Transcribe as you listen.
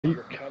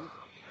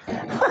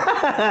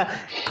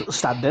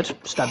Standard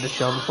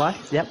Sean Fly.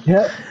 Yep.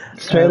 Yep,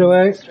 straight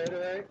away.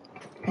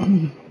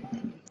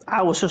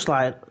 I was just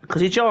like,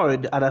 because he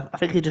joined, and I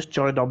think he just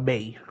joined on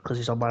me because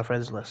he's on my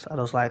friends list. And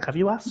I was like, "Have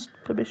you asked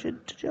permission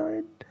to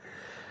join?"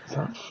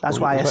 That's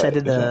why I said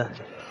in the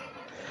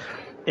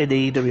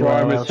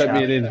EWRL sent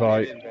me an chat.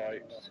 invite.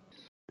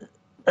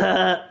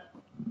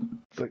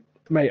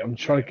 Mate, I'm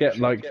trying to get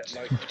like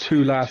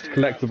 2 last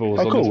collectibles.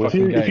 Oh, on cool! This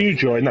If game. you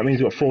join, that means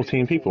you've got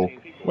 14 people.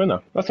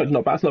 Winner. That's like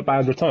not bad. That's not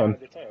bad return.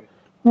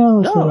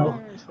 Oh, that's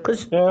No,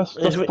 because Yeah,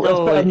 that's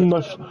better than I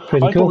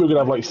thought we were gonna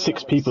have like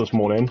 6 people this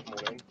morning.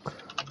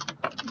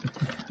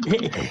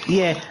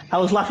 yeah, I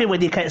was laughing when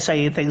you kept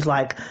saying things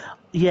like,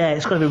 "Yeah,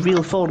 it's going to be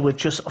real fun with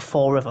just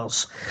 4 of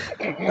us."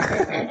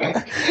 I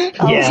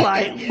was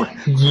like,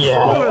 yeah.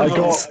 I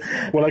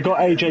got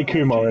AJ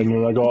Kumar in,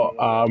 and I got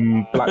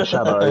Black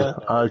Shadow.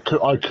 I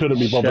couldn't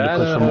be bothered to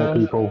push for more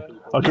people.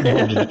 I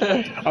couldn't be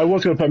bothered. I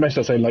was going to put a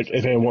message saying like,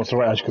 if anyone wants to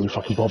write, I just couldn't be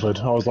fucking bothered.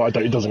 I was like,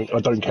 I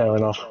don't care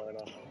enough.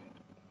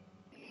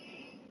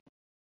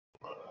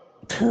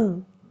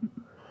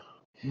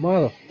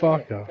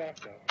 Motherfucker.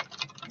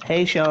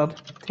 "Hey, Sean.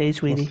 Hey,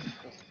 sweetie.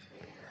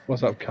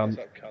 What's up, cunt?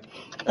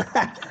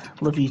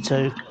 Love you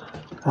too."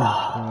 No,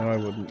 I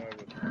wouldn't.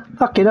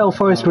 Fucking hell,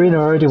 Forest Green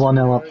are already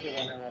 1-0 up.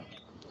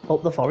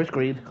 Up the forest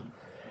green.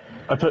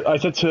 I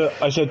said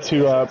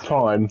to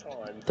Prime,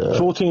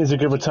 14 is a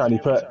good return.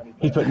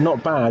 He put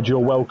not bad, you're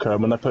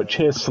welcome, and I put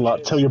cheers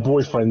slut, tell your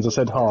boyfriends I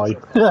said hi.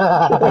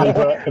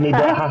 and he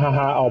put ha ha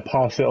ha, I'll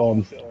pass it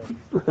on.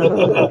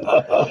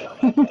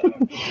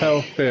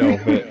 Tell Phil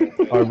that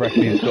I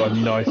reckon he's got a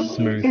nice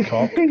smooth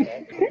cock.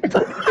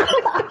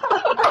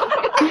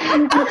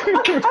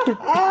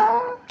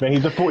 Man,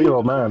 he's a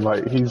 40-year-old man.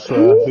 Like he's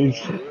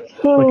He's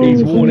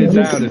worn it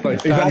down. It's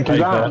like exactly sandpaper.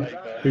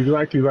 that.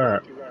 Exactly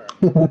that.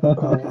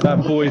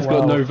 That boy's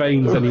got no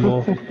veins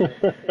anymore.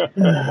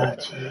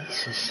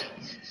 Jesus.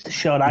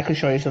 Sean, I can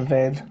show you some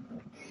veins.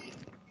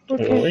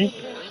 Really?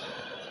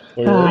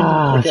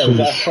 Okay, is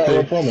that a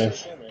fair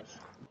promise?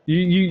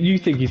 You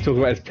think he's talking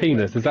about his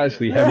penis? It's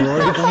actually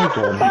hemorrhoids.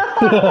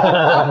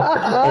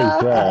 Oh,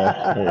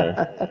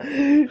 there.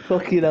 Okay.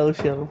 Fucking hell,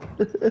 Sean.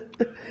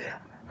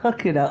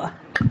 Fucking hell.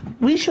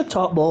 We should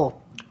talk more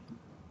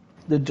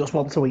than just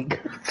once a week.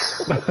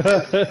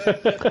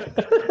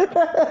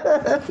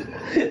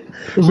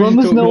 As long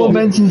as no one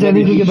mentions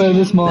anything about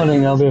this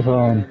morning, I'll be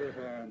fine.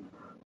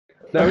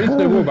 Now we need to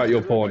know more about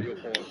your porn.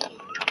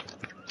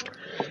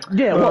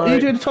 Yeah, what are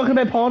you doing talking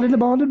about porn in the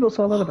morning? What's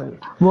all that about?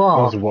 That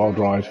was What? a wild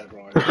ride.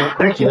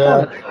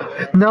 Yeah.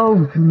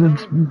 No,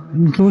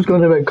 someone's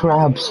going about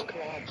crabs.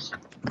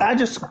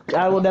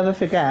 I will never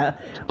forget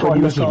when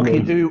he was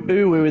talking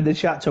ooh in the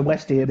chat to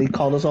Westy and he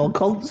called us all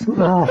cunts.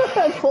 Oh,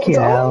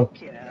 yeah.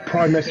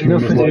 Prime messaging me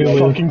was like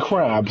fucking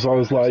crabs. I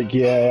was like,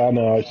 yeah, I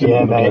know. I should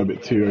have gone a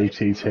bit too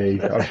OTT.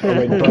 I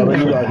went, bro,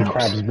 you like a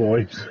crabs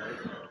boy.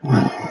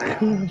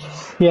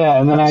 Yeah,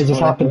 and then I just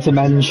happened to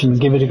mention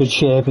give it a good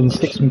shave and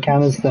stick some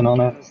canister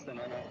on it.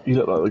 You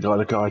look like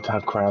the guy to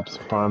have crabs,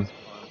 Prime.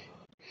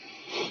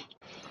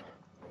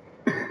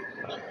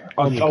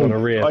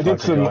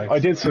 I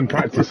did some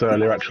practice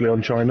earlier actually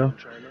on China.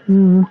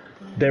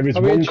 There is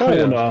one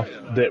corner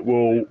that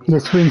will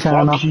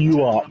fuck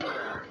you up.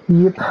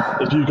 Yep.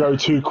 If you go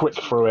too quick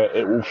through it,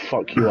 it will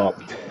fuck you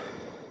up.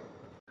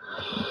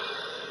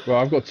 Well,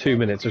 I've got 2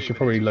 minutes. I should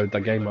probably load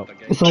that game up.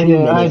 It's like,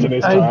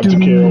 I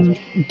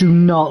do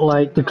not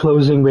like the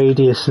closing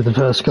radius of the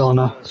first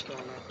corner.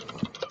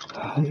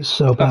 It's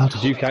so bad.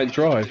 Because you can't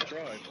drive.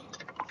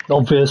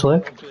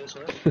 Obviously.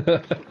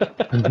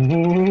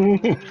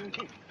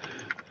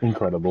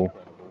 Incredible.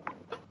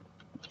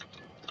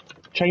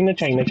 China.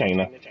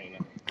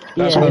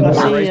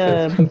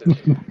 Yeah,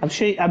 I'm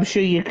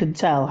sure you can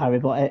tell, Harry.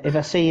 But if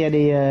I see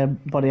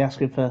anybody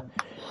asking for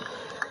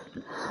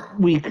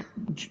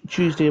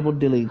Tuesday and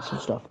Monday leads and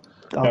stuff,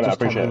 I'll just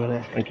appreciate tell them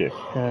it. Thank you.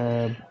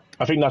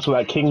 I think that's where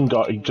that King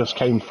guy just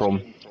came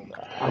from.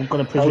 I'm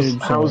gonna presume.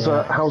 How's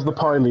the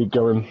Pie League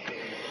going?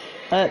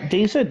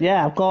 Decent.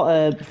 Yeah, I've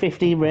got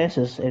 15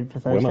 races in for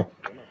Thursday. Winner.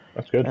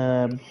 That's good.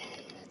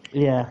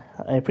 Yeah,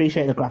 I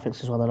appreciate the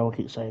graphics as well. I don't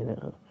keep saying it.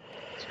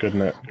 It's good,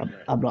 isn't it?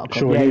 I'm not.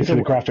 Sure, you for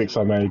the graphics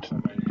I made.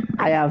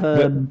 I have.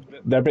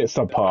 They're a bit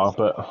subpar,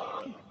 but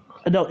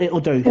no, it'll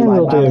do. My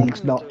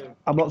league's not.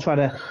 I'm not trying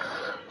to.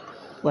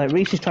 Like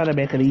Reese is trying to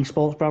make an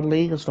esports brand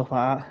league and stuff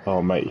like that.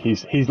 Oh mate,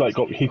 he's got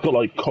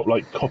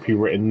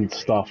copywritten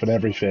stuff and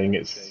everything.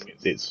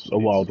 It's a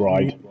wild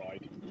ride.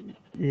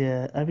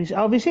 Yeah, have you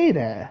seen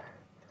it?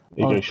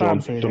 Here you go, Sean.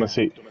 Do you want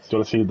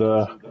to see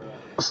the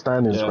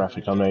standings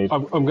graphic I made?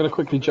 I'm going to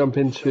quickly jump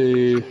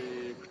into.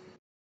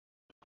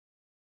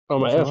 Oh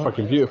mate, that's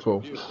fucking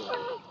beautiful.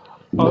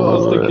 I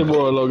was thinking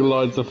more along the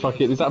lines of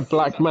fucking. Is that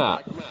black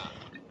mat?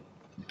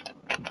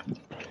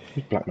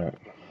 Black mat.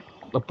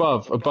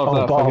 Above that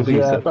above, fucking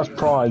yeah, that's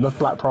Prime. That's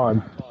Black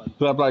Prime. Is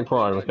that Black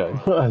Prime? Okay.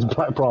 That's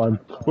Black Prime.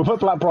 We'll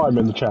put Black Prime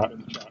in the chat.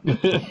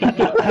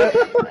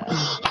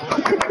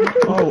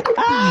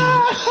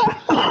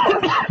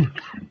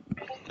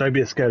 Don't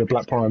be scared of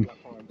Black Prime.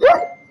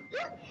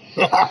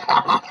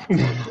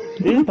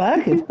 Who's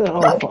barking?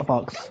 Oh,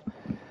 fox.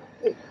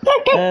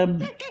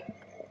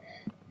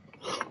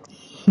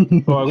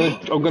 Well,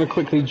 I'm gonna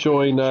quickly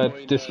join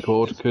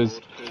Discord because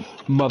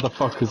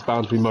motherfuckers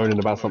bound to be moaning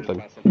about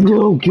something.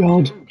 Oh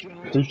God.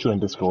 Who's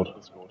joined Discord?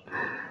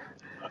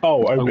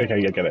 Oh, okay,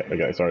 I get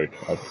it. Sorry.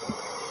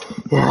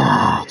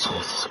 Ah,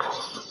 Jesus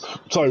Christ.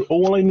 So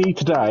all I need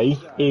today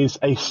is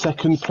a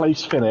second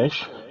place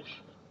finish,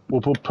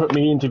 which will put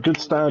me into good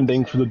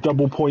standing for the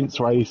double points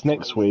race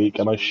next week,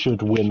 and I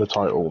should win the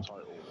title.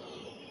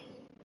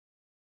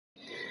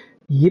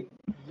 Yep.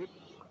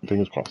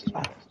 Fingers crossed.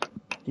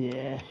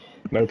 Yeah.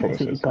 No I think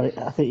promises. you've got it.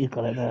 I think you've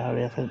got it there,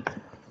 Harry. I think.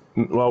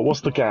 Well, what's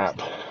the gap?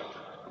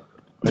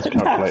 Let's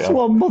That's calculator.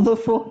 one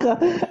motherfucker.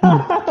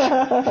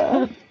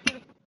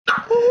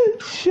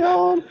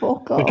 Sean,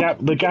 fuck off.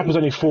 The gap is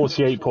only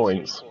 48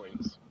 points.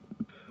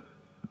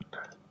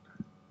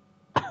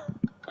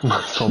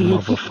 Some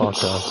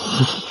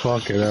motherfucker.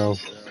 Fucking hell.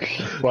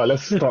 Right,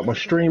 let's start my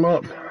stream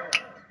up.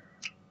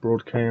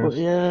 Broadcast. But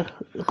yeah,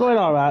 it's going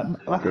all right.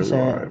 Like I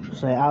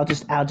say,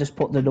 I'll just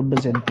put the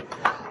numbers in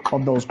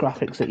on those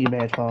graphics that you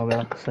made for me.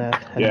 Like I say.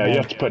 Yeah, you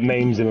have to put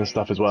names in and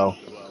stuff as well.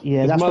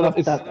 Yeah, that's what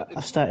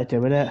I've started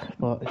doing it.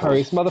 But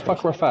Harry, is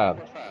motherfucker a fan?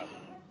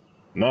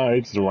 No,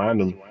 it's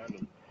random.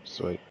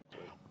 Sweet.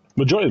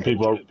 Majority of the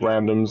people are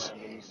randoms.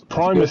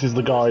 Primus is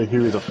the guy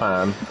who is a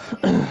fan.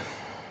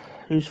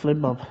 Who's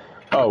Flynn Bob?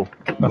 Oh,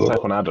 that's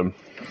F1 Adam.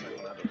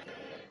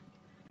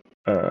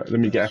 Let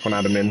me get F1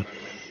 Adam in.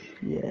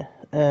 Yeah.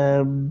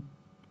 Do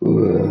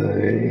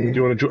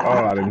you want to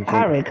add him?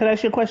 Harry, can I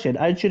ask you a question?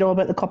 How do you know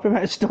about the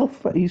copyright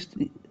stuff? Who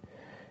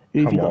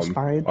have you got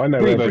spying? I know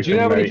Revo, everything, do you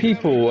know how many mate.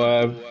 people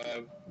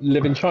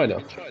live in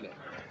China?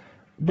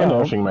 I know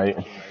everything, mate.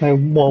 Well,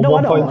 No,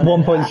 I don't.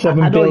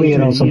 1.7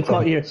 billion or something. You've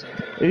got your.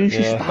 Who's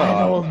your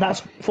spy? Oh,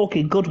 that's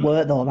fucking good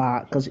work, though.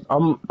 That because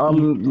I'm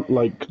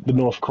like the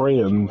North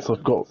Koreans.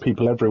 I've got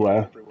people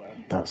everywhere.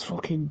 that's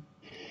fucking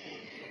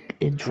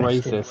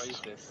interesting.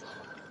 Racist.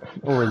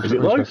 Or Is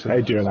it like? interesting.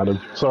 Hey, dear Adam.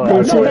 Sorry, No,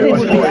 I thought but it it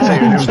was would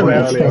be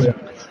earlier.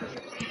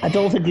 I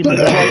don't think you'd be.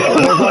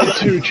 There's like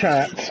two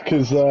chats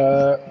because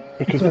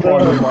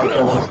Prime and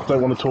Mike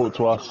don't want to talk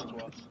to us.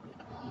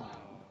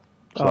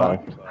 So,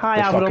 Hi,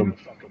 well, fuck Adam. 'em.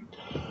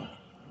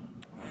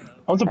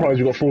 I'm surprised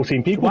we've got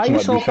 14 people Why are you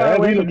tonight, so to be far fair.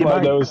 away We from look your like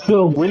mic? there was...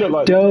 Phil, We look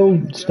like...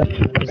 don't stop.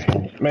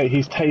 Mate,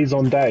 he's Taze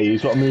on day.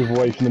 He's got to move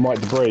away from the mic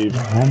to breathe.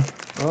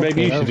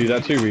 Maybe you should do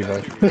that too,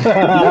 Revo.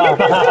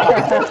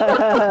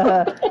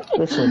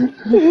 Listen,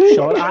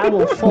 Sean, I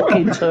will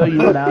fucking turn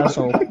you an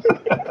arsehole.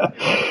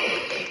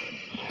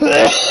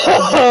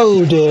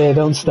 Oh dear,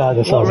 don't start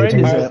this What ring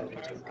is already. it?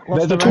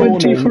 What's There's the a, ring?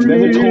 corner,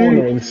 there's a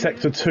corner in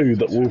Sector 2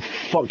 that will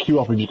fuck you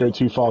up if you go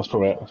too fast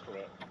for it.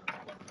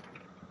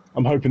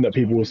 I'm hoping that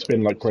people will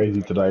spin like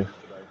crazy today.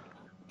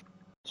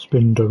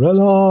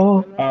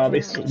 Spinderella.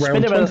 It's round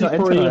Spinderella's not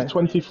 23 into of it.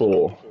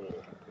 24.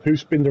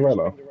 Who's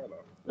Spinderella?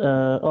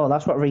 Oh,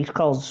 that's what Reese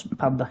calls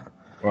Panda.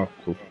 Oh,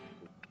 cool.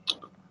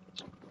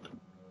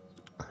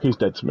 He's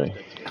dead to me.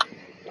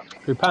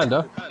 Who,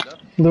 Panda?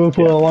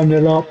 Liverpool on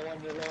it up.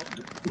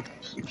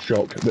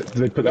 Shock.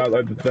 They put out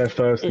like, their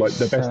first, like,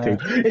 their best team.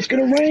 It's, It's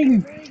gonna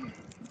rain!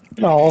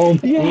 Oh,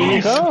 Here we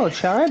Yes! go,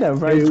 China,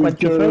 round Here we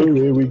 23. go,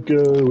 here we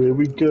go, here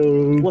we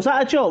go. Was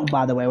that a joke,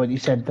 by the way, when you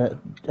said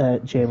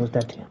that Jay was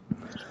dead to you?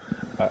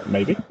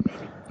 Maybe.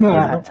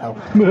 Can't tell.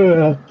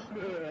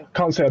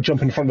 Can't say I'd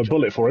jump in front of a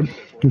bullet for him.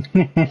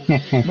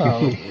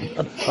 Well,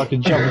 I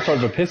could jump in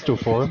front of a pistol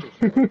for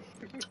him.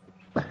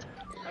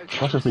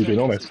 That's just me being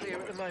honest.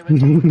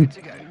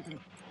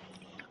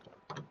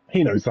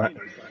 He knows that.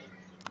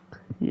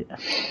 yeah.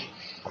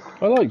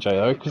 I like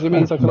J.O. because it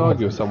means I can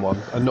argue with someone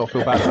and not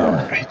feel bad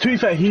about it. To be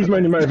fair, he's my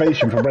only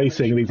motivation for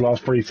racing these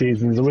last 3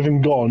 seasons, and with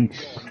him gone,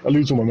 I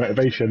lose all my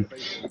motivation.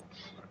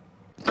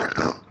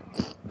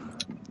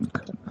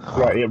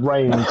 Right, it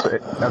rained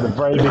at the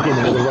very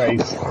beginning of the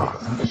race.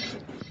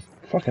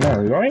 Fucking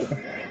hell, right?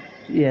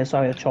 Yeah,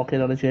 sorry, I'm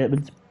choking on a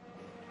German.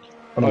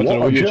 On I a don't know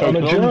what? what you're On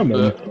a choking on,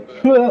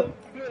 German?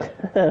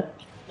 but-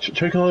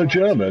 Choking on a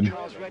German?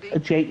 A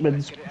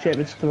Jakeman's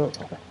throat.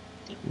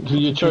 So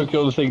you're choking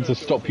on the thing to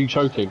stop you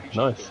choking.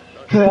 Nice.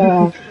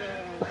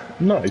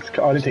 Nice.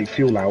 I didn't take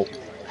fuel out.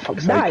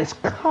 Fuck's sake. Nice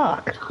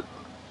cock.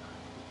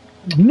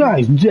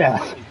 nice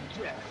death.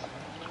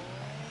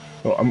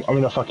 Well, I'm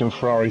in a fucking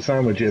Ferrari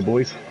sandwich here,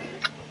 boys.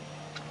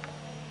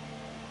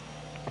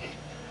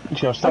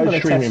 Actually, I've started gonna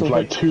streaming test for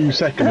like 2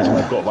 seconds and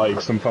I've got like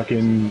some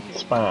fucking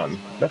spam.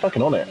 They're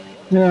fucking on it.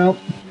 Yeah.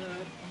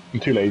 I'm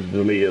too lazy to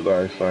delete it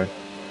though, so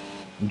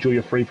enjoy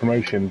your free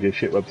promotion to your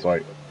shit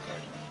website.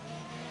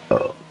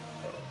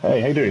 Hey,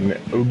 how you doing?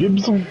 Oh,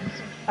 Gibbs?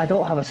 I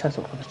don't have a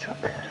setup for the truck.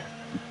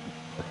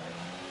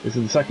 This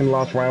is the second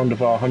last round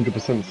of our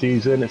 100%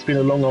 season. It's been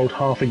a long old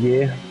half a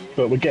year,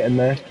 but we're getting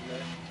there.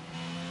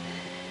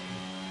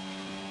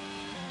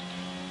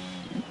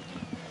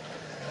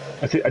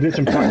 I did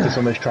some practice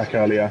on this track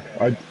earlier.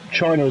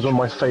 China is one of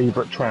my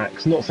favourite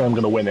tracks. Not saying I'm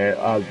going to win it.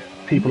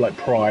 People like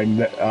Prime,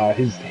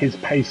 his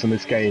pace in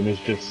this game is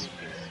just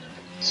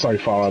so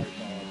far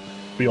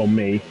beyond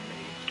me.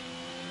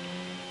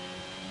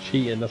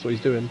 cheating. That's what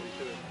he's doing.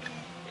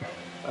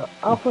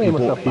 I'll play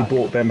myself He back.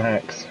 bought them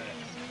hacks.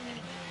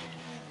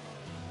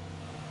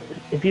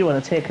 If you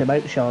want to take him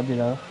out, Sean, you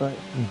know. Like...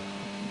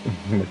 Oh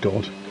my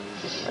god.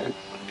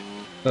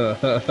 Well,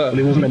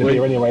 he wasn't meant to be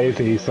here anyway, is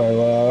he?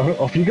 So,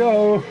 off you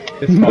go!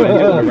 It's fine, he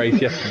won a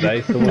race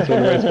yesterday, so what's all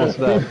the race for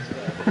today?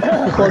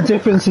 What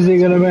difference is it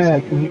going to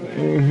make?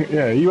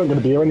 Yeah, you weren't going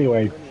to be here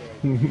anyway.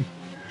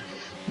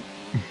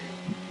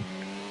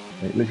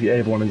 Literally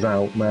everyone is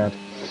out, mad.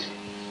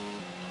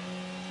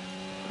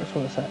 Just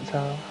want to set it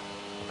down.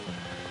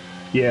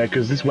 Yeah,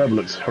 because this weather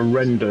looks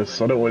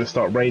horrendous. I don't want it to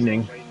start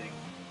raining.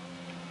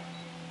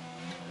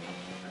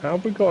 How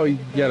have we got a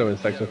yellow in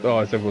section? Oh,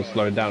 it's everyone's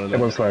slowing down a little.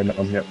 Everyone's slowing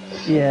down, yep.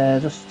 Yeah,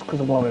 just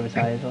because of what we were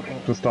saying.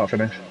 From start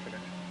finish.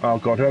 Oh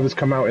god, whoever's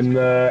come out in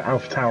the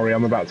Alpha Tauri,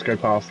 I'm about to go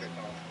past.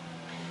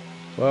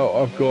 Well,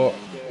 I've got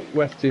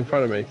Westy in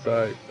front of me,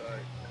 so...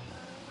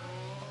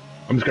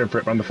 I'm just going for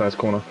it around the first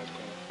corner.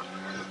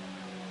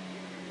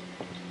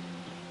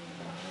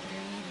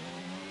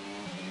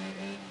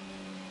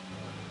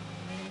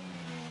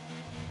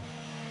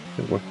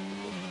 Good boy.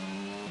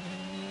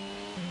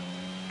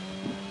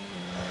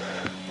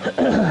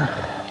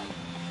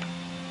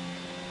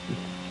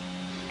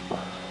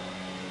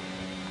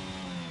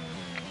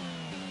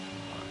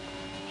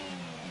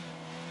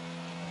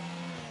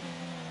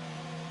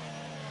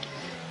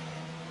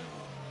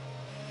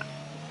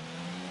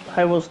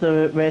 How was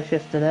the race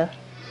yesterday?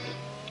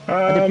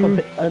 I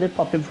did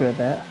pop in for a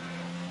bit.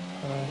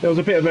 There was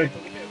a bit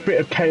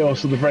of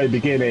chaos at the very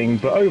beginning,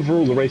 but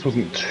overall the race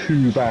wasn't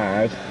too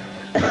bad.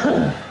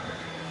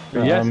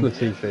 Yes,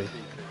 Latifi.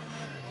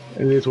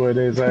 It is what it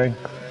is, eh?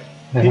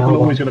 People are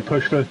always going to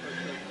push for...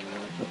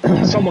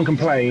 Someone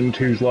complained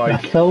who's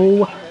like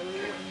a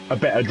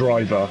better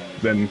driver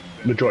than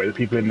majority of the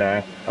people in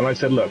there, and I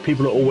said, look,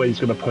 people are always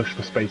going to push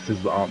for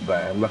spaces that aren't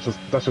there.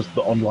 That's just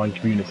the online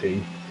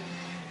community.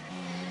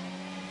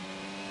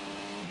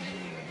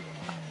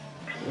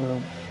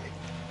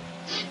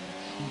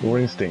 Your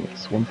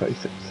instincts,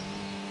 136.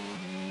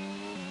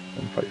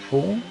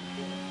 134.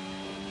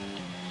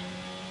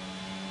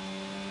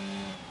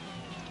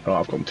 Oh,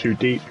 I've gone too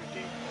deep.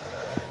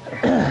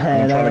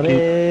 I'm trying to keep...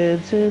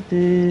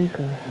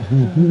 I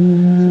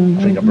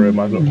think I ruined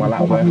my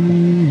lap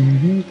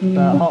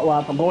there. Hot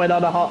lap. I'm going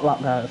on a hot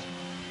lap, guys.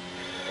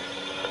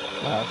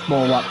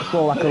 Small lap. It's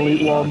more like a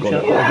lukewarm shot.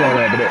 I've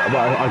got there, but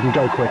I can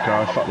go quicker.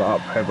 I fucked that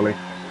up heavily.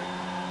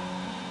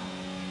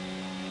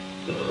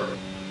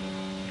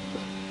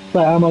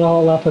 But I'm on a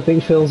hot lap, I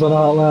think Phil's on a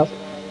hot lap.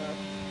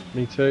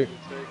 Me too.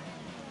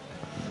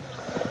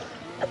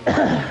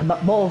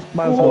 Miles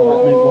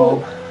more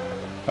lukewarm.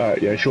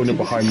 Yeah, Sean, you're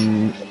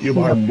behind.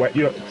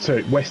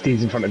 So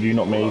Westy's in front of you,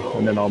 not me,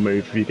 and then I'll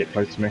move if you get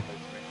close to me.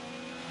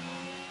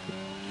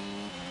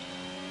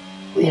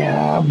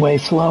 Yeah, I'm way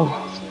slow.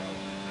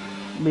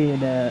 Me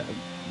and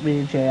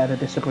Jay had a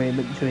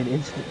disagreement during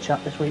instant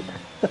chat this week.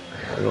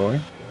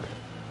 Really?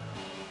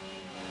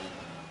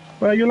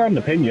 Well, you'll have an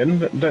opinion,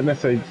 but don't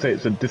necessarily say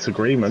it's a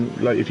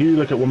disagreement. Like, if you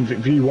look at one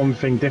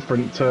thing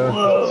different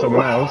to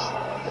someone else...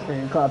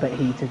 Yeah, it got a bit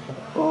heated.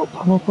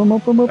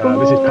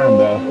 This is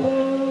Panda.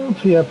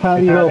 Yeah,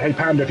 Panda. Hey,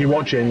 Panda, if you're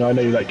watching, I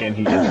know you like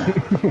getting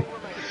heated.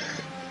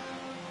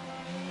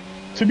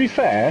 To be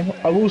fair,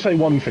 I will say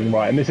one thing,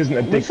 right, and this isn't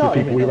a dig to the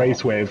people we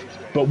race with,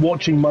 but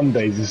watching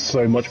Mondays is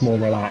so much more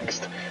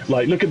relaxed.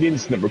 Like, look at the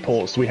incident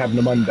reports we had on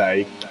a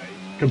Monday,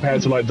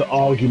 compared to like the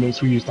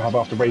arguments we used to have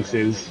after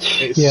races.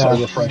 It's so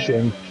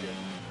refreshing.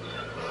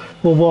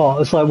 Well, what?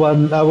 It's like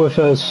when our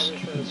first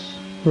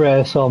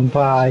race on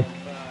Pi,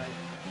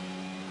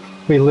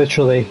 we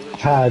literally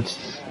had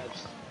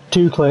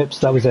 2 clips,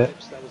 that was it.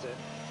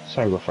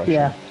 So refreshing.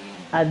 Yeah,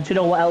 and do you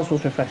know what else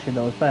was refreshing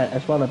though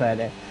as well about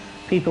it?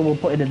 People were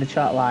putting in the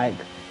chat like,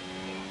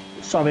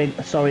 sorry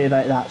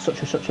about that,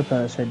 such a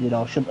person, you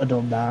know, shouldn't have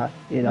done that,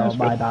 you know,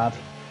 my bad.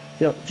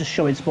 You know, just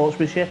showing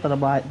sportsmanship, and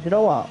I'm like, do you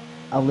know what?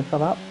 I'll live for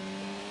that.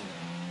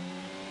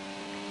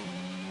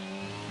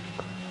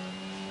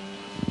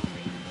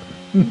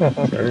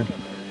 True.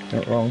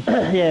 Not wrong.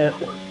 Yeah,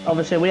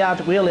 obviously we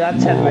only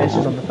had 10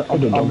 races on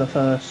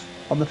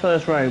the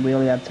first round. We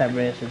only had 10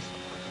 races,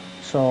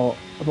 so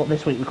but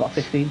this week we've got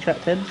 15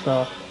 checked in,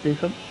 so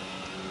decent.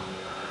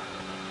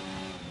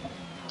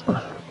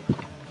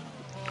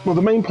 Well,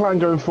 the main plan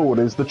going forward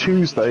is the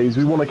Tuesdays.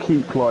 We want to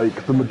keep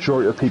like the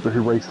majority of people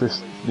who race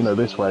this,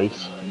 this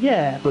race.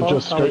 Yeah, but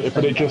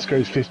it just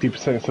goes 50%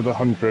 instead of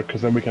 100,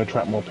 because then we can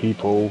attract more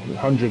people.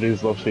 100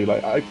 is obviously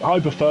like I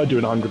prefer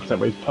doing 100%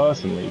 race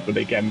personally, but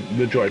again,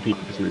 the majority of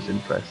people just lose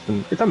interest,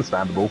 and it's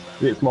understandable.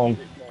 It's long.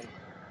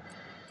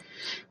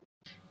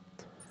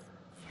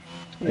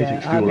 Yeah,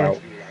 fuel out.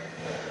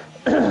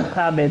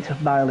 I made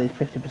mileage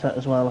 50%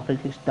 as well. I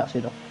think that's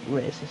enough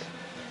races.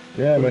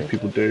 Yeah, most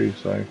people do.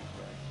 So.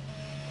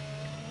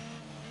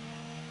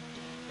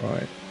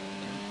 Right.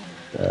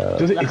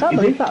 I can't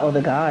believe that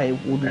other guy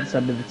wouldn't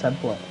send me the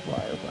template.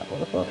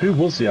 Who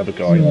was the other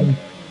guy?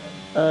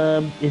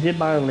 He's in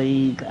my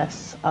league,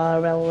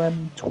 SRL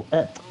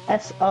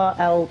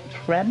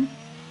Trem.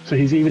 So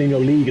he's even in your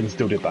league and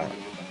still did that?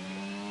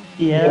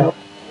 Yeah.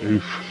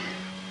 Oof.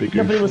 Big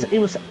No, oof. but he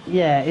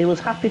was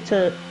happy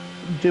to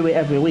do it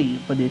every week,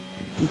 but he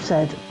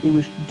said he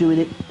was doing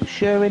it,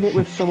 sharing it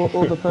with some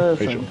other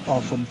person Facial.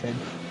 or something.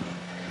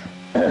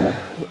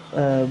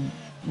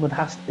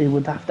 He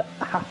would have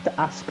to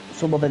ask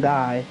some other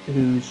guy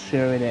who's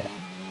sharing it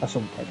or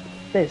something.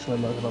 Basically,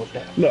 loads of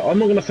bullshit. Look, I'm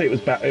not gonna say it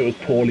was bad. It was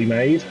poorly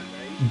made,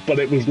 but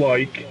it was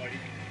like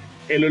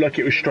it looked like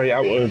it was straight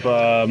out of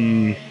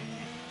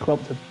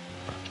Crompton.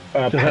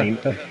 paint.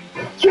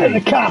 Straight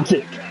Paint.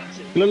 Captain.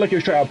 It looked like it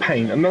was straight out of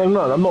paint. And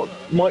no, I'm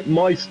not.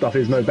 My stuff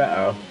is no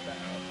better,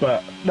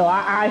 but No,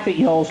 I think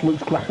yours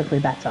looks graphically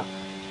better,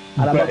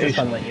 and I'm not just it's.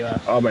 trying to let you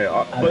out. I mean,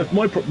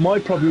 but my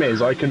problem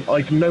is I can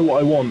know what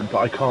I want, but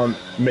I can't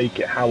make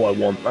it how I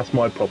want. That's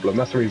my problem.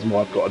 That's the reason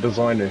why I've got a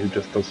designer who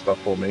just does stuff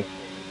for me.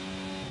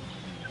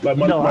 Like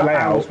my No, I was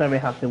layout. very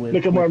happy with.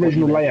 Look at my with what you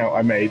original did. layout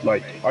I made.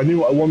 Like I knew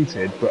what I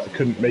wanted, but I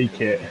couldn't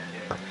make it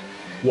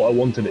what I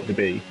wanted it to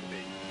be.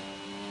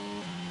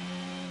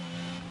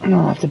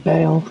 I'll have to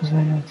bail because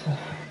I need to.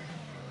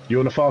 You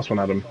want a fast one,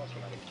 Adam?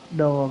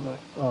 No.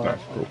 Oh, No,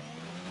 cool.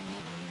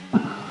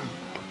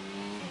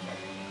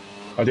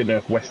 I didn't know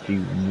if Westy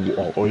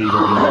or he was West or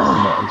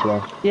not as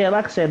well. yeah,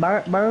 like I say,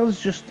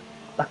 mine's just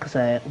like I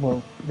say.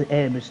 Well, the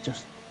aim is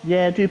just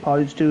do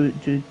points, do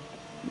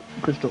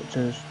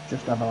constructors,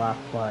 just have a laugh.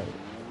 Like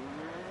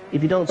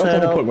if you don't That's the turn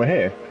whole up, point we're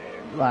here.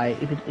 like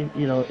if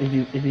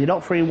you're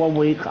not free 1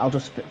 week, I'll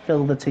just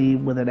fill the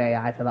team with an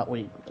AI for that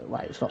week.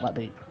 Like it's not that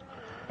deep.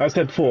 As I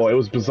said before, it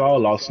was bizarre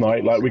last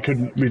night. Like we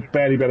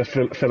barely be able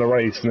to fill a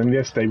race, and then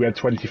yesterday we had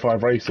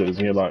 25 races,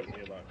 and you're like,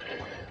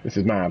 this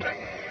is mad.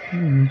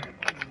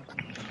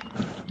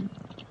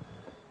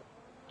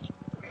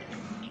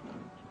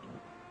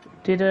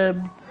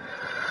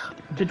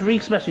 Did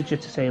Reeks message you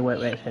to say he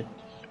weren't racing?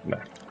 No,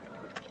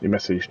 he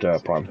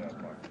messaged Prime.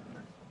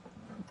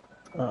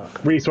 Oh,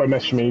 okay. Reese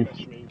messaged me.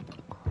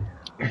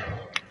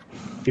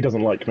 He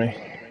doesn't like me.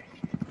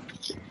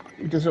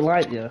 He doesn't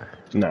like you.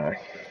 No.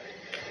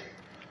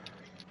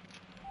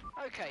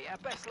 Okay, our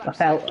best I lap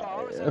felt, so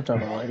far is I don't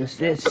know,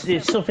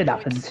 it's something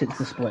happened since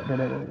the split,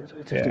 didn't it? It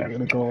just Yeah, didn't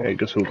really go. it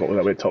just all got a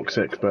little bit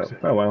toxic, but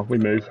oh well, we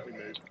move.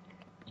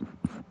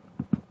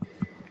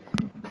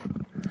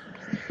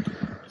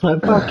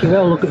 Like, fuck you,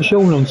 hell, look at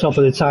Sean on top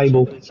of the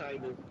table.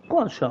 Go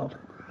on, Sean.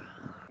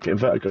 Getting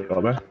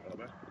vertigo, man.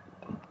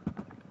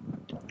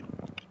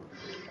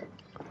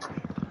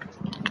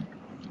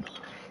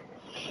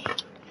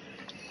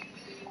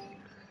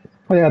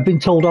 Oh, yeah, I've been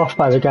told off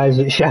by the guys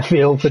at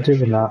Sheffield for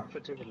doing that.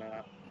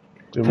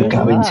 For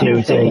going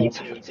too deep.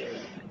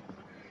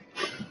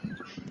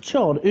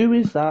 Sean, who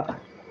is that?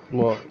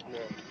 What?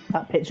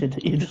 That picture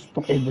that you just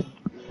put in the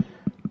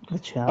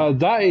chat.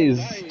 That is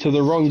to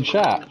the wrong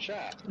chat.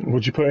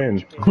 What'd you put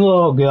in?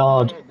 Oh,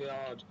 God.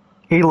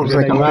 He looks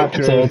like a rat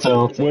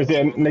potato. Was it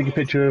a naked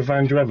picture of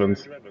Andrew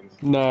Evans?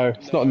 No,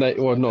 it's not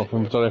naked. Well, no, I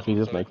don't know if he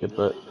is naked,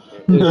 but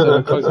it's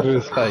a close up of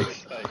his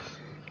face.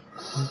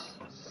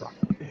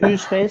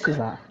 Whose face is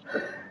that?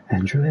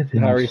 Andrew Evans.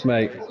 Harry's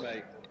mate.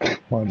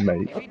 My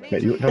mate,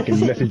 you fucking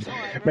message,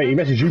 mate. He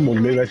messaged you more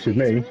than he messaged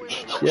me.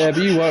 Yeah,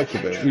 but you worked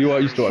with him. You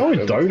used to work No, I with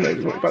him. don't.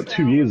 It was about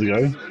 2 years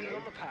ago.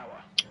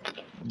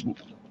 on the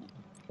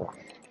power.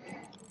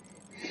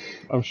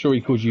 I'm sure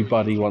he called you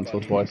buddy once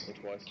or twice.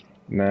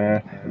 Nah,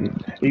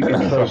 he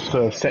prefers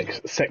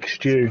sex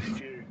stew.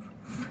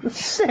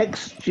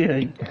 Sex G. Do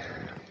you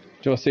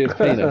want to see his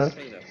penis?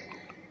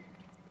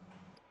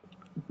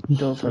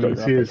 Don't tell me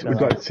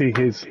We'd like to see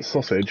his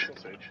sausage.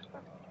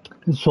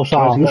 Sausage.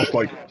 I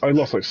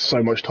lost like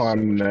so much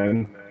time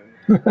then.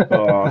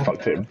 Oh, I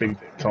fucked it big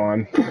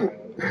time.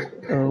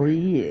 Oh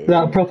yeah.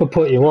 That proper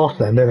put you off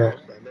then, didn't it?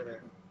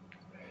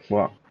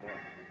 What?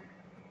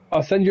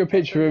 I'll send you a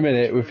picture in a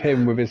minute with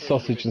him with his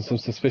sausage and some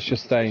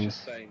suspicious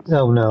stains.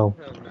 Oh, no.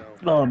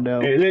 Oh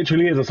no. It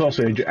literally is a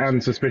sausage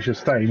and suspicious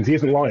stains. He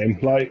isn't lying.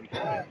 Like,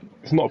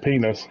 it's not a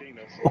penis.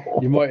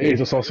 You might It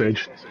is a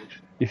sausage.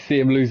 you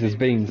see him lose his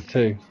beans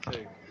too.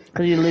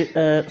 Can you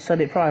send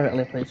it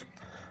privately, please?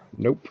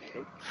 Nope.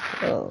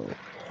 Oh.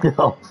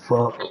 Oh,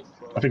 fuck.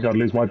 I think I'd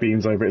lose my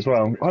beans over it as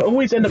well. I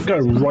always end up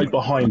going right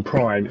behind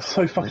Prime. It's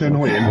so fucking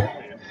annoying.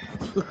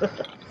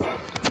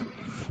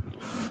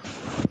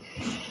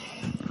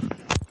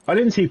 I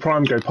didn't see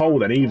Prime go pole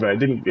then either. It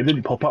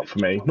didn't pop up for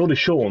me. Nor did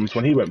Sean's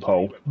when he went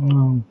pole.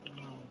 Mm.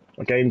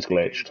 My game's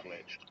glitched.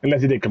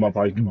 Unless it did come up,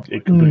 it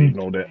completely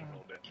ignored it.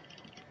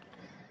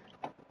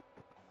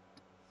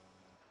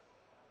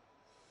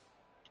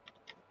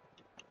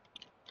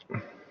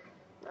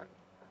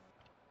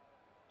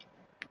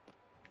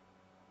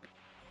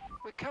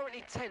 We're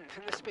currently 10th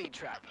in the speed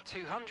trap,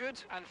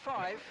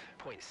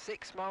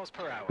 205.6 miles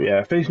per hour. But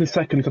yeah, finishing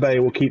second today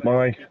will keep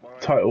my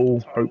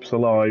title hopes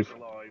alive.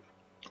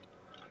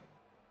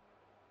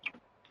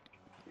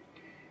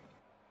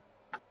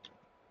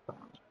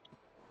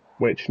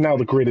 Which, now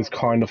the grid is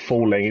kind of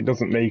falling, it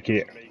doesn't make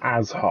it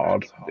as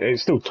hard.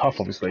 It's still tough,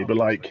 obviously, but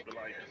like,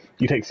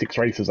 you take 6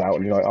 races out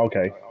and you're like,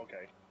 okay,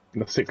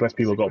 the 6 less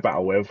people I've got to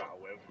battle with.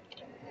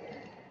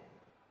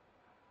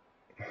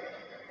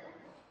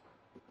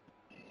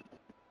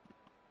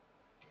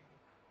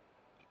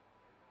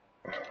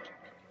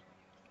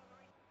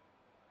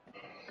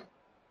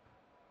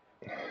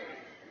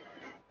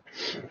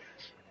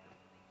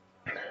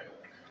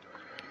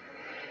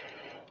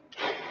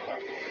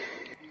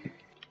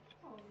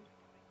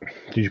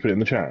 Did you put it in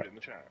the chat?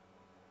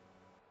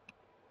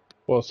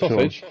 What,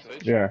 sausage? Sure.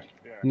 Yeah.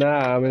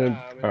 Nah, I'm in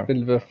Oh. a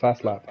bit of a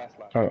fast lap.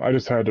 I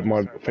just heard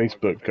my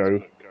Facebook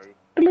go,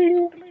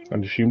 ding,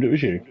 and assumed it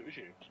was you.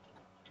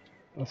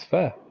 That's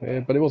fair, yeah,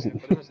 but it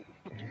wasn't.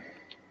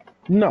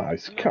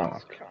 Nice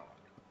cock.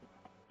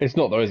 It's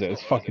not though, is it?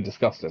 It's fucking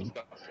disgusting.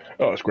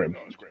 Oh, it's grim.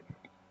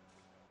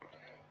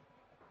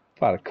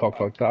 If I had a cock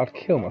like that, I'd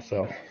kill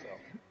myself.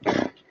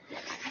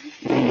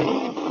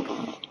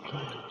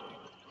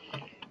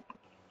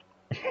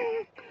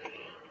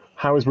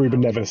 How is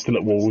Ruben Neves still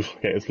at Wolves?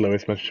 Get his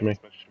Lewis message to me.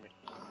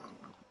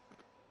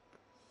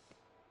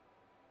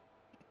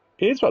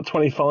 He is about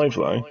 25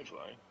 though.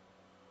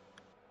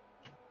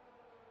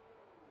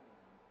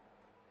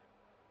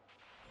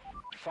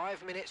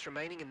 Five minutes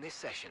remaining in this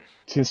session.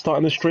 Since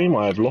starting the stream,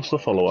 I have lost a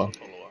follower.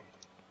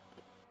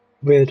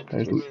 Weird.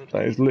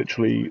 That is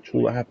literally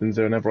all that happens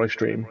whenever I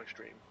stream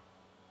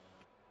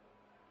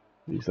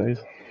these days.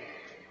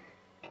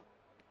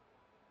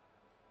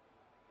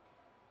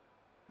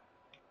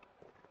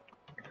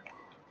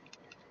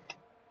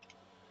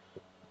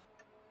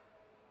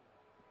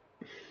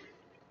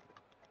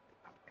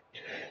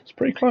 It's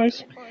pretty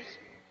close.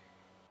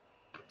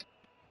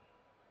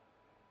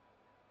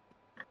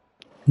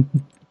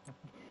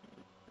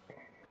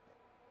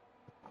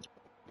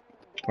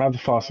 I have the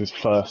fastest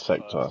first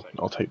sector.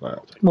 I'll take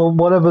that. Well,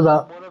 whatever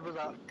that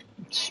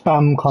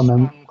spam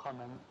comment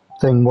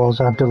thing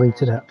was, I've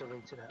deleted it.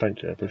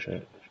 Thank you, I appreciate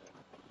it.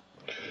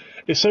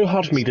 It's so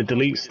hard for me to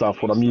delete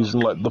stuff when I'm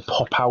using like the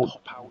pop-out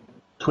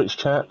Twitch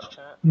chat.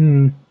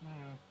 Hmm.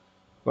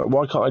 Like,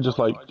 why can't I just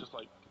like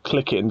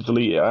click it and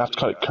delete it? I have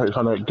to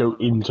kind of go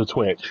into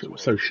Twitch. It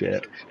was so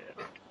shit.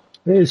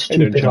 It is Hey,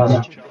 doing, stupid, Charles?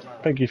 like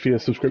that. Thank you for your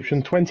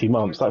subscription. 20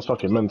 months. That's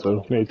fucking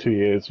mental. Nearly 2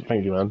 years.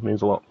 Thank you, man.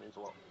 Means a lot.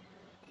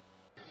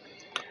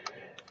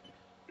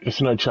 Just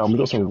to know, Charm, we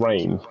got some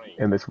rain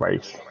in this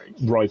race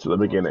right at the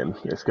beginning.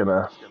 It's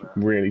gonna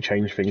really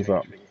change things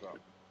up.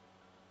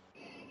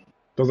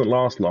 Doesn't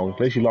last long. It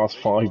literally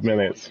lasts 5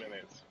 minutes.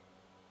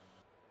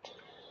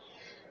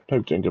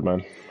 Hope you're doing good,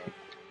 man.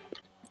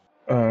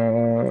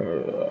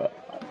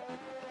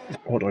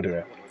 What do I do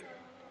here?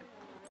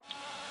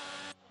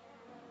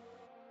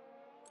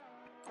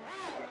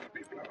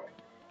 People out.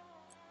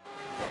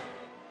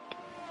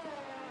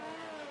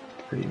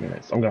 3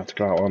 minutes. I'm gonna have to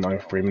go out on now.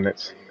 3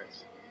 minutes.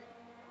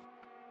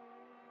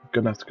 I'm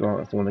gonna have to go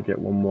out if I want to get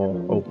one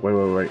more. Oh,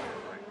 wait.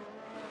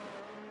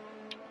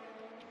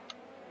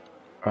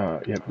 Yeah,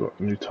 we've got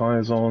new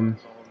tyres on.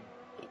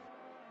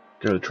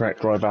 Go to track,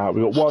 drive out.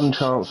 We've got one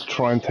chance to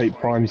try and take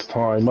Prime's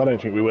time. I don't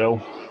think we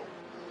will.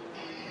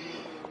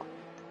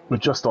 We're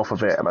just off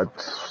of it, and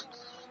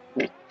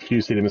a few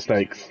silly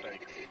mistakes.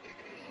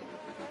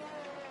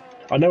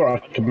 I know where I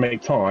can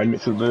make time.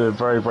 It's at the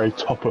very, very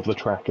top of the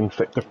track in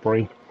sector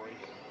 3.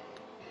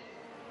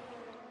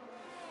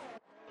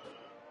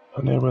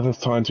 I know where there's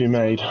time to be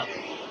made.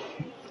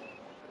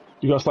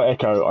 You got a slight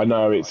echo. I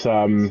know it's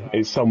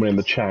someone in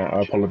the chat.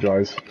 I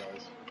apologise.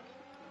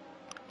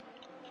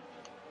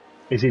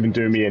 It's even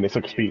doing me in. It's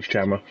like a speech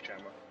jammer.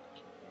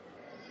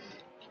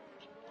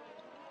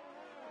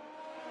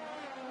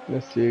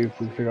 Let's see if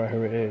we can figure out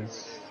who it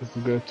is. If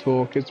we're going to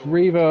talk, it's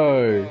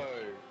Revo!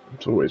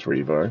 It's always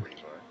Revo.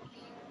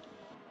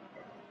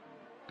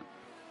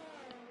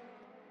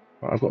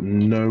 I've got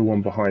no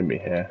one behind me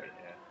here.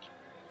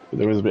 But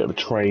there is a bit of a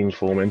train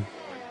forming.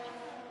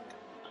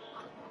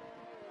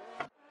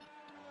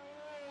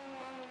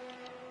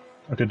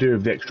 I could do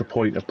with the extra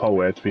point of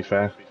pole air, to be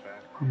fair.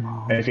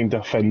 Anything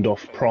to fend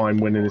off Prime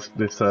winning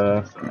this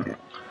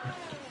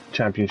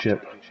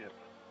championship.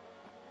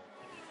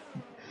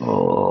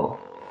 Oh.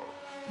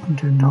 I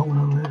do not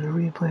want to lose a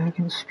replay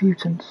against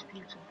Sputants.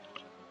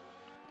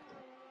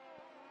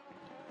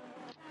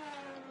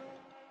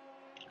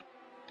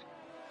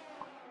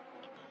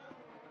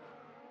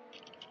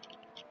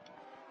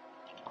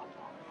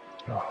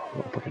 Oh,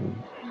 what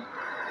fucking...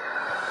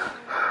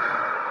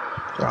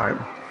 Right.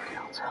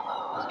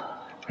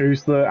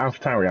 Who's the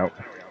AlphaTauri out?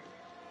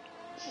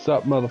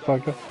 Sup,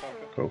 motherfucker?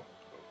 Cool.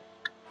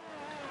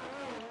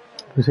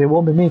 Because it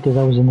won't be me because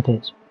I was in the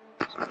pits.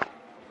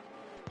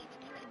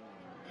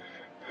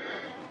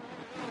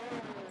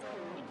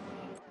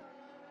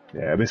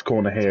 Yeah, this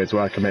corner here is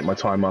where I can make my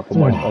time up on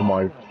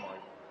my...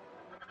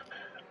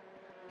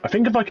 I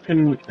think if I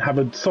can have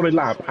a solid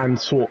lap and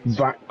sort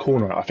that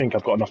corner, I think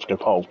I've got enough to go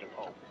pole.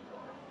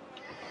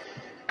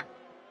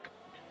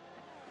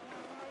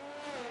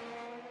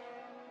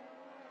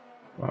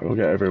 Right, we'll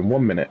get over in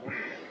 1 minute.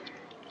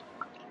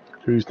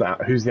 Who's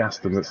that? Who's the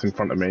Aston that's in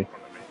front of me?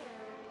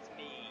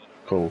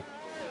 Cool.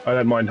 I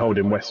don't mind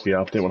holding Westview.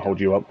 I didn't want to hold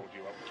you up.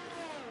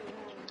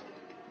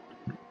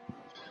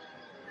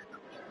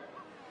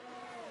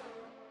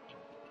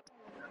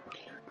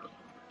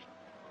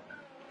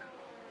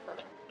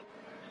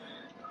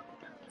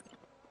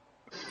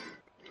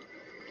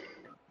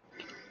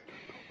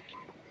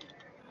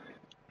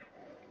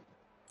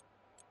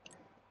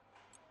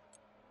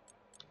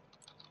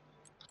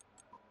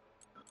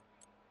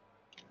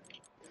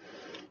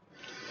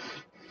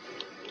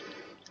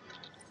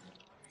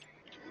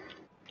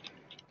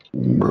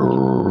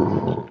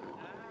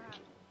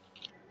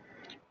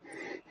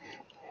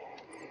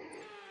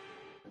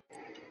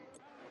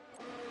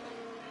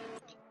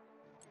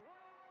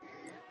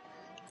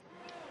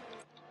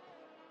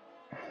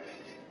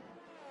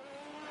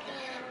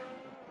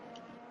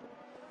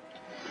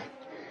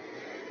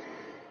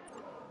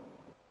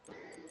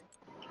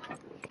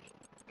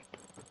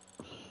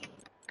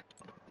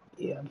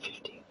 Yeah, I'm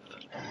 15th.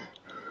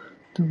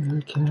 Don't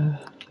really care.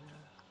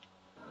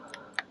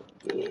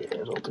 Yeah,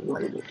 it'll do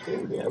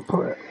anything. Yeah,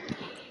 put it.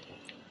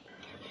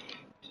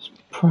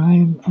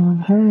 Prime on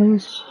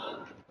hers.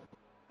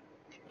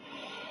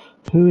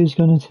 Who is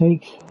going to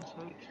take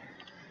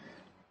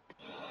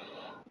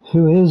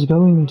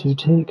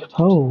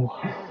pole?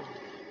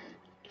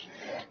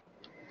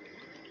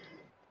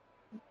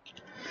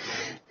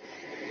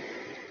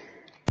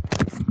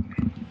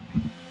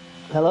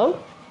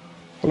 Hello?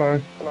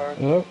 Hello.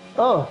 Hello?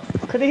 Oh,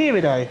 can you hear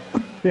me now?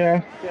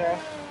 Yeah.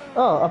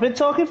 Oh, I've been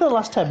talking for the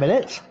last 10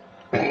 minutes.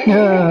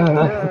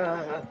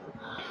 Yeah.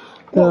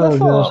 What Oh the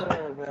god. fuck?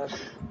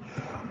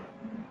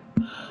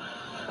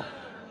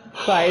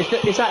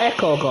 Right, is that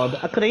echo gone?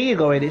 I could hear you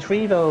going, it's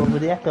reverb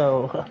with the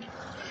echo.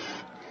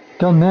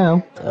 Gone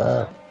now.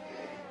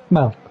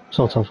 Well,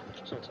 sort of.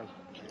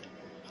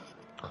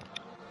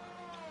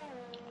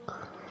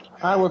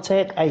 I will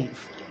take 8th.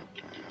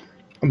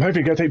 I'm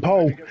hoping you're going to take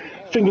pole.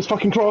 Fingers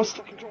fucking crossed.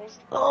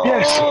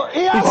 Yes! Oh, he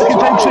He has fucking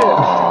it! takes it!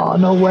 Oh,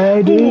 no way,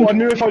 Ooh, dude. I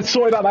knew if I'd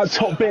sorted out that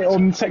top bit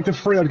on Sector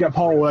 3 I'd get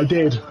pole, I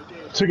did.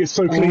 Took it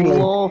so cleanly.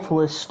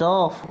 Lovely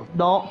stuff.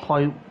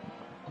 0.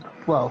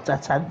 Well, it's a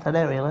 10th, isn't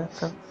it, really?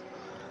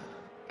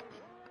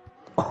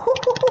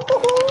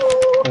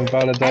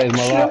 Invalidated my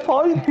Extra lap.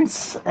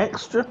 points!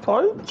 Extra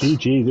points!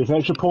 GG, there's an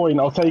extra point,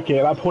 I'll take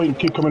it. That point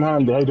could come in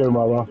handy. How you doing,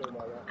 Rara?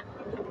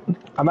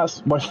 And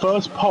that's my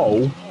first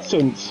pole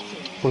since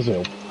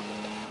Brazil.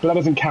 But that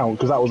doesn't count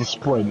because that was a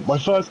sprint. My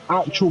first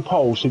actual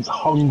pole since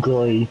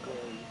Hungary.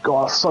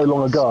 God, so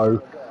long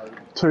ago.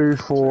 2,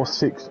 4,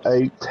 6,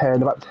 8,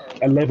 10, about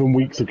 11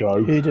 weeks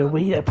ago. Who do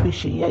we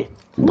appreciate?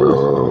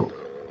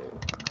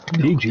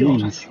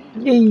 GG's.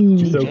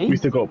 Yay. We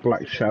still got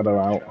Black Shadow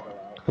out.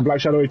 Can Black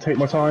Shadow take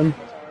my time?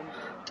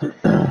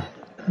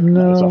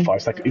 No. He's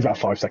about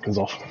 5 seconds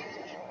off.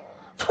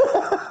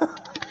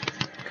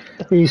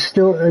 He's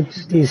still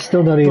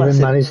not even Bless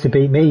him. managed to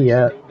beat me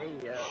yet.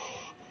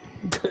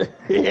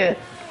 Yeah.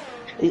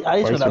 He's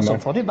going to have him, some man.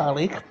 fun in my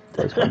league.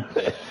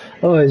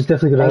 Oh, he's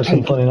definitely going to have some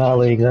take fun in our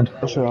league then.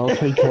 So I'll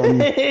take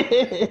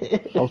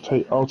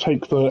I'll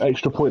take the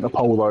extra point of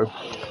pole though.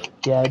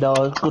 Yeah,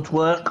 no, good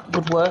work,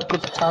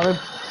 good time.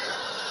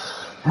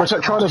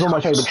 China's one of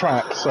my favourite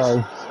tracks,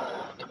 so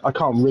I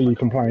can't really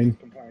complain.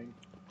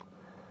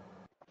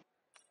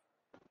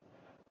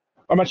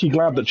 I'm actually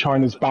glad that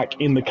China's back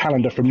in the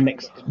calendar from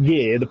next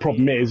year. The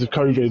problem is, with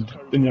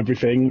COVID and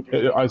everything,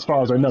 as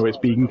far as I know, it's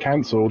being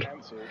cancelled.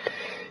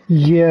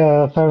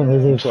 Yeah, apparently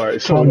they've So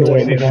it's so canned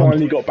annoying. It again.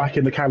 finally got back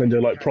in the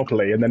calendar like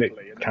properly, and then it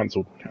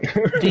cancelled.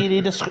 Do you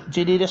need a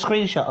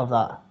screenshot of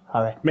that,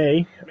 Harry?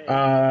 Me?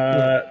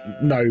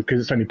 No, because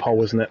it's only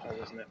poll, isn't it?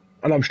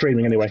 And I'm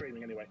streaming anyway.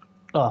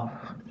 Oh,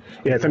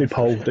 Yeah, it's only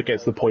poll that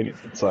gets the point.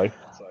 So.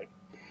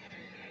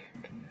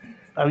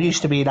 I'm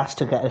used to being asked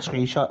to get a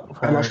screenshot.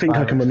 And I think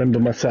I can remember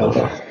myself.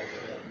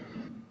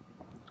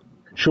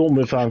 Sean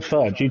with third,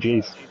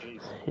 GG's.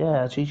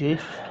 Yeah, GG.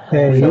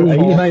 Yeah,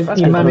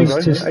 he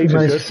managed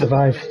to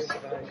survive.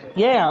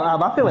 Yeah, I'm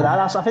happy with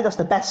that. I think that's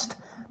the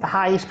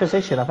highest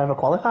position I've ever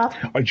qualified.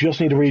 I just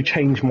need to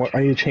change my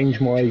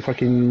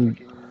fucking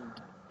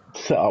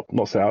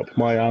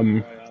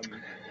my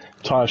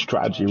tyre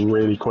strategy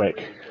really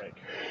quick.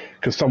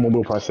 Because someone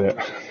will press it.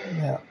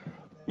 Yeah.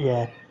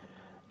 Yeah.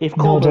 If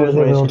Cobra was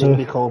racing, it'd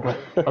be Cobra.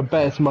 I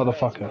bet it's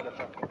motherfucker.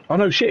 Oh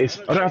no, shit!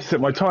 I don't have to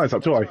set my tyres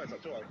up, do I?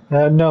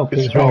 No,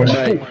 it's wrong.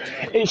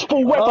 It's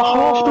full wet for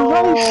half the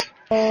race.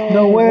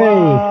 No way.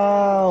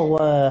 Wow.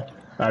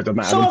 No, it doesn't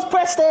matter. Someone's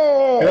pressed it.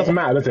 It doesn't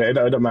matter, does it? It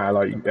doesn't matter.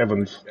 Like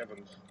everyone's.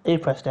 He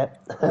pressed it.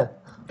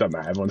 Doesn't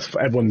matter.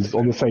 Everyone's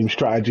on the same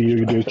strategy.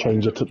 You do is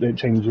change your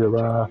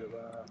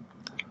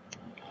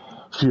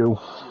fuel.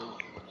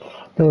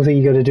 The only thing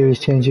you got to do is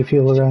change your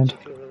fuel around.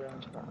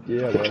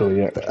 Yeah,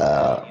 literally. Yeah.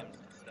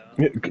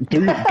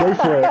 Go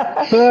for it.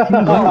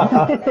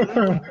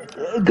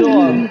 Go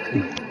on.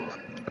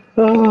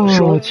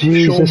 Oh,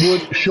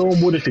 Jesus.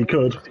 Sean would if he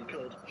could.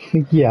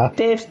 Yeah.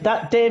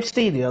 Dave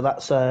Senior,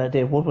 that's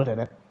Dave Woodward, isn't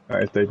it?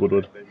 That is Dave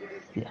Woodward.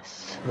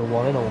 Yes, the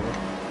one and only.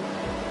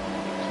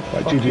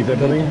 Right, GG's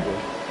everybody.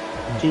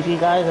 GG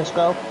guys, let's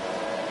go.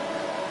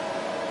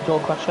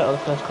 Don't crash out of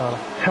the first corner.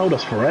 Held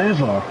us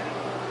forever.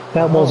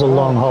 That was a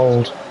long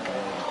hold.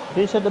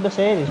 Who said the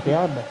Mercedes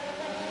behind me?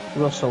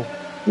 Russell.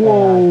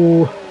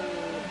 Whoa.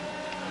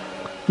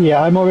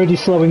 Yeah, I'm already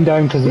slowing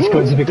down because it's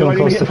going to become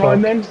close to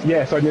Prime Prime. then?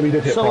 Yes, I nearly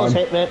did hit Someone's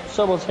Prime. hit me.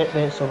 Someone's hit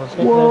me.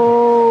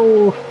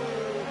 Whoa.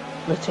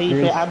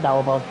 Latifi and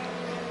Albon.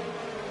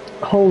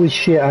 Holy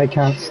shit, I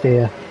can't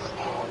steer.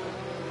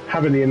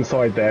 Having the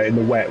inside there in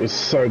the wet was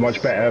so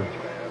much better.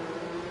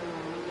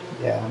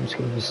 Yeah, I'm just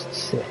going to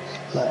sit.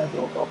 Let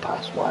everyone go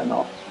past. Why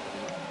not?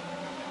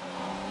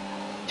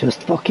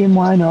 Just fucking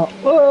why not?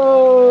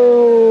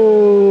 Oh,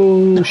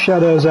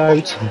 Shadow's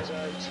out.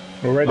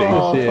 Already?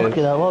 Oh, Yes, he fucking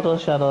is. hell, well done,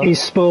 Shadow.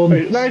 He's spun.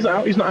 No, he's not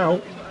out. He's not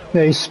out.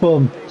 Yeah, he's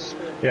spun.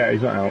 Yeah,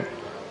 he's not out.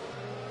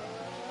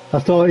 I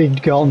thought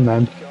he'd gone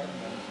then.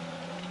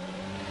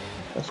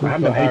 That's I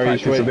haven't But done any Harry,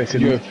 practice of this you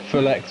in... were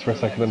full X for a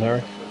second then,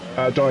 Harry.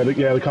 Johnny,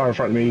 yeah, the car in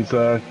front of me's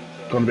gone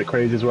a bit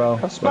crazy as well.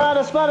 a spud,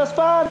 a spud, a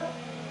spud!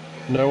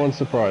 No one's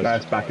surprised. No,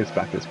 it's back, it's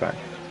back, it's back.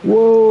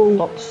 Whoa!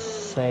 Fuck's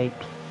sake.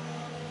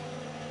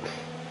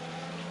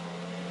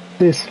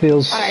 This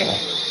feels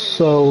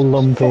so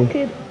lumpy.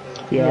 Fucking...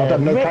 Yeah, I've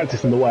done no Ra-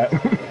 practice in the wet.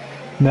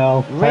 No,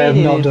 I have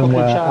raining not in done fucking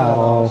well at China.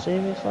 all.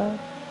 Seriously?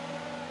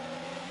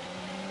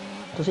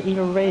 Does it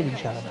even rain in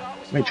China?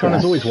 Mate,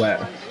 China's always wet.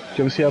 Do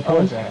you ever see our Oh,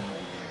 pond? is it?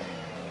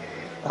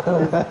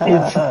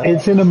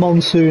 It's in a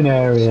monsoon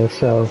area,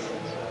 so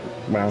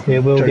Wow. it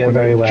will Joke get went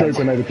very over- wet. Joke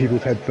went over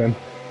people's heads then.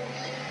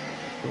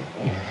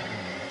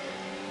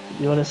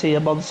 You want to see a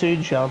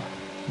monsoon, Sean?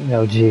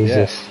 Oh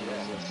Jesus!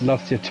 Love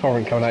to see a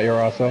torrent coming out your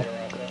arsehole.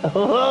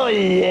 Oh,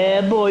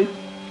 yeah, boy.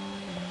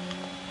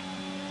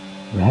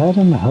 Red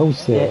and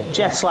Hosey. Yeah,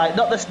 Jeff's like,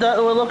 not the start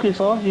we're looking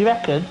for, you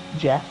reckon,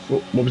 Jeff?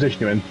 What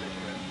position are you in?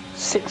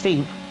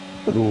 16th.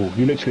 Ooh,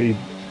 you literally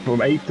from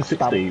 8th to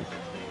 16th.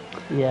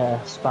 Yeah,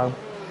 spam.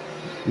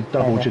 You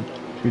doubled Yeah.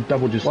 you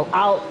doubled just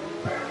Well,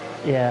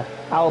 yeah,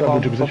 Doubled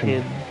Albon your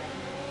position. fucking...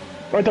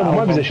 I doubled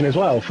my Albon. position as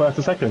well, first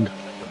to second.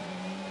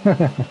 I'm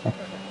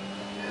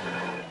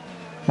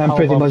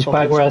pretty Albon much back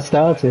fucking- where I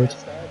started.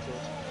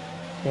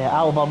 Yeah,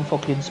 Albon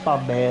fucking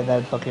spammed me and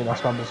then fucking I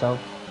spammed myself.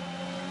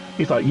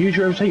 He's like, use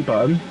your rotate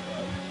button.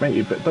 Mate,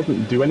 it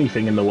doesn't do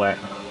anything in the wet.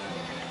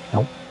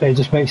 Nope. It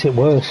just makes it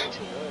worse.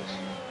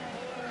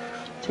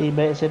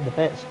 Teammates in the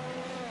pits.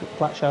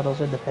 Black Shadow's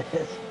in the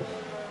pits.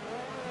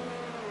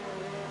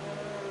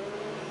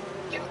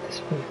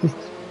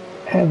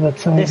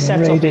 Advertising This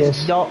setup radius.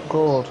 is not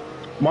good.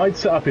 My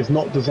setup is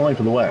not designed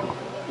for the wet.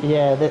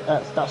 Yeah,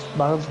 that's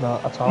mine's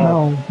not at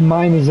all. No,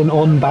 mine is an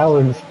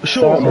unbalanced.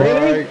 Sure, setup.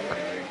 really?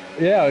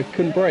 Yeah, I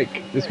couldn't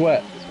brake. It's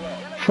wet.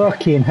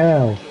 Fucking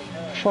hell.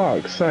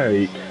 Fuck's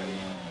sake.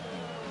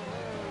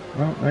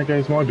 Well, there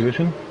goes my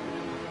position.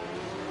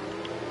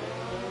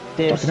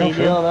 Dave Fucking hell,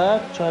 Senior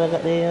there, trying to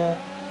get the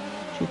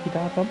cheeky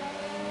dad from.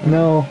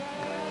 No,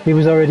 he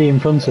was already in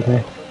front of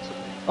me.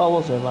 Oh,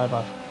 was it? My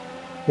bad.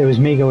 It was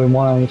me going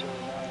wide.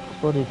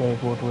 Bloody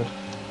Dave Woodward.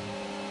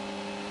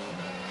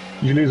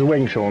 Did you lose a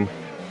wing, Sean?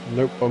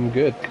 Nope, I'm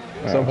good.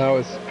 Somehow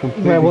it's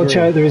completely Well, watch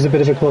green. out, there is a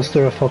bit of a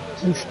cluster of fuck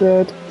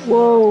instead.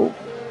 Whoa!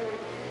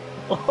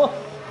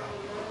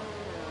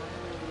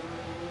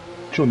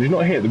 Sean, did you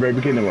not hear at the very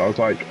beginning where I was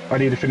like, I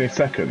need to finish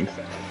second?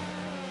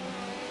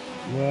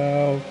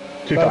 Well,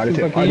 Too bad, I that seems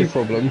did like it. a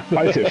problem.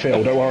 I did it,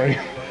 Phil, don't worry.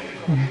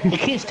 He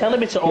keeps telling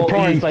me to The all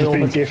prime's use my just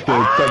been own. gifted,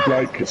 that's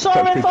like such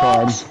Sorry, good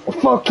time. folks!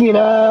 Fucking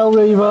hell,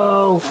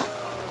 Revo!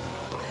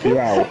 You're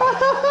out.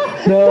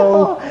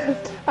 No!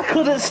 I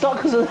couldn't stop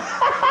because of...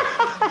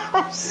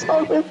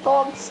 Sorry,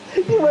 Fox.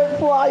 You went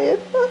flying.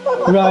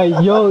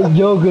 Right, you're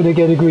gonna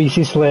get a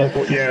greasy slip.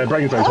 Yeah,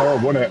 Dragon Zone's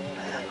horrible, wasn't it?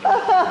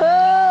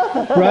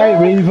 Right,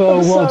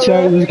 Revo, watch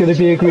sorry. out, there's gonna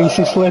be a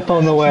greasy slip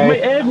on the Mate,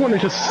 way. everyone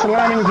is just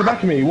slamming into the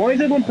back of me. Why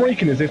is everyone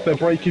braking as if they're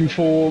braking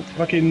for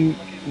fucking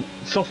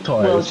soft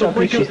tyres? Well, stop,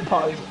 braking, championship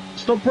party.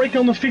 stop braking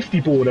on the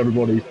 50 board,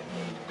 everybody.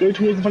 Go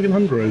towards the fucking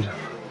 100.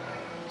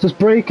 Just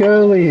brake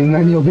early and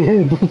then you'll be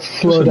able to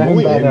slow It's down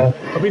annoying. better.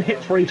 I've been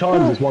hit 3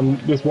 times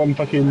this one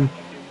fucking...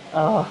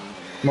 Oh,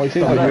 Nice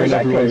Seems stuff. like you're in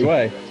Exactly. everyone's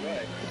way.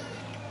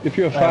 If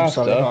you were I'm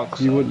faster, sorry, Fox.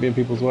 you wouldn't be in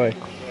people's way.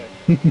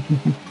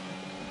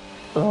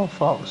 oh,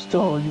 Fox.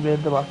 Don't you made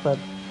the back then.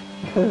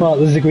 Well,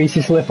 there's a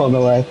greasy slip on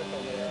the way.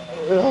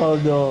 Oh,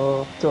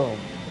 no. Don't.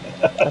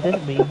 I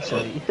didn't mean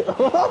to.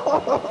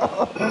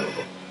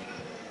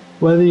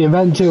 Whether you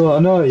meant to or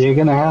not, you're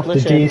gonna have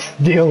Listen.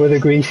 to deal with a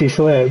greasy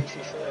slip.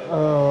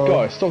 Oh.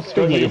 Guys, stop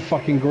speaking Don't like you- your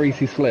fucking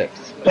greasy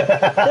slips.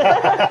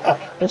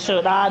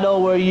 Listen, I know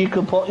where you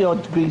can put your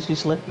greasy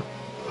slip.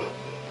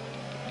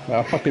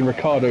 I fucking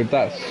Ricardo'd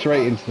that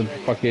straight into the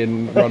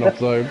fucking run-off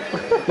zone.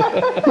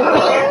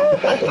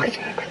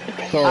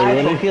 Sorry, I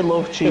Willie. fucking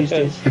love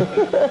Tuesdays.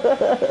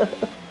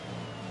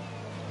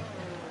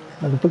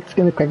 Motherfucker's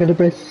gonna crack under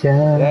pressure.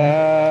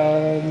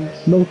 And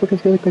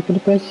Motherfucker's gonna crack under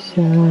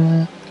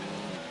pressure.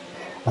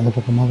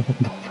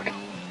 Motherfucker.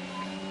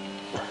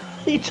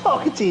 Are you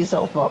talking to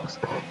yourself, Fox?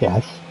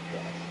 Yes.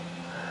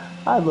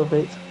 I love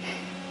it.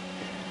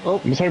 I'm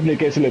just hoping it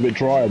gets a little bit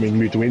drier when we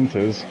move to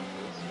winters.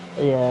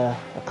 Yeah,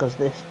 because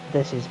this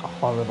is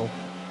horrible.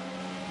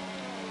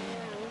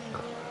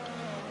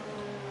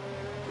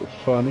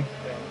 funny.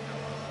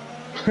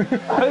 Can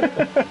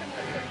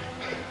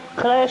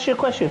I ask you a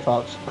question,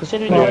 Fox?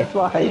 Considering you Yeah. went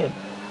flying,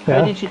 Yeah.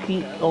 how did you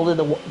keep holding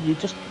the? You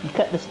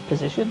kept this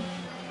position,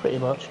 pretty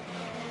much.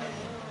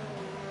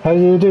 How do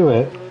you do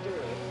it?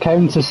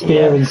 Counter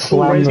steer Yeah. and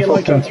slam Raise the it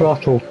fucking like a-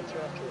 throttle.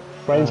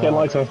 Brains getting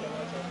lighter.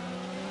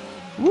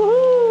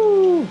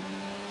 Woohoo!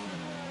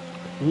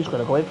 Who's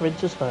gonna go in for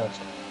Inters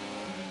first?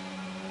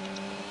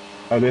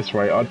 At this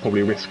rate, I'd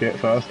probably risk it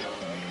first.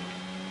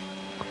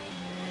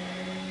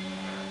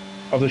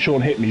 after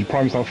Sean hit me,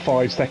 Prime's now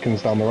 5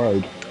 seconds down the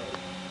road.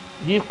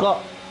 You've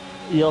got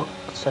your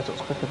setups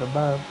quicker than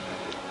mine.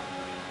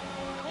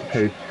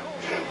 Who?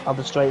 On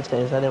the straight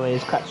stairs, anyway.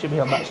 He's catching me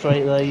on that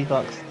straight there. You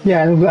got.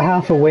 Yeah, and we've got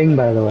half a wing,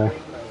 by the way.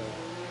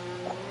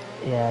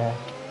 Yeah.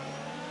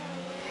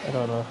 I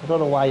don't know. I don't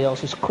know why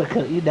yours is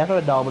quicker. You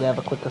never normally have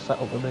a quicker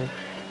setup than me.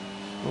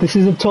 This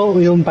is a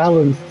totally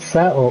unbalanced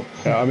setup.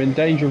 Yeah, I'm in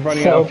danger of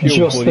running Set out of up fuel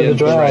just before for the the end of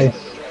the drive.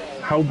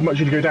 race. How much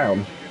did you go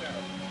down?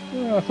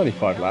 It's only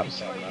 5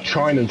 laps.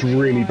 China's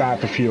really bad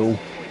for fuel.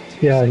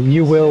 Yeah,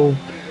 you will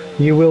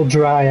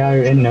dry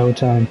out in no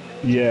time.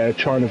 Yeah,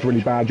 China's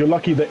really bad. You're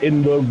lucky that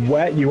in the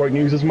wet you won't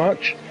use as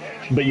much.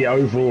 But yeah,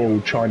 overall,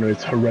 China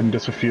is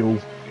horrendous for fuel.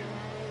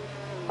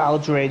 I'll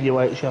drain you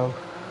out, Sean.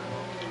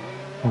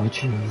 Oh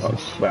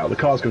Jesus! Well, the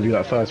car's going to do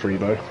that first for you,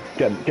 though.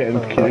 Get in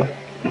the queue.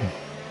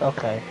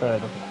 Okay, fair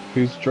enough.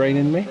 Who's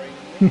draining me?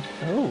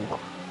 Oh.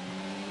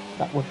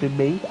 That would be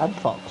me and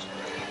Fox.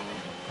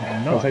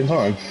 At the same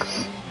time.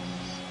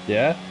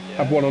 Yeah?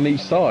 Have one on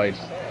each side.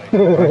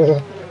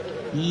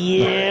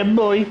 Yeah,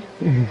 boy.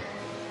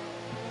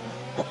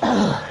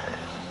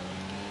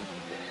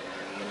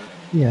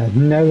 Yeah,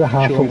 now the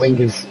half a Sean's- wing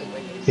has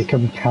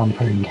become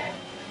campering.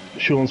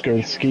 Sean's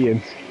going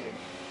skiing.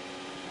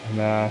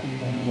 Nah,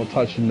 I'm not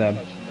touching them.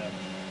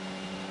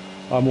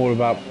 I'm all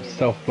about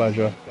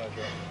self-pleasure.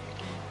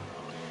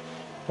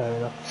 Fair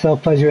enough.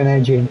 Self-pleasure and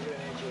edging.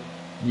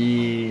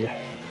 Yeah.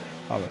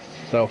 I'm a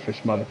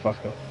selfish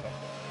motherfucker.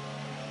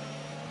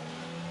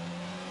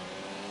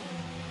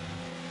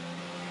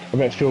 I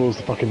bet Phil's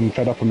fucking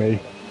fed up with me.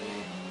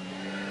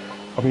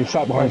 I've been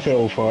sat behind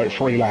Phil for like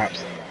 3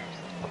 laps.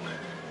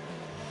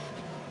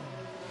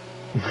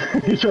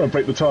 He's trying to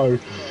break the toe.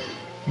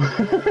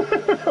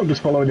 I'm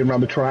just following him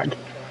around the track.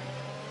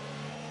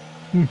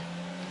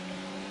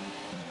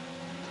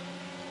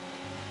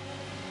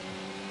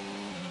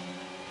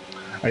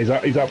 He's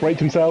outbraked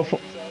himself.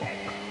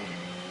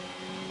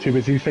 Too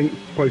busy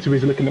probably too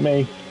busy looking at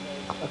me.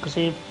 I can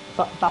see him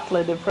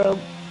battling in front.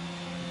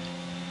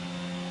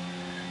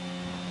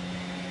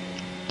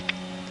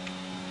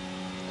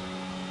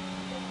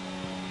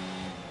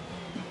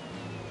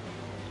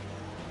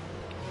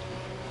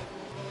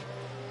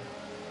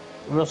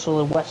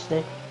 Russell and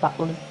Westy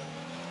battling.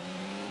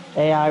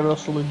 AI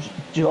Russell and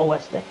Joe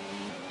Westy.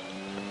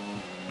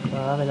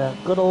 Having a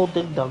good old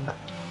ding dong.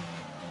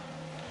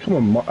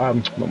 Come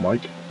on, not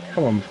Mike.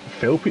 Come on,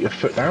 Phil, put your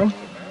foot down.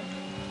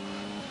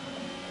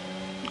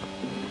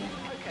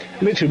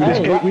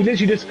 Literally, we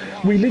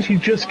literally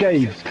just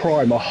gave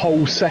Prime a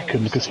whole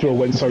second because Phil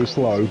went so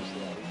slow.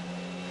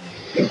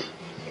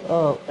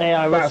 Oh,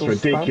 AI That's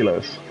Russell's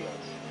ridiculous.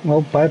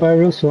 Well, bye bye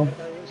Russell.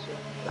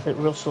 I think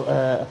Russell.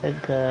 I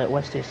think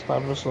Westy's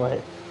spun Russell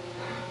out.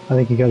 I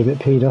think he got a bit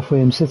peed off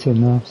with him sitting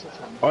there.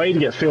 I need to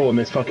get Phil on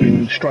this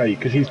fucking straight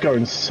because he's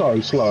going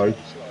so slow.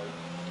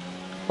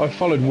 I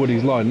followed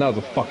Woody's line, that was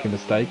a fucking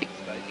mistake.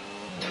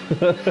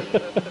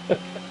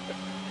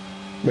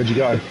 Where'd you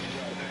go?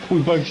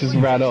 We both just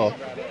ran off.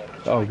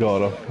 Oh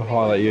god, I'll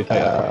highlight you take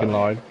that fucking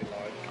line.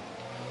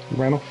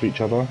 Ran off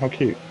each other. How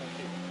cute.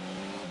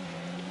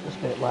 It's a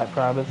bit like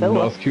Prime and Phil.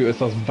 Not as cute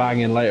as us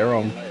banging later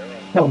on.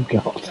 Oh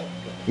God.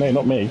 No,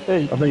 not me.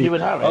 Hey, you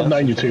and Harry, I've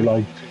known you that's too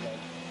long.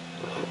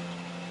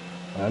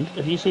 And?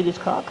 Have you seen his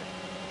cock?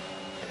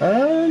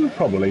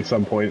 Probably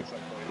some point.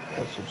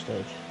 At some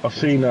stage. I've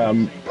seen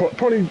I've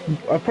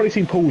probably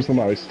seen Paul's the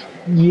most.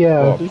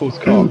 Yeah. Oh, Paul's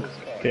cock.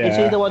 Is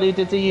he the one who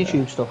did the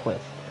YouTube stuff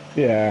with?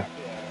 Yeah.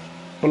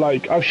 But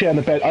like I've shared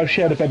a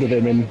bed with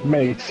him in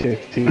many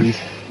cities,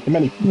 in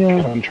many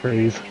Yeah.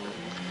 countries.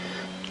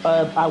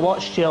 I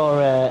watched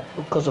your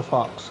Cousin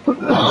Fox.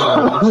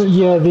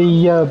 Yeah,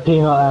 the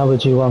peanut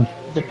allergy one.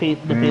 The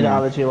peanut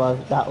allergy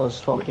one. That was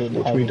fucking.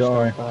 Watch heavy me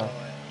die. stuff,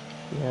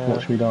 yeah.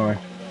 Watch me die.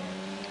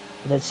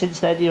 And then since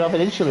then you have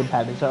an insulin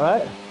pen. Is that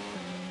right?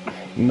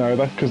 No,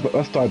 that's because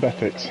that's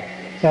diabetics.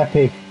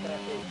 Epi.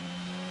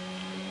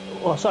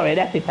 Oh, sorry, an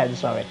EpiPen.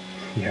 Sorry.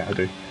 Yeah, I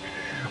do.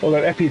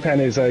 Although EpiPen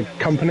is a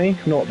company,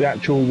 not the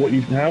actual what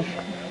you have.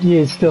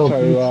 Yeah, it's still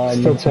So,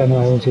 still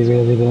terminology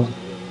really, but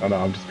I know,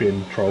 I'm just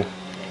being troll.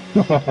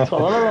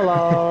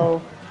 Tra-la-la-la.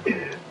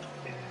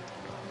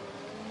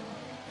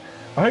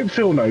 I hope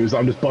Phil knows that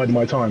I'm just biding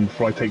my time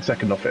before I take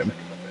second off him.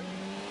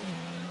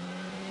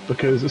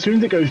 Because as soon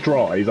as it goes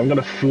dry, I'm going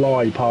to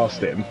fly past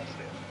him.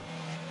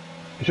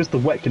 It's just the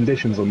wet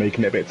conditions are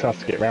making it a bit tough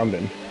to get around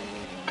him.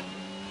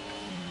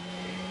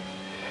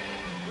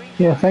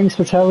 yeah, thanks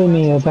for telling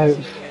me about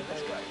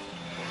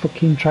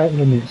fucking track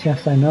limits.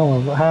 Yes, I know.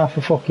 I've got half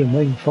a fucking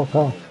wing. Fuck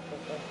off.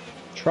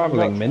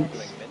 Travelling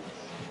mints.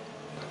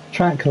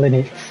 Track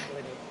limits.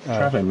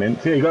 Travelling mint.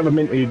 Yeah, you got to have a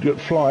mint where you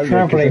fly.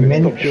 Travelling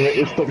mint.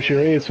 It stops your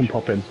ears from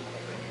popping.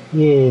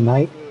 Yeah,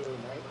 mate.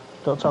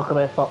 Don't talk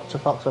about Fox to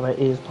Fox about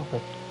ears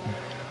popping.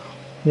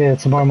 Yeah,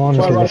 tomorrow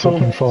morning's Bye, gonna be Russell.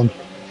 fucking fun.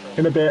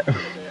 In a bit.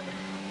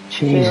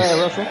 See you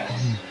later, Jesus. Russell.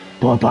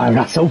 Bye bye,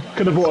 Russell.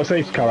 Could have brought a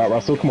safety car out,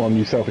 Russell. Come on,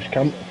 you selfish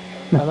cunt.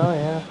 I know,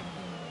 yeah.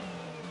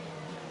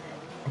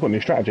 I've got a new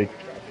strategy.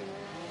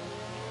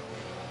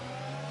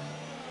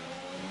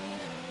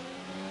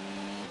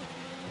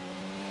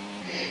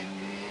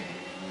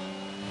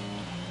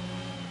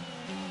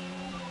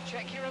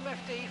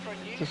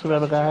 Just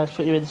remember, guys,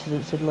 put your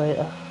incidents in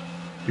later.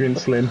 Your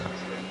insulin.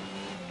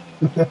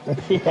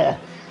 Yeah.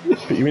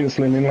 Put your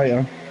insulin in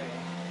later.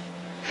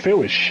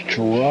 Phil is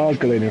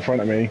struggling in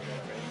front of me.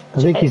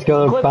 I think he's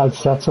got a bad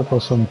setup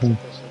or something.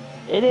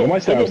 Well, my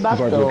setup's bad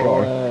designed to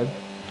dry. though,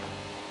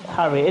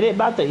 Harry? Is it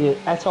bad that you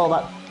ate all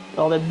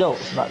them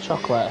nuts and that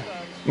chocolate,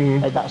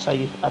 and that's how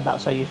you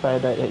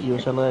found out that you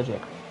was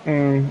allergic?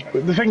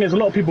 But the thing is, a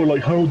lot of people are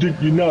like, how did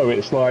you know?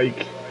 It's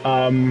like,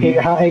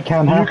 It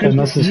can happen.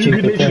 That's a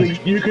stupid thing.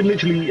 You could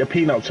literally eat a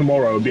peanut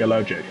tomorrow and be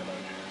allergic.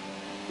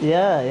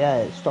 Yeah,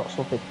 it's not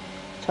something.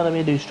 Telling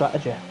me a new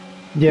strategy.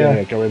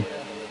 Yeah,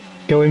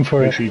 Go in for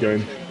Make it. sure you go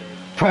in.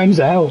 Prime's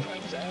out.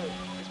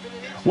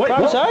 Wait,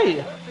 Prime's what?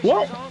 out.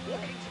 What?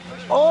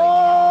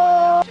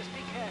 Oh!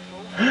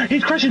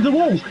 He's crashing into the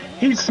wall.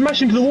 He's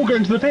smashing into the wall,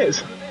 going to the pits.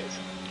 He's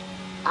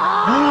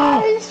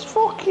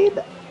fucking.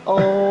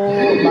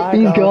 Oh my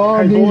He's god.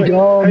 gone. Hey, He's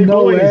gone. Hey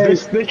No boys, way.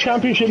 this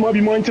championship might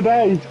be mine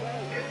today.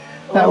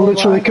 That Oh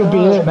literally my could be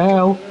God. it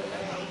now.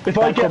 If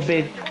I That get could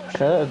be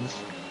curtains.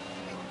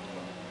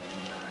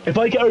 If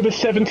I get over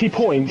 70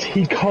 points,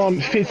 he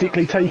can't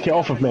physically take it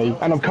off of me,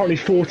 and I'm currently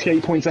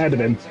 48 points ahead of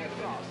him.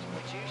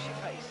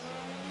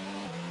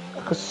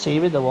 I could see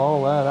him in the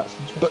wall there. That's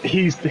interesting. But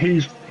he's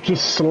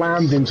just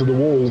slammed into the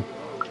wall.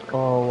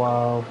 Oh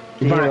wow.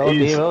 That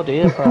is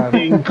Dear, Prime.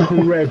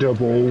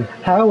 incredible.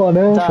 How on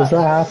earth has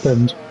that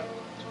happened?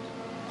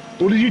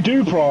 What did you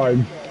do,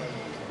 Prime?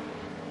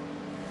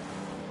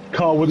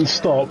 Car wouldn't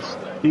stop.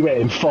 You went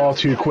in far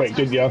too quick,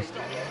 didn't you?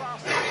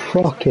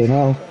 Fucking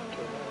hell.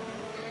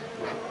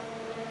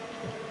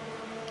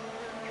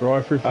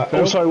 Drive through for Phil.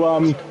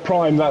 Also,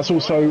 Prime, that's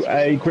also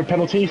a grid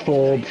penalty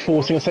for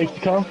forcing a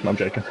safety car. No, I'm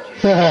joking.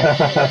 Nah,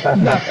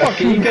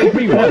 fuck it, you gave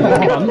me one, you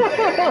cunt.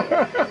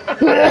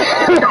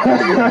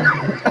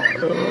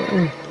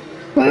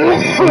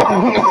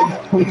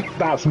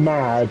 That's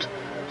mad.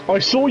 I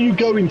saw you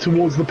going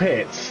towards the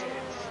pits,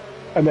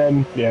 and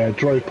then,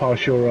 drove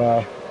past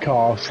your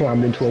car,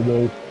 slammed into a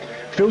wall.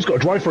 Phil's got a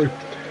drive-through.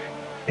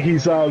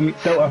 He's, Delta.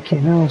 Fucking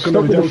hell.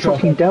 Stop with the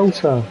fucking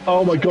Delta.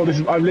 Oh my god,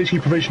 I'm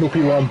literally provisional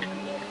P1.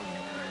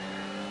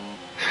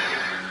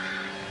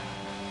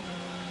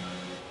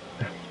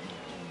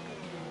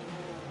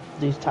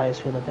 These tyres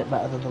feel a bit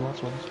better than the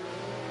last ones.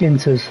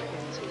 Inters.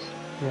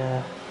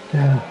 Yeah.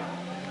 Yeah.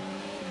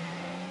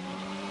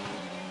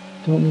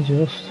 Don't we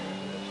just?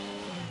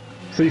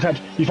 So you've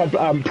had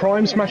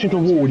Prime smash into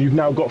a wall, and you've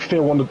now got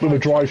Phil with a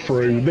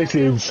drive-through. This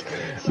is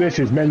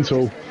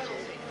mental.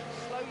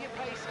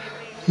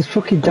 This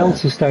fucking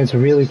Delta's starting to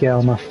really get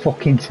on my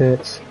fucking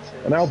tits.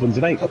 And Albon's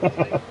an 8.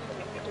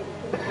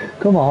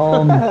 Come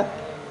on.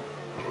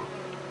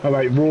 Oh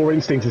wait, Raw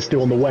Instinct is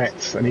still on the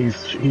wets, and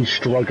he's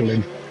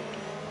struggling.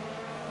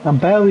 I'm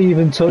barely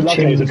even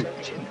touching Luckily,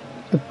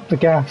 the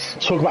gas.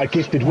 talk about a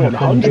gifted win. I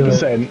can't do it.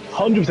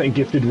 100%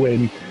 gifted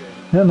win.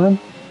 Yeah, man.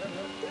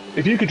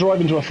 If you could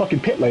drive into a fucking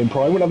pit lane,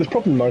 Prime, wouldn't have this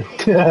problem though.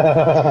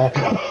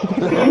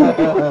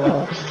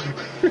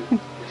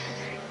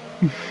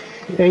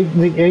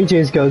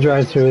 AJ's got to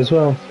drive through as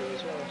well.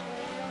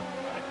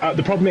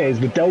 The problem is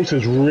the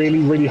Delta's really,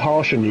 really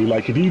harsh on you.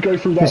 Like if you go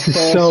through that This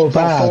is so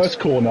bad. first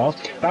corner,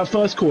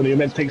 you're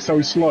meant to take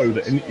so slow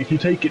that if you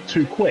take it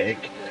too quick,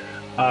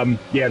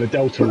 the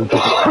Delta will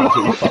just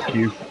absolutely fuck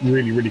you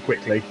really, really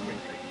quickly.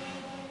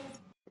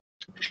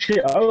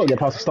 Shit, I don't get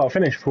past the start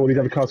finish before these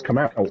other cars come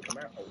out.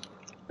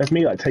 That's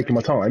me like taking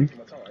my time.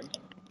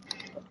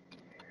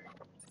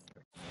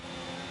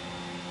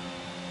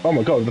 Oh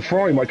my god, the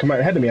Ferrari might come out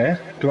ahead of me, eh?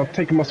 Because I've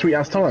taken my sweet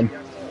ass time.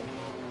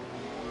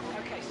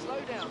 Okay, slow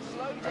down.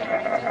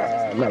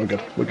 No, we're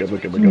good. We're good.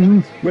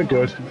 We're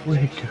good.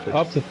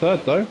 Up to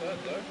third though.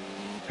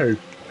 Who?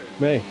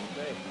 Me.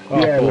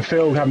 Yeah, cool. with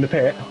Phil having the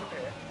pit.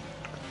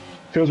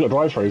 Phil's got a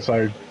drive through,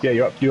 so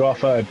yeah, you are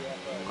third.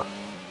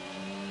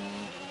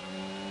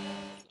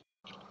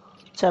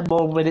 10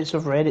 more minutes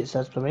of rain, it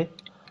says for me.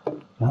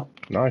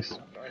 Nice.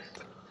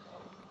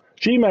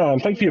 G-Man,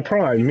 thank you for your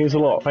prime. It means a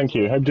lot. Thank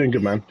you. Hope you're doing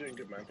good, man. Hope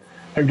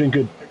you're doing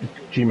good,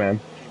 G-Man.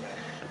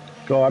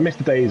 God, I missed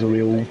the days where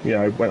we all,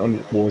 went on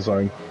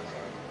Warzone.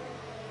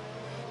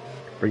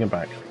 Bring it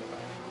back.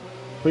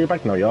 Bring it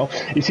back now, y'all.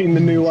 You seen the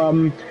new,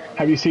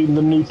 have you seen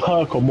the new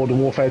perk on Modern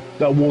Warfare,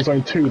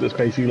 Warzone 2 that's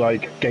basically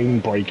like game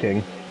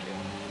breaking?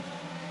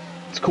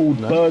 It's called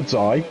Bird's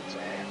Eye,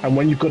 and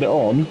when you've got it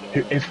on,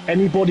 if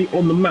anybody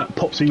on the map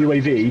pops a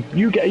UAV,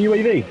 you get a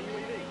UAV.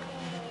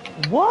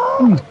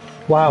 What?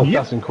 Wow. Yep.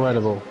 That's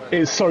incredible.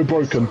 It's so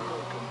broken.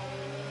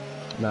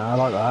 Nah, I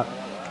like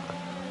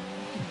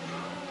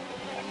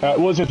that.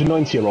 What is it for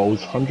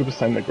 90-year-olds?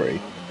 100% agree.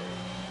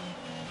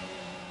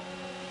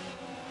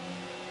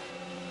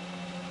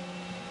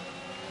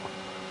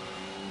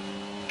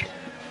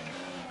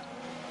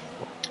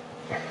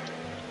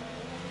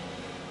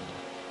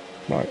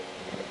 Right.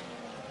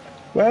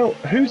 Well,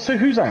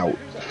 who's out?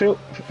 Phil,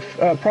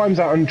 Prime's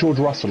out and George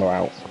Russell are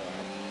out.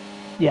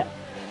 Yeah.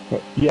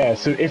 Yeah,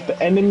 so if the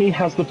enemy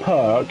has the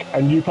perk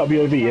and you put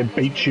BOV, it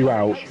beats you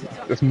out.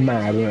 That's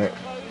mad, isn't it?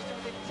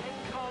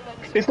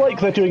 It's like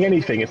they're doing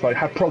anything. It's like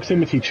have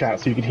proximity chat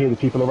so you can hear the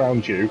people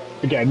around you.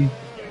 Again,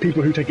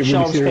 people who take it really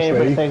Sean's seriously.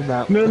 favourite thing,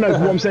 that. No.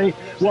 What I'm saying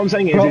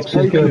is it's Props is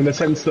broken good. in the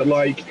sense that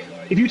like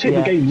if you take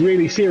the game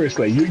really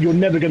seriously, you're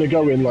never going to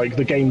go in like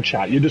the game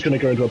chat. You're just going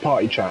to go into a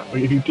party chat.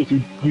 Like, if you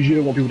because you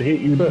don't want people to hear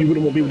you, you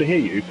wouldn't want people to hear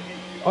you.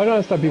 I don't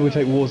understand people who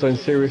take Warzone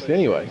seriously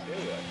anyway.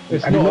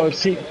 It's Have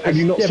not.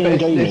 you not seen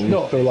gaming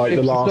for like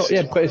the last?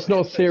 But it's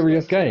not a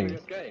serious game.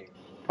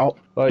 Oh,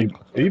 Like,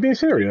 are you being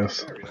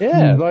serious?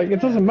 yeah, like it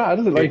doesn't matter,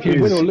 does it? Like if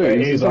you win or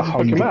lose, it doesn't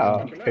fucking 100.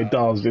 matter. It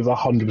does. It's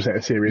 100%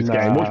 a serious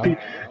game. Nah.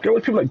 Go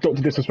watch people like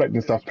Doctor Disrespect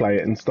and stuff play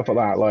it and stuff like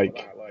that.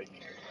 Like,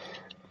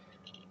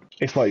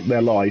 it's like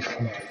their life.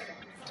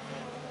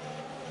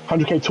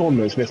 100k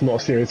tournaments and it's not a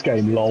serious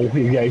game. Lol.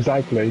 Yeah,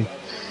 exactly.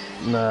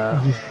 Nah.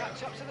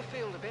 Catch up to the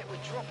field a bit. We're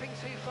dropping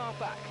too far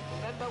back.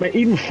 Remember, Mate,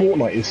 even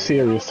Fortnite is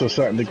serious to a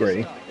certain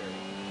degree.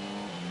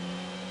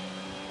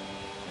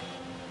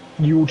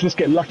 You will just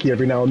get lucky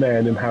every now and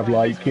then and have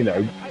like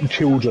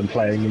children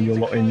playing in your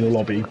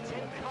lobby. car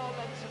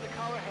lengths of the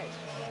car ahead.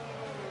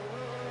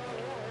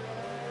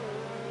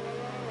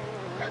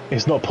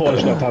 It's not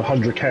polished enough to have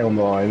 100k on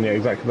the line. Yeah,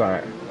 exactly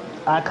that.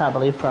 I can't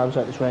believe Prime's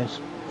at this race.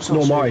 So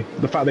Nor am I.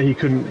 The fact that he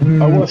couldn't.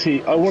 I want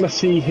to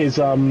see his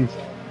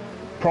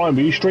Prime.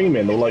 Were you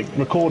streaming or like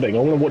recording? I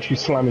want to watch you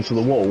slam into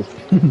the wall.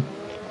 I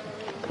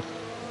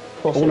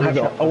want to have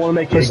it. I want to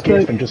make it a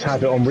GIF and just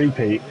have it on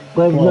repeat.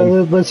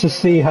 Let's just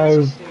see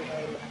how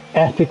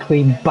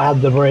epically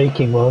bad the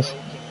braking was.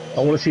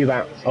 I want to see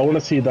that. I want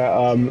to see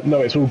that.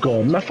 No, it's all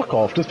gone. No, fuck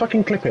off. Just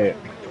fucking clip it.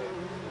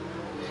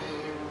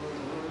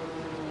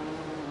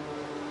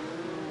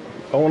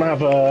 I want to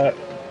have a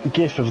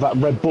GIF of that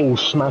Red Bull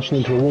smashing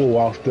into a wall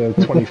after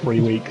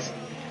 23 weeks.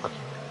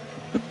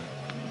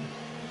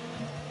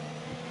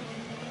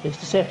 It's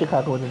the safety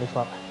car going in this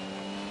lap.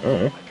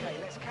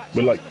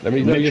 We're like Let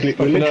me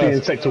literally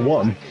in sector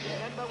 1.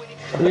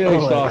 Let me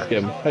just ask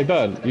him. Hey,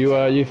 Bern,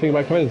 you think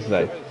about coming in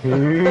today?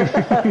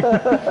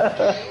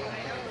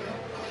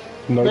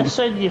 No,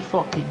 Listen, you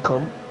fucking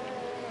cunt.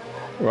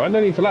 Right, no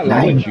need for that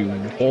language, you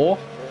whore.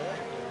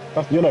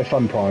 you're no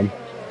fun, Prime.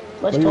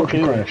 Let's Let me talk watch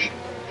you to crash.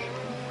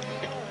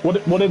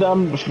 What did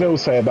Phil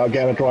say about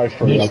getting a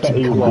drive-through? I bet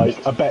he was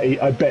like. I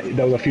bet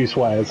there was a few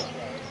swears.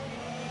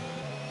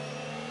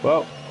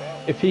 Well,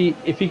 if he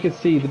could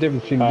see the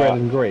difference between red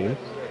and green.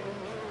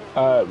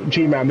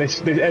 G-Man,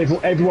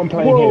 everyone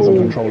playing here is on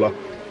controller.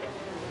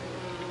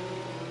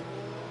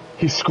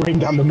 He screamed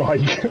down the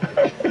mic.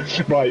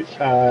 Right,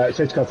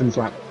 safety car's in the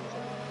slap.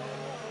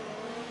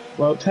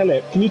 Well,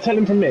 can you tell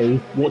him from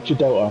me, watch your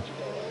Delta?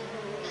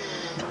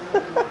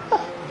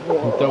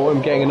 Don't want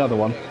him getting another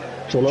one.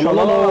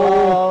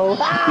 Oh,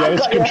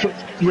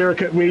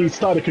 Yeah, we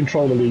started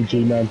controller league,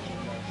 G-Man.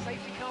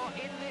 Safety car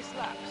in this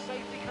lap.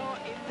 Safety car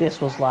in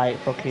this was like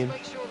fucking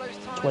Make sure those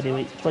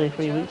tires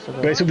 23 weeks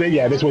ago. This is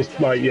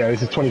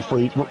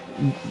 23, the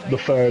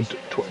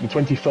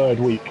 23rd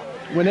week.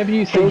 Whenever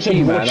you say Phil said,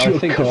 G-Man, watch I your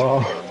think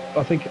car.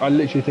 I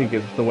literally think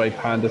it's the way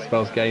Panda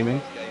spells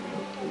gaming.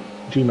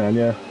 G-Man,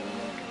 yeah.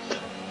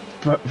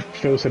 But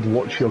Phil said,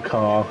 watch your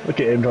car.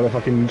 Look at him trying to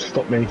fucking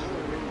stop me.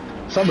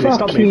 Somebody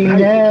stop me. Fucking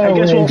hell, Hey,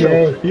 guess what,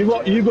 AJ.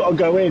 Phil? You got to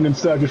go in and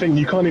serve your thing.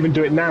 You can't even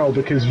do it now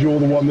because you're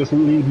the one that's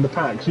leading the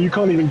pack. So you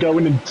can't even go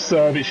in and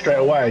serve it straight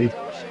away.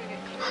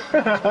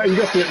 You got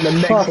to do it in the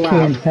next Fucking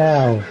lap.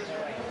 hell.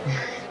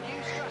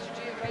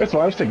 That's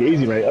fine. Just take it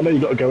easy, mate. I know you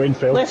got to go in,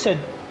 Phil. Listen,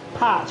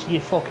 Pat, you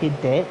fucking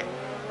dick.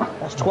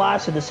 That's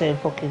twice in the same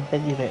fucking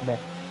thing you hit me.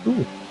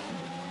 Ooh.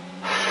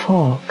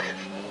 Fuck.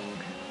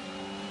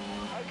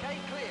 Okay,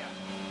 clear.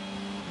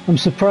 I'm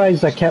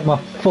surprised I kept my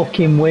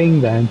fucking wing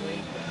then.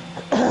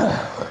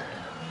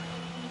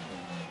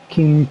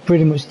 King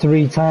pretty much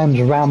 3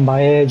 times ran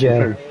by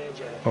AJ.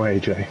 Oh,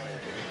 AJ.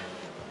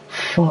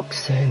 Fuck's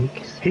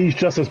sake. He's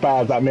just as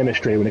bad as that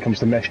ministry when it comes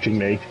to messaging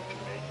me.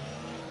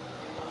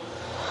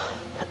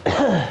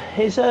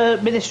 Is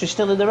Ministry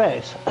still in the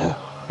race?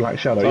 Black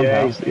Shadow. Somehow.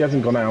 Yeah, he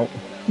hasn't gone out.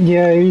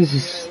 Yeah,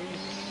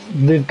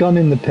 they've gone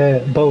in the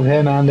pit. Both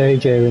him and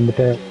AJ are in the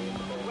pit. The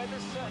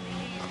weather's certainly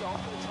eased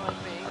off for the time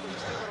being, but we've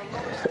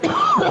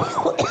still got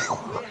a lot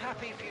of We're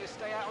happy for you to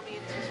stay out on the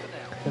inters for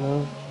now. You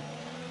know?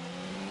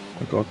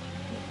 Oh, God.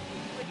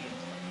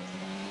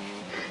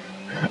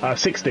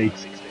 60.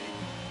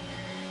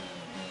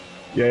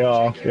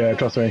 Yeah,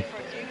 trust me.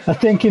 I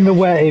think in the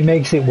wet it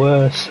makes it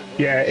worse.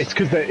 Yeah, it's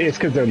because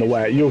they're in the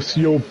wet.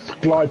 You'll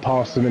glide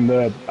past them in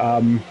the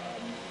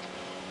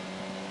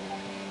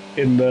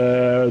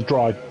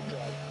dry.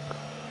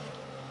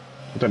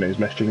 I don't know who's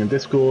messaging in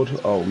Discord.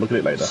 Oh, look at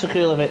it later.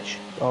 Sekulovic.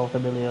 Oh,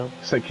 Emilio.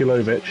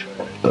 Sekulovic.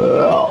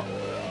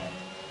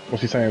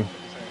 What's he saying?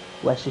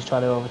 Wesley's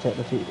trying to overtake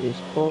the feet. He's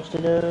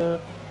posted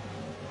a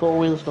 4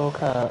 wheels, no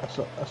car.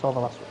 That's all the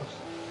last one.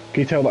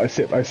 Can you tell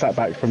that I sat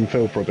back from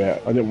Phil for a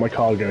bit? I didn't want my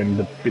car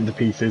going into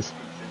pieces.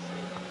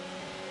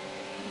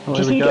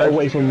 Just need to get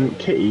away from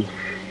Kitty.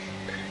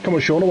 Come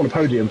on, Sean, I want a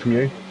podium from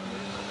you.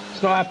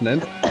 It's not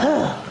happening.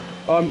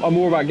 I'm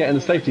more about getting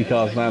the safety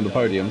cars now than the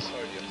podiums.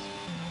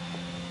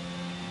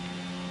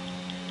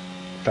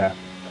 Fair.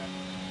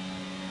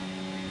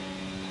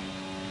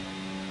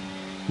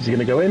 Is he going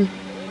to go in?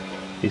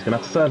 He's going to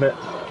have to serve it.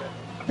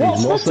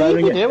 What's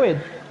Latifi doing?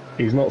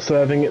 He's not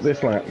serving it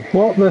this lap.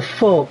 What the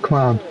fuck,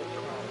 man?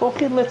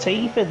 Fucking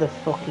Latifi, the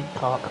fucking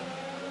cock.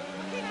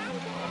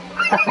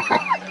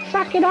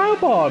 Fucking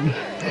Albon!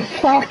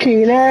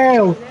 Fucking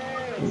hell!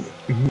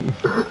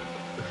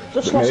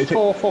 Just lost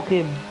 4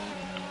 fucking...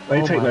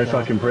 They Oh take my no God.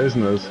 fucking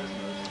prisoners.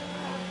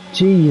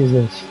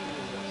 Jesus.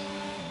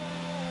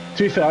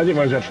 To be fair, I didn't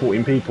realize we had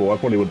 14 people. I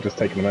probably would have just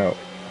taken them out.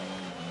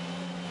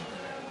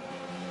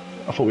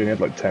 I thought we only had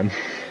like 10.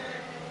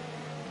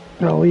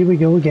 Oh, here we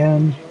go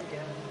again.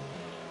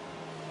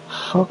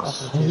 Fuck's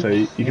sake. So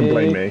you can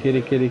blame me.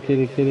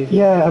 Kitty.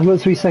 Yeah, I've got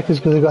 3 seconds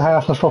because I've got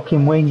half a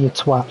fucking wing, you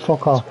twat.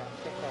 Fuck off.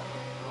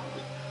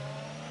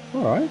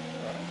 Alright.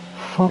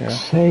 Fuck's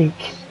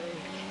sake.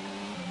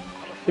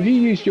 If you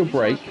used your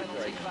brake,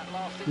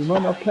 you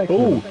might not collect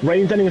Oh,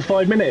 rain's ending in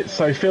 5 minutes,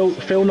 so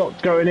Phil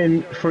not going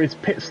in for his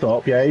pit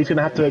stop, yeah, he's going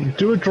to have to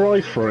do a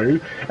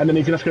drive-through, and then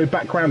he's going to have to go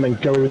back round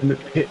and go in the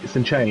pits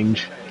and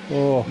change.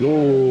 Oh,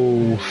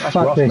 That's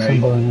Fuck rough, this,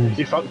 mate. boy.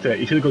 You fucked it,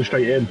 you should have gone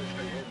straight in. There's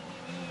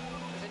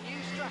a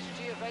new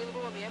strategy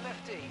available on the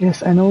MFD.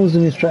 Yes, I know there's a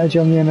new strategy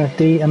on the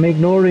MFD. I'm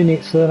ignoring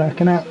it so that I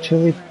can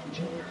actually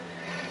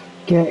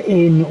get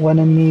in when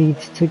I need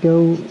to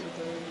go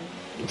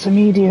to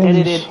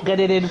mediums. Get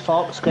it in,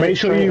 Fox. Get Make it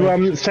sure straight you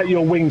in. set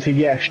your wing to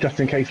yes,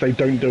 just in case they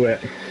don't do it.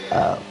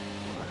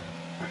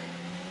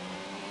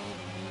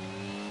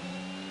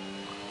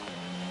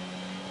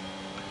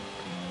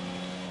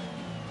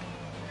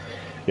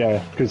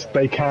 Yeah, because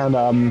they can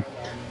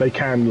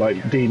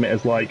like deem it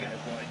as like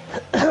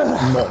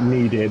not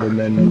needed, and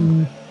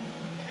then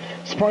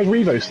surprise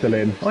Revo's still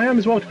in. I am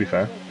as well, to be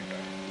fair.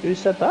 Who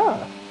said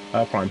that?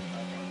 Prime.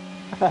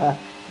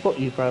 Fuck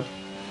you, Brad.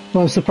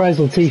 Well, I'm surprised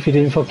Latifi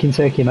didn't fucking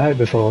take him out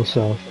before,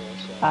 so...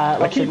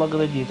 Lasted longer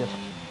than you did.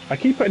 I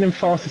keep putting him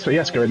fastest, but he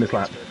has to go in this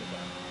lap.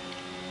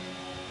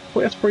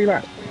 Well, that's 3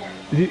 laps.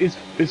 Is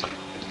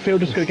Phil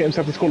just going to get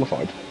himself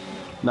disqualified?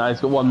 no,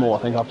 he's got one more,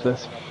 I think, after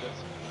this.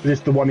 Is this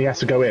the one he has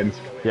to go in?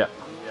 Yeah.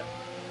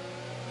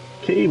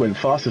 Kitty went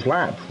fastest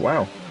lap.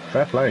 Wow,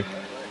 fair play.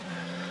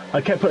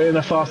 I kept putting in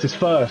the fastest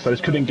first. I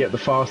just couldn't get the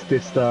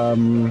fastest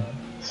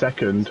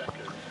second.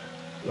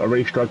 I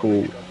really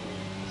struggle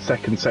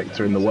second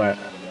sector in the wet.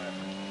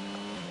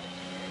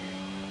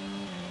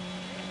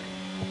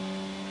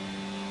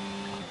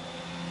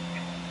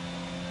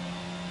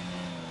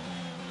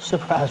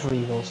 Surprise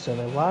Regal's still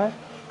in. Why?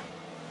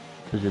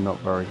 Because you're not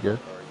very good.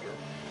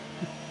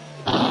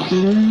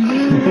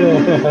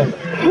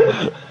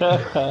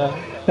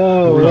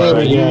 Oh, there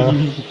we go.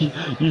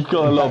 You've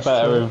got a lot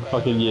better in a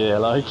fucking year,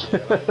 like.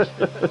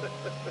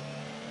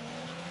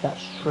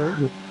 That's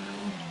true.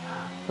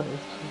 That is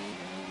true.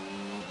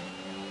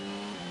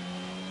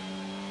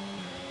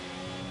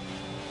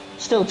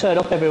 Still turn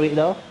up every week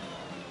though.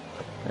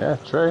 yeah,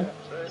 true.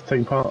 It's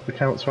taking part of the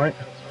counts, right?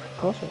 Of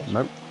course it is.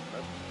 Nope.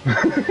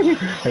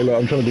 Hey, look,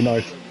 I'm trying to be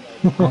nice.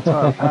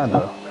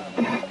 Panda.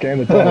 Getting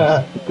the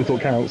dubs, it's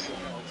what counts.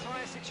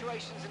 Tyre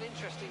situation's an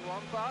interesting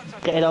one,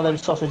 but Getting all them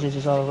sausages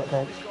is all that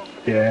takes.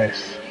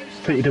 Yes.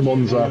 Take you to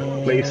Monza,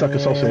 let you suck a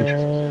sausage.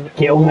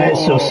 Get on that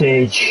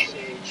sausage.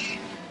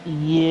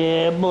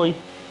 Yeah, boy.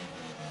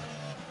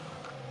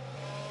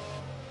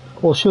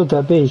 What should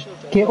that be?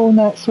 Get on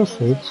that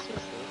sausage.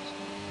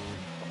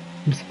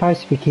 I'm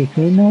supposed to be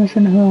keeping it nice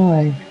and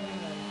high.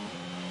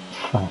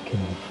 Fucking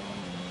hell.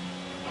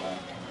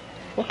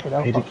 Fucking I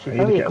hell, need Fox, to,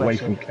 you're I need to very get away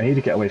aggressive. from. I need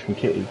to get away from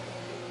Kitty.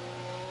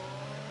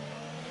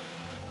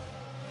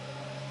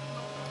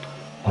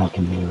 I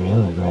can be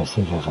real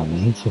aggressive if I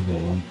need to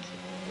be.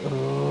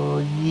 Oh,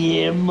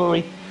 yeah,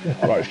 boy.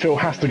 Right, Phil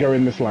has to go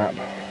in this lap.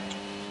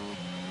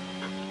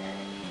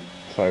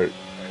 So,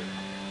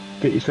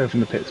 get yourself in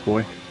the pits,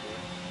 boy.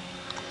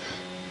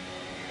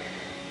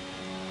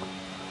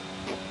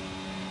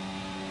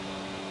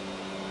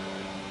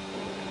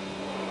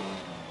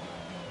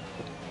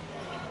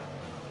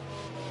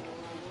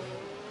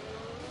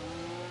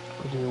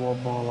 We'll do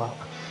one more lap.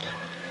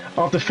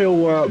 After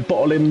Phil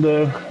bottling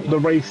the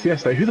race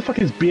yesterday, who the fuck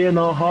is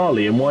BNR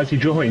Harley and why has he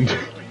joined?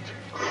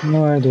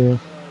 No idea.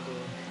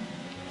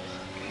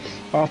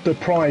 After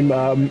Prime,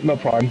 not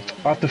Prime,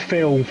 after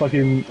Phil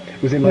fucking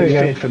was in like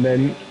There you go. 5th and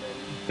then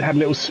had a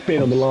little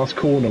spin on the last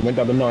corner and went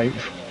down the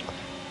 9th.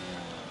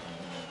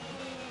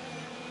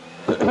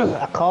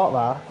 I caught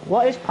that.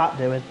 What is Pat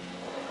doing?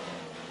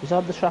 He's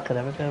on the track and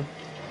everything.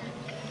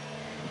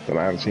 But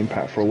I haven't seen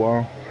Pat for a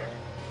while.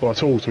 Well,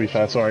 at all, to be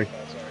fair, sorry.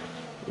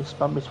 He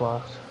spammed me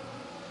twice.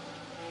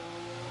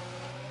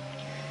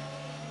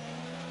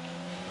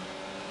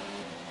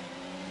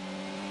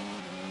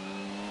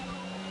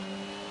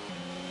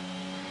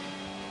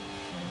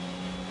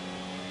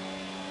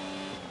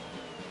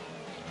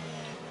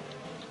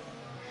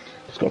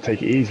 Just got to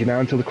take it easy now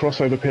until the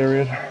crossover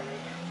period.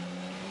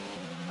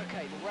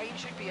 okay, the rain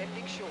should be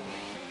ending shortly.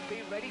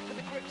 Be ready for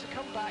the grip to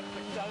come back,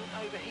 but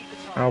don't overheat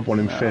the tyres. Albon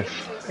in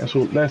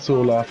 5th. That's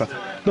all after.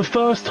 The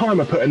first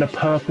time I put in a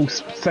purple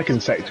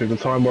second sector is the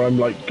time where I'm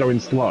like going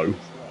slow.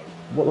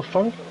 What the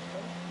fuck?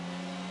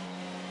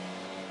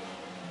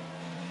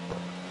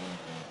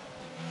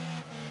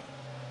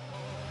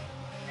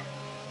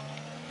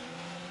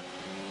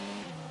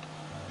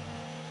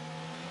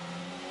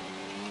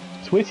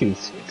 weird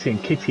seeing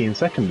Kitty in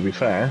second, to be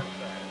fair.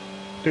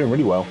 Doing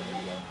really well.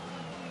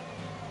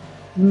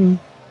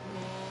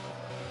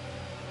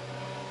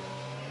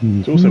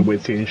 It's also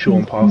weird seeing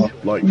Sean pass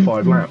like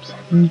 5 laps.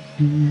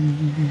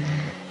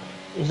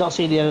 He's not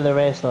seen the end of the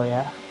race though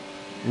yet.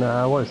 No,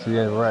 I won't see the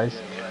end of the race.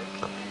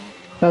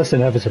 That's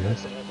inevitable. I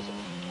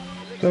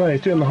don't know,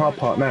 he's doing the hard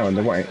part now in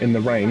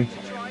the rain.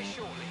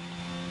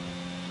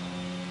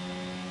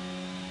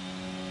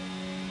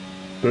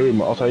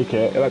 Boom, I'll take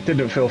it. That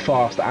didn't feel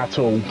fast at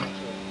all.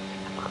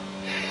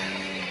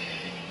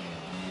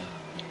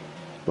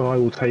 But I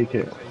will take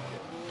it.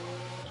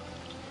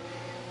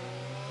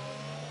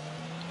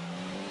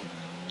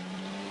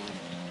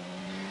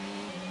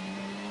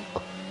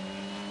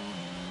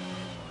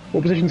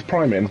 What position's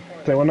Prime in?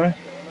 Does anyone know?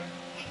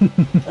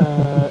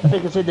 I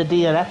think it's in the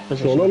DNF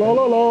position.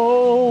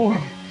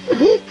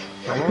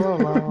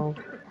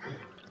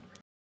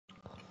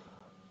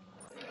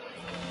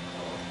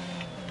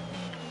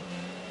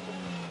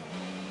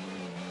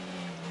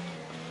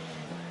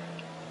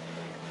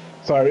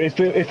 So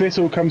if this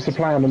all comes to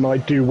plan and I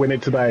do win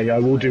it today, I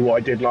will do what I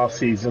did last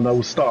season. I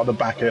will start at the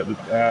back at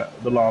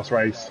the last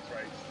race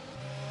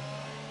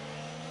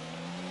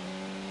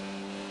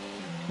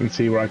and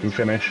see where I can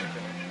finish.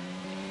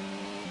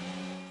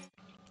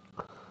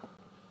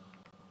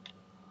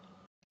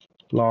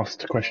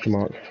 Last question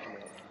mark.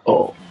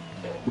 Oh.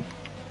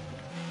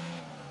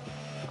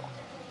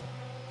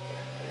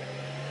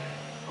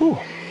 Whew.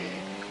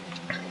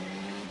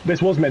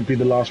 This was meant to be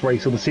the last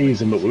race of the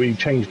season, but we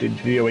changed it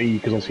to the OE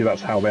because obviously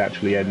that's how they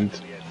actually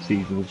end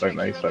seasons, don't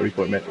they? So we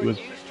thought it was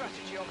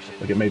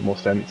like it made more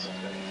sense.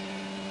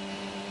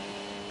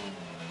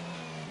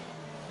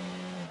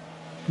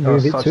 That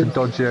was such a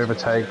dodgy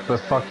overtake,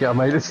 but fuck it, I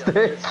made it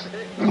stick.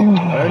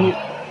 I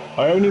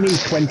only need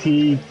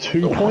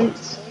 22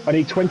 points. I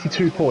need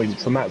 22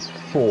 points, and that's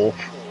 4th.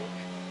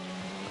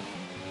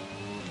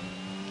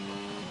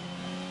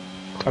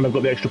 And I've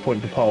got the extra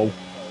point for pole.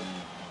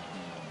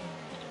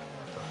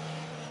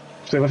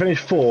 So if I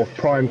finish 4th,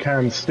 Prime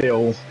can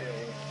still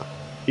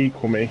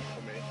equal me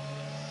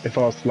if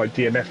I was to like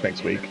DNF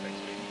next week.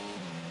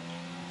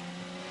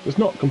 It's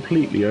not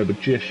completely over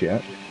just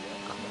yet.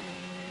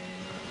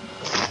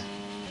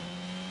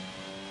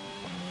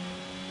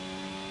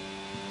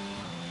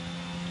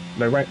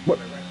 No, right. What?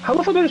 How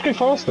the fuck did I just go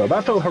faster?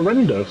 That felt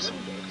horrendous.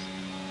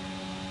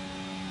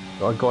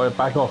 I got it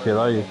back off you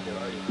though.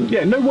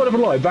 Yeah, no word of a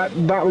lie. That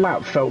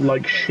lap felt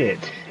like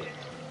shit.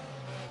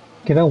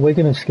 Get out,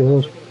 Wigan have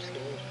scored.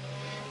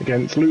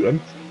 Against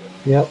Luton.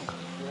 Yep. Do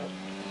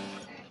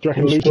you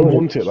reckon Who Luton scored it?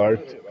 want it though?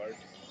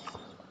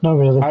 Not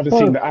really.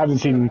 I haven't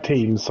seen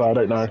teams, so I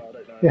don't know.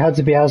 It had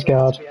to be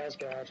Asgard,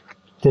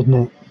 didn't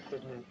it?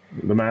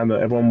 The man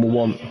that everyone will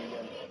want.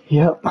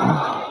 Yep.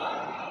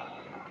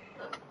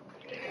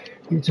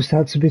 It just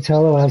had to be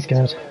Talo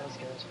Asgard.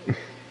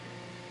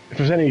 If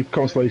there's any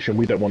consolation,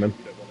 we don't want him.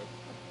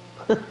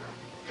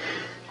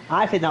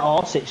 I think that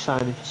Orsic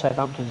signing for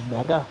Southampton is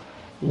mega.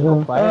 He's a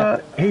good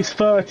player. He's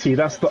 30.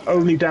 That's the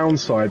only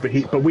downside.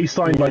 But we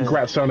signed like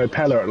Graziano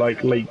Pella at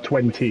like late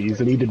 20s,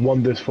 and he did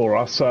wonders for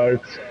us. So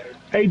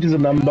age is a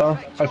number.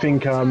 I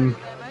think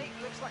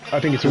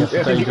it's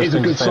a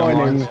good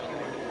signing.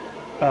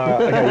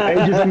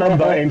 Okay, age is a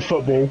number in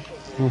football,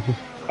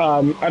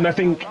 and I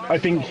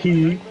think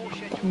he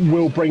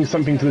will bring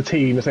something to the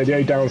team. I say the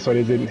only downside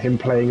is in him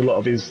playing a lot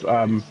of his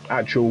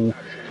actual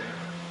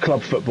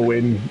club football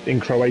in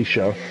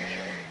Croatia.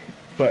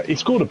 But he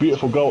scored a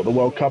beautiful goal at the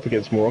World Cup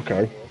against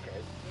Morocco.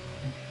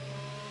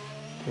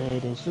 Yeah,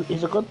 it is.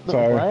 He's a good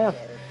player.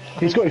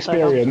 He's got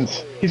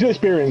experience. He's got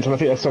experience, and I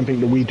think that's something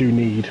that we do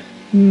need.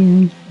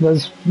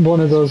 That's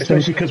one of those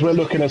Especially things. because we're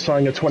looking at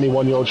signing a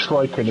 21-year-old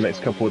striker in the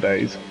next couple of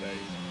days.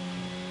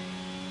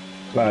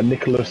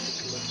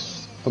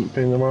 Nicholas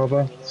something or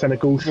other.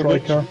 Senegal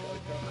striker.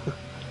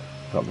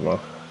 I don't know.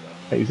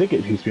 Hey,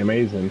 Ziggett used to be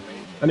amazing.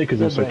 And because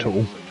he's so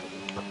tall.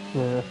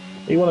 Yeah,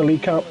 He won a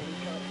League Cup.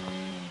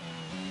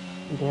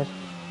 he did.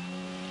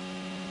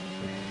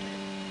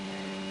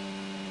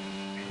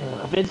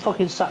 I've been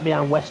fucking sat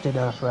behind Weston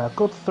now for a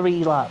good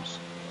 3 laps.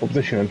 What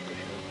position?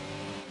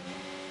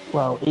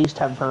 Well, he's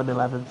 10th, I'm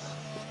 11th.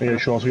 Are you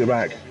sure to get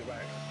back?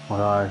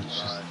 I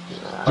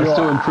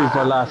still improved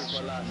my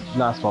last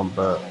one,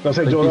 but I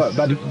say,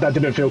 that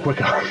didn't feel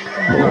quicker.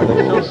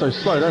 they feel so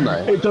slow, don't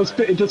they? It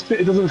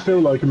doesn't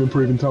feel like I'm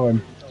improving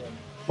time.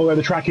 Although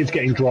the track is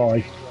getting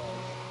dry.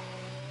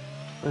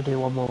 I'll do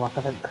one more lap,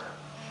 I think.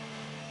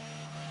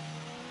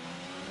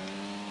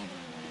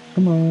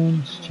 Come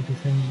on, stupid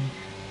thing.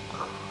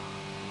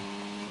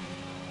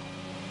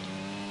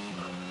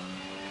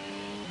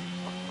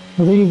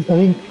 I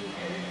think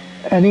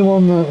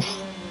anyone that's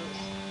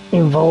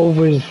involved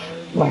with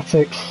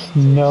Latics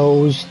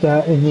knows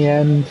that in the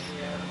end,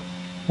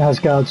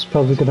 Asgard's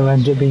probably going to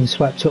end up being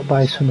swept up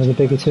by some of the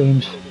bigger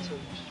teams.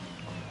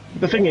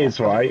 The thing is,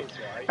 right,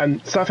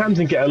 and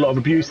Southampton get a lot of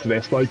abuse for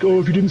this, like, oh,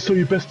 if you didn't sell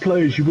your best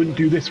players, you wouldn't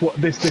do this,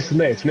 this, and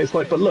this. And it's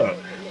like, but look,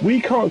 we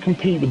can't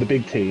compete with the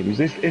big teams.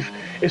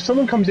 If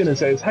someone comes in and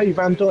says, hey,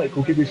 Van Dijk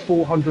will give you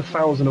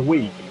 400,000 a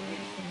week,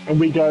 and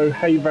we go,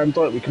 hey Van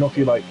Dijk, we can offer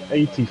you like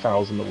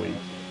 80,000 a week.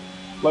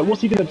 Like,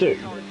 what's he gonna do?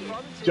 Do you know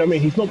what I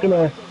mean? He's not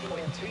gonna.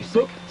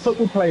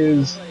 Football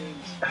players,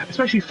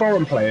 especially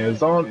foreign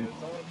players, aren't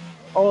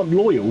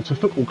loyal to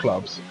football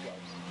clubs.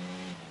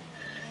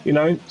 You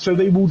know, so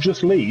they will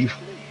just leave.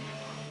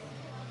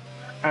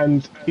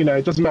 And, you know,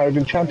 it doesn't matter if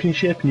in the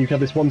Championship and you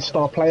have this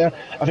one-star player.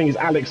 I think it's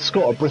Alex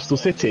Scott at Bristol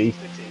City.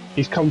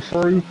 He's come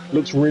through,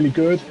 looks really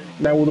good.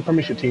 Now all the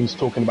Premiership teams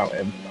talking about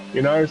him.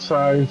 You know,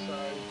 so...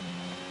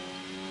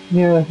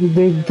 Yeah,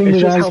 the thing it's with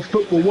just how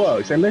football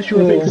works. Unless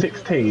you're a Big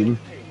Six team,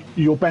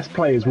 your best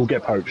players will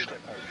get poached.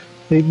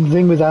 the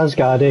thing with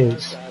Asgard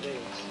is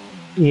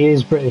he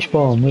is British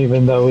born,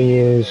 even though he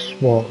is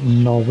what,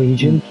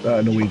 Norwegian.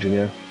 Norwegian,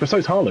 yeah. But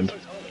so's Haaland.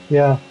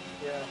 Yeah,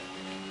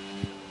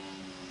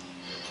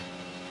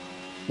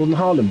 Wasn't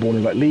Haaland born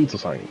in like Leeds or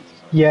something?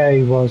 yeah,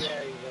 he was.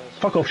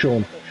 Fuck off,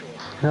 Sean.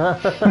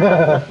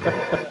 To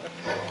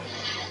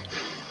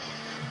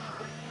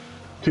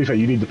be fair,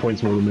 you need the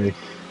points more than me.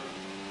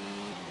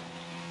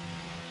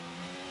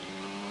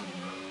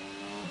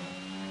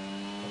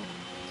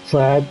 So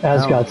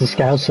Asgard's a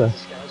Scouser.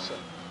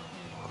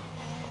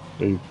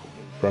 Ooh,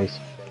 gross.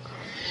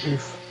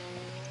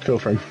 Feel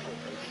free.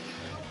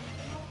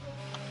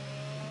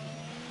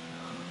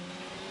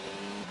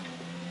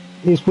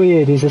 It's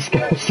weird, he's a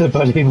Scouser,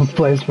 but he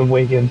plays for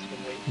Wigan.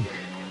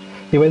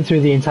 He went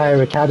through the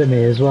entire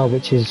academy as well,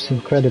 which is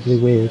incredibly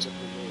weird.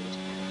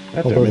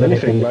 That don't mean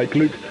anything.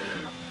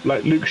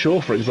 Like Luke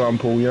Shaw, for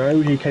example, you know,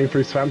 he came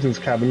through Southampton's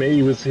academy.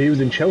 He was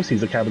in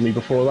Chelsea's academy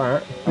before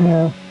that.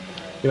 Yeah.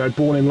 You know,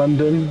 born in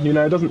London. You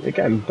know, don't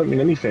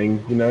mean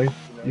anything. You know,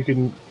 you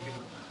can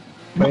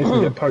players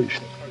can get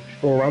poached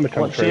all around the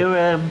country.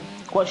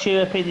 What's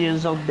your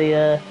opinions on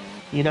the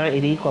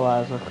United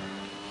equaliser?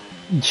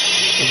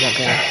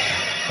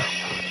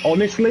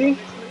 Honestly,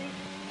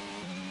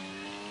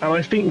 and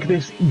I think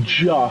it's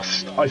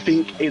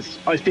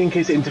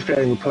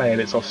interfering with play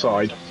and it's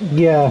offside.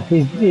 Yeah,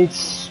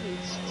 it's.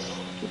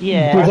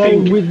 Yeah.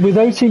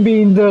 Without him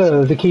being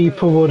there, the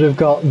keeper would have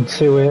gotten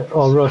to it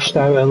or rushed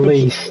out at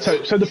least.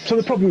 So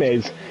the problem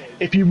is,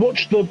 if you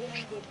watch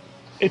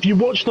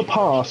the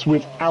pass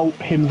without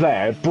him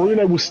there,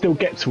 Bruno will still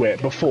get to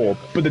it before.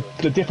 But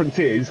the difference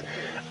is,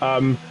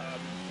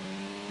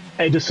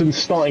 Ederson's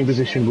starting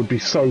position would be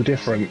so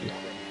different.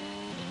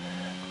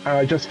 And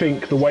I just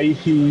think the way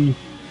he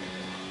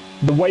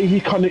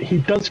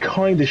does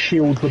kind of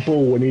shield the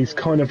ball and he's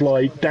kind of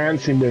like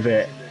dancing with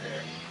it.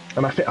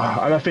 And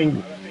I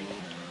think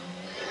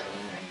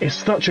it's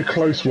such a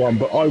close one,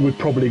 but I would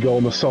probably go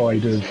on the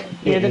side of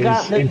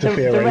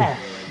interfering.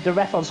 The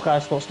ref on Sky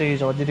Sports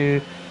News, or they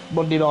do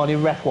Monday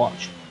morning ref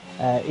watch,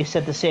 he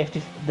said the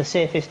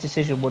safest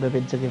decision would have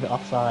been to give it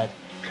offside.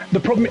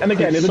 The problem, and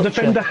again, if the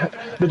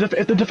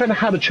defender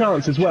had a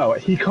chance as well,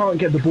 he can't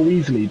get the ball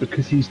easily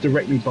because he's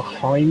directly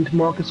behind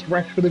Marcus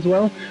Rashford as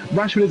well.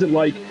 Rashford isn't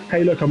like,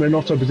 hey look, I'm in an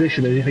offside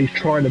position, and he's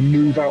trying to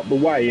move out the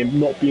way and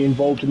not be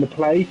involved in the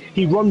play.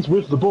 He runs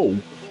with the ball,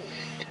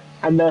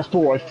 and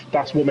therefore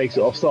that's what makes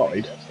it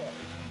offside.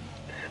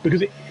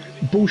 Because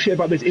bullshit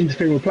about this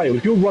interfering with play.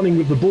 If you're running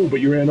with the ball but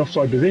you're in an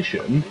offside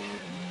position,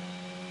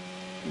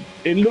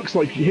 he looks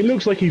like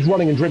he's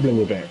running and dribbling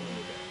with it.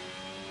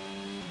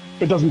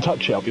 But doesn't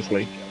touch it,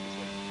 obviously.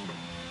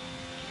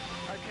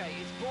 Okay,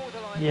 it's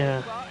borderline,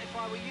 Yeah. but if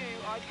I were you,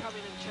 I'd come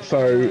in and check.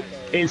 So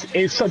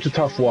it's such a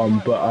tough one,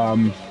 but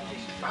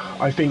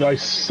I think I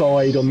just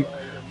side on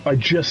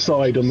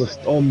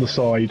the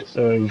side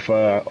of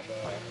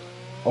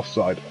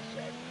offside.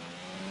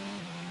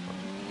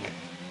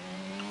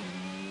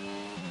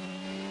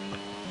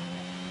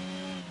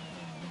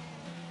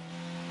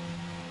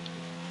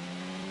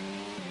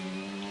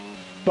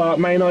 But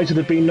Man United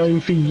have been known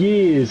for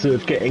years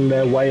of getting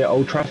their way at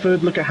Old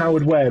Trafford. Look at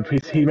Howard Webb.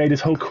 He made his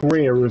whole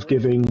career of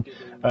giving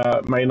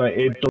Man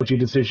United dodgy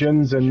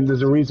decisions, and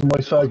there's a reason why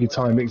Fergie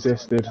time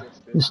existed.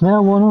 It's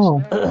now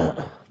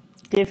 1-0.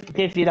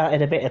 Give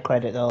United a bit of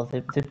credit though.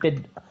 They've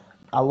been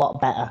a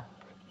lot better.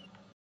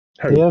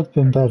 They have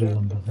been better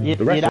under them.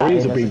 The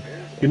referees have been...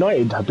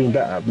 United have been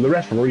better, but the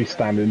referee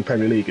standard in the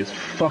Premier League is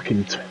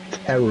fucking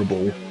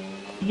terrible.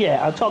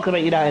 Yeah, I'm talking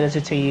about United as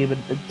a team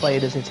and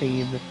playing as a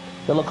team.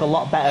 They look a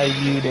lot better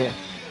unit.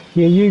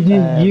 Yeah,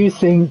 you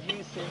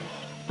think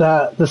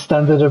that the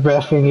standard of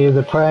refereeing in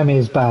the Premier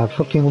is bad.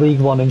 Fucking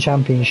League One and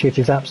Championship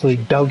is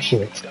absolute dog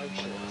shit.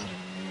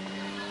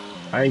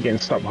 I ain't getting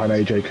stuck behind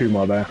AJ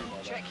Kumar there.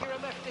 Check your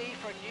MFD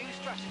for a new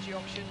strategy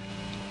option.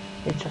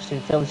 Interesting.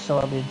 Phil is still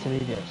on the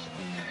intermediates.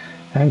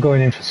 I'm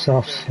going in for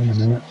softs in a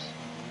minute.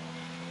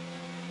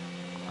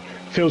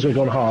 Phil's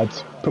gone hard.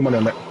 Put money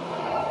on it.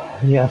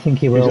 Yeah, I think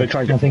he will. I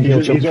think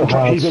he'll jump for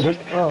hards.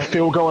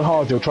 Phil going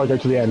hard. He'll try to go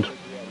to the end.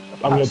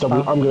 I'm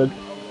gonna.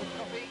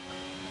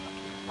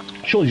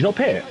 Sure, did you not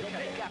pay it?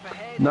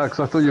 No, because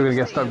I thought you were going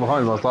to get stuck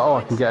behind him. I was like, oh,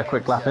 I can get a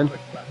quick lap in.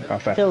 Oh,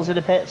 fair. Phil's in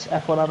the pits.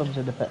 F1 Adams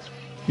in the pits.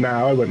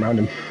 Nah, I went round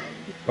him.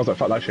 I was like,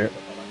 fuck that shit.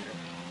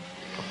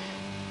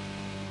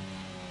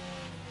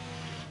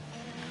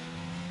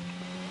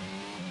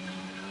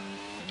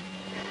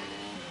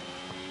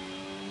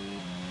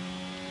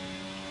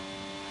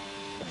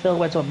 Phil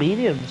went on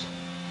mediums.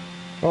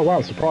 Oh wow,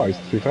 I'm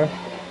surprised, to be fair.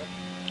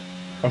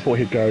 I thought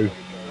he'd go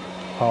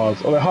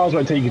hards. Although hards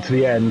won't take you to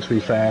the end, to be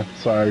fair,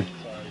 so...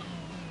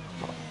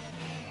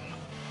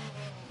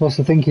 Plus,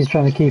 I think he's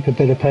trying to keep a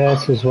bit of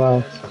pace as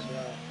well.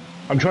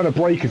 I'm trying to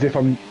brake as if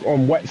I'm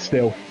on wet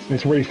still.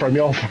 It's really thrown me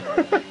off.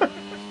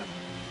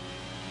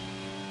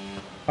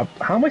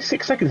 How am I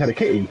 6 seconds ahead of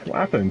Kitty? What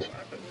happened?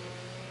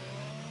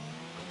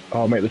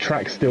 Oh mate, the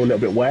track's still a little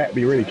bit wet,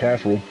 be really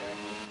careful.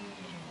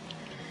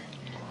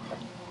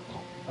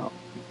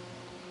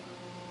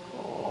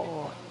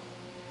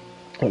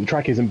 But the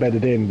track isn't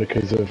bedded in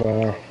because of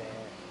the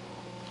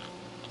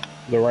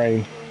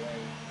rain.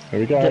 There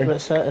we go.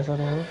 Different setters on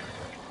here.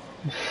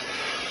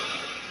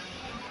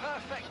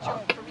 Perfect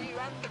job from you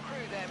and the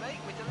crew there, mate.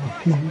 We're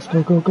delighted. Let's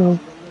go, go, go.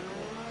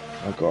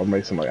 Oh god, I'm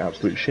racing like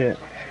absolute shit.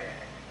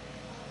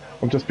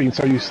 I've just been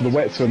so used to the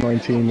wets for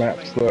 19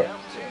 laps that... Now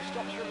 2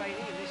 stops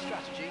remaining in this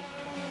strategy.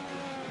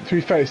 To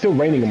be fair, it's still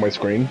raining on my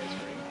screen.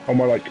 On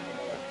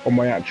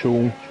my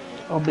actual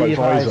On the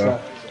visor.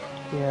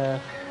 Yeah.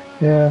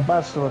 Yeah.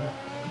 Mine's still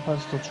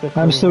trickling.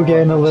 I'm still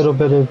getting a little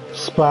bit of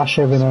splash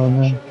every now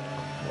and then.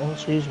 Oh,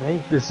 excuse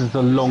me. This is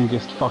the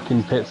longest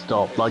fucking pit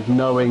stop, like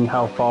knowing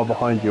how far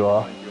behind you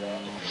are.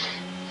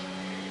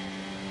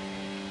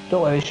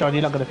 Don't worry, Sean,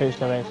 you're not going to finish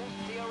the race.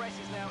 DRS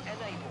is now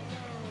enabled.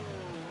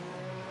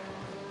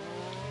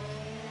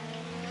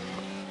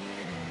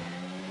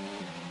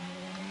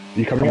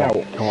 You coming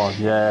out? Come on,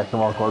 yeah,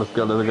 come on, let's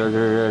go, let's go,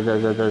 go, go,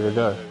 go, go, go,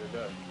 go.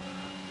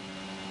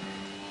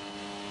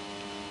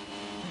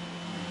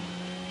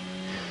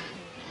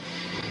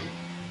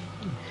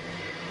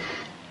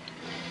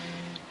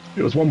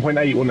 It was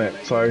 1.8, wasn't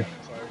it? So,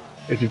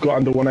 if you've got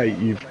under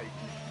 1.8, you've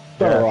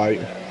done alright.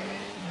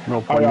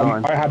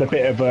 0.9. I had a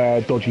bit of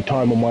a dodgy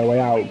time on my way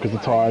out because the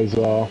tyres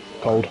are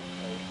cold.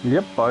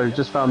 Yep, I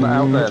just found that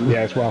out then.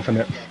 Yeah, it's rough,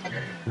 isn't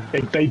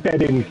it? They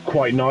bed in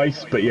quite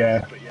nice, but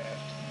yeah.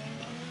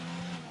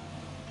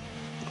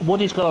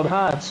 Woody's got on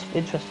hards.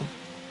 Interesting.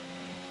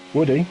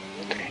 Would he?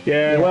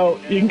 Yeah, well,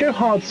 you can go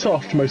hard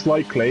soft most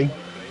likely.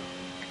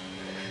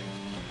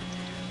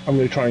 I'm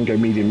going to try and go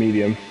medium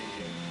medium.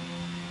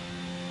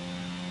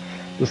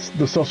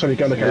 The soft's only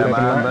going to go 11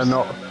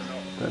 laps.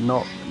 They're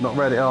not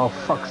ready. Oh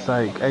fuck's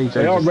sake, AJ.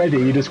 They are ready.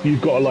 You've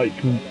got to like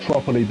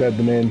properly bed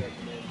them in.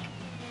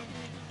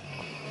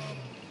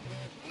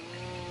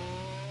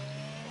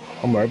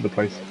 I'm all over the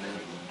place.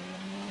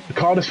 The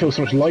car just feels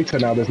so much lighter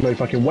now. There's no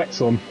fucking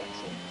wets on.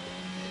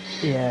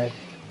 Yeah,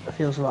 it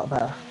feels a lot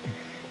better.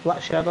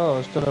 Black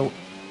Shadows done a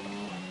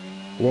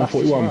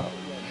 141.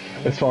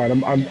 It's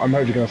fine. I'm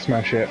hopefully going to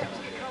smash it.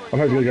 I'm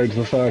hopefully going to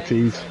go to the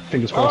 30s.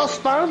 Fingers Oh,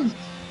 crossed. Span!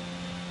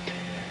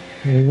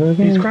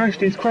 He's crashed.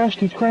 He's crashed.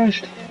 He's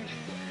crashed.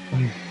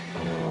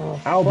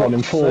 Albon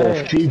in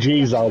 4th.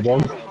 GG's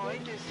Albon.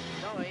 Behind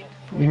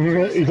is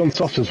 9. He's on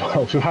soft as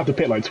well, so he'll have to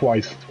pit like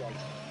twice.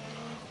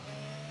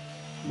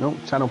 Nope,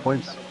 channel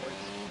points.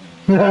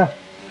 That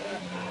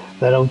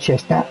old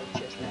chestnut.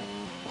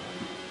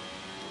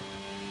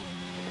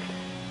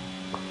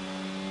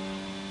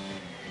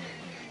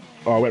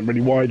 Oh, I went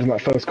really wide in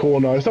that first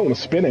corner. I just don't want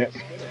to spin it.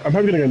 I'm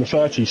probably going to go in the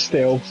 30s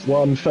still.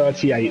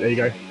 138, there you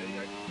go.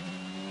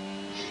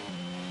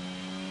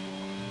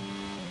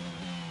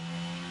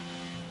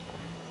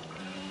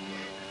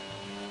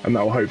 And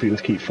that will hopefully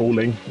just keep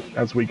falling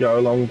as we go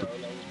along.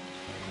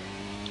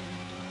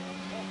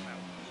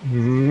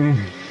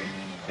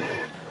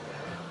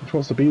 Which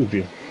wants to be with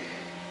you?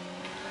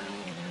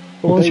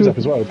 Oh, Dave's up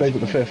as well.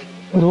 Dave's at the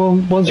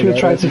 5th. Once we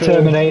attract a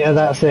Terminator,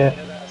 that's it.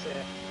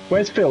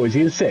 Where's Phil? Is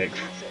he in 6th?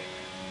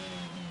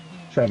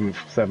 7th,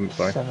 sorry.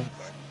 7th.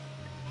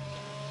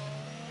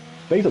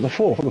 Dave's at the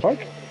 4th, what the fuck?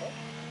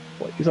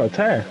 What, he's on a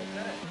tear.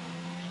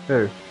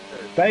 Who?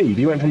 Dave,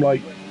 he went from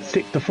like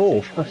 6th to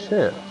 4th. Oh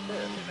shit.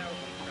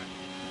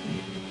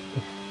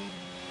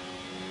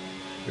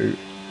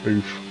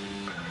 Oof.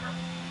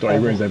 Sorry, he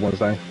ruins everyone's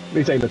day.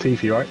 He's ain't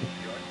Latifi, right?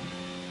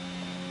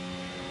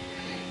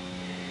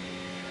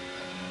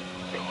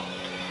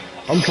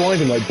 I'm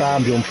driving like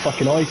Bambi on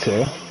fucking ice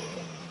here.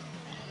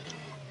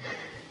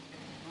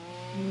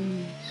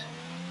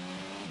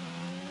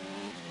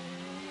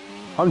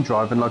 I'm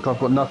driving like I've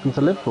got nothing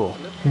to live for.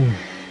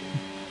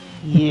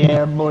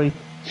 Yeah, boy.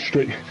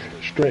 Straight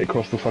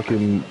across the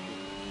fucking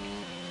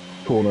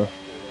corner.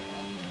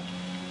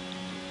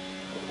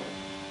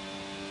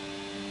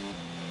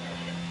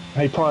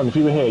 Hey Prime, if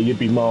you were here, you'd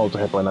be miles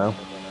ahead by now.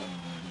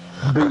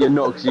 But you're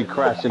not because you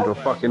crashed into a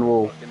fucking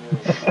wall.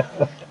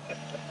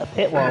 A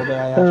pit wall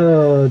there, I have.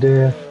 Oh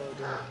dear.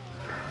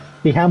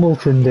 He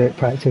Hamiltoned it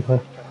practically.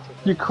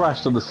 You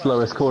crashed on the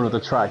slowest corner of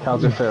the track.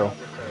 How's it feel?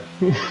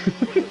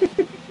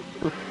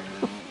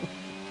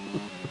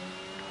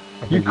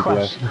 You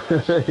crashed. I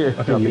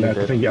think you left.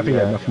 I think I had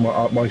enough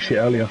of my shit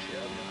earlier.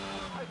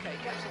 Okay,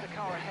 get to the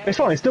car ahead. It's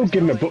fine. It's still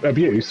giving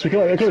abuse. We can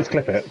always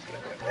clip it.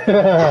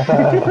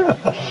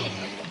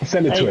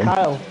 Send it to Hey, him.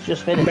 Kyle,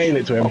 just finished. Mail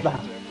it to him.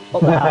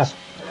 Up the house.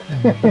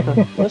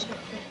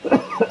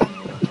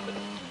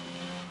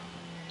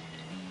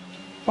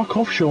 Fuck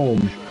off,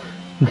 Sean.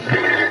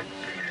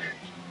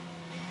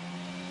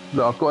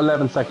 Look, I've got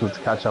 11 seconds to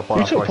catch up on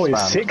You after took I point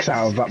spam. 6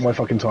 out of that my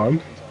fucking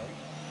time.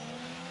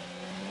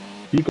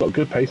 You've got a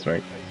good pace,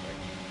 mate.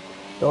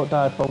 Don't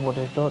die from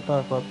Woody. Don't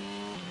die from.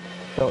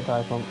 Don't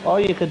die from. Or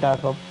you can die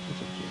from.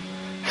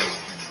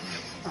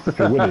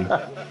 Who would he?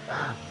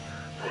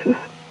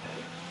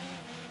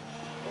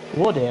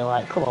 Woody,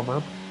 like, come on,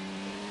 man.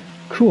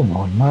 Come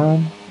on,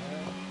 man.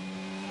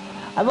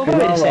 I love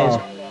what it says.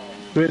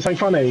 Do it so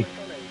funny.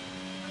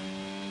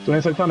 Do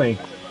it so funny.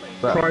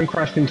 But- Prime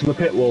crashed into the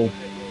pit wall.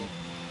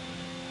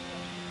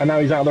 And now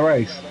he's out of the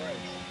race.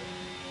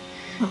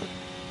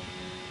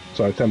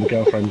 Sorry, tell my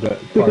girlfriend that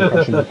Prime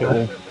crashed into the pit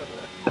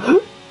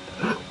wall.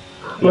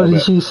 What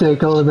did she say?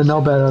 Calling the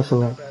knobhead or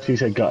something? She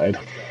said gutted.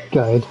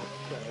 Good.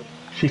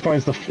 She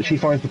finds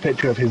the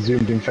picture of his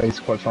zoomed in face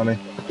quite funny.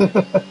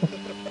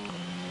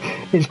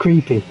 It's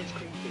creepy.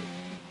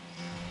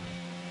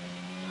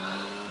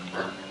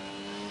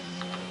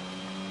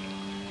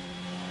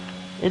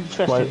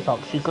 Interesting,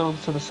 Fox. You've gone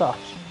to the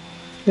softs.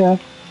 Yeah.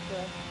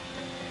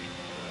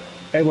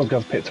 Everyone's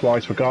got to pit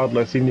twice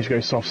regardless, even if you go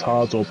softs,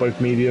 hards or both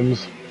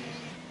mediums.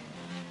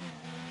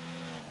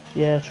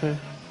 Yeah, true.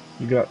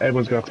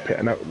 Everyone's going to have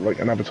to pit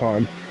another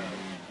time.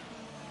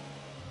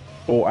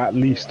 Or at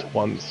least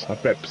once. I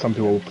bet some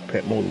people will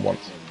pit more than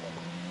once.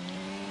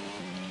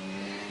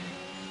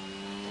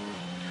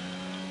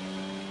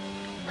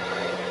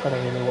 I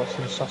don't really know what's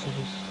in the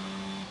sausages.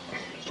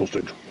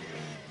 Sausage.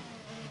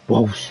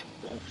 Balls.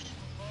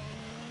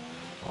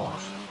 Oh,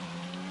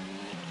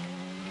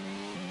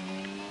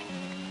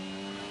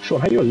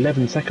 Sean, how are you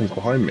 11 seconds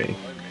behind me?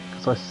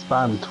 Because I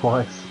spammed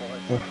twice.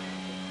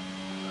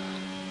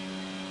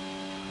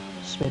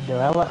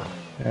 Cinderella.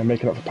 Yeah,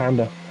 making up for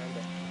Panda.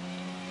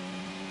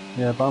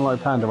 Yeah, but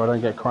unlike Panda, I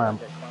don't get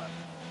cramp.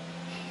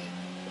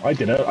 I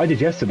did it. I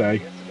did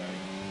yesterday.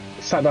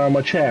 Sat down on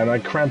my chair and I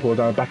cramp all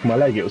down the back of my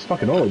leg. It was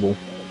fucking horrible.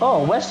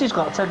 Oh, Wesley's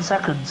got 10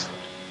 seconds.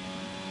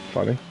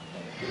 Funny.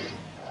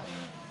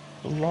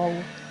 Lol.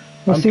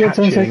 What's the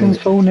 10 seconds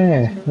for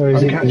now? Or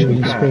is I'm it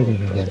catching just Pat.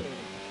 speeding again?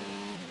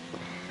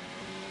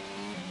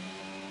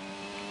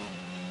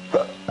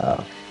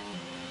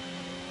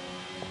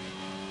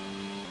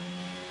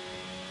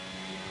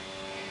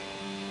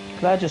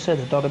 Can I just say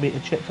the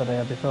Dolomita chips that I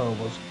had before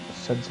was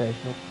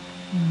sensational.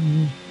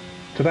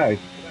 Today?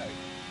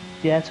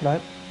 Yeah,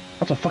 tonight.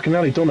 That's a fucking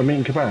early Donna meat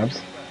and kebabs.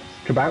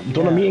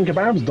 Donna meat and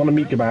kebabs? Donna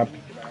meat kebab.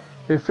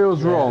 It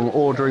feels wrong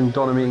ordering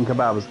doner meat and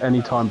kebabs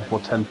any time before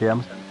 10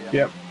 PM.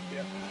 Yep.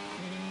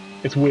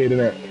 It's weird,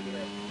 isn't it?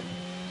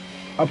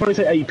 I'd probably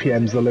say 8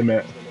 PM's the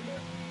limit.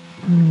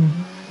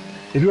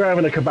 If you're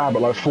having a kebab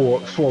at like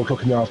 4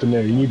 o'clock in the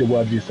afternoon, you need a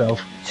word for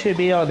yourself. To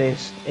be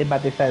honest, in my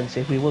defence,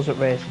 if we wasn't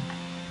racing,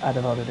 I'd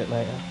have ordered it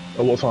later.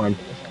 At what time?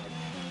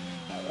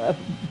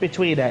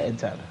 Between 8 and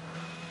 10.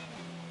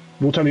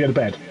 What time do you go to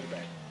bed?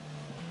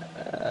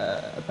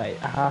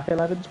 About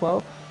 11,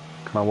 12.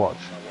 Can I watch?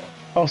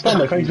 Oh,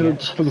 Stanley, thank you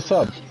for the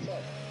sub.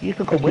 You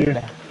can come Thank with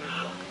you. me.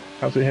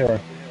 Absolute hero.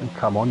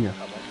 Come on, you.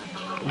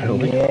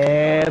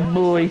 Yeah,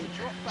 boy. Do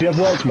you have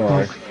work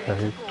tomorrow?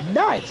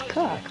 Nice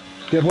cock.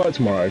 Do you have work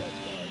tomorrow?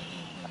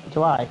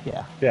 Do I?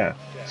 Yeah. Yeah.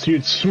 So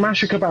you'd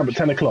smash a kebab at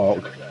 10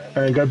 o'clock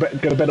and go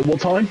to bed at what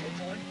time?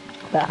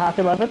 About half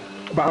 11,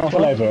 About half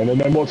 11,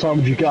 and then what time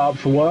would you get up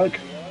for work?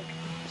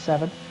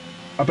 7.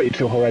 I bet you'd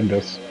feel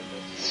horrendous.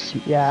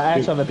 Yeah, I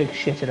actually have a big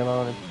shit in the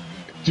morning.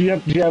 Do you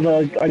have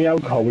any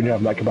alcohol when you're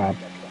having that kebab?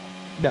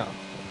 No.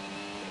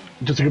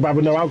 Just a kebab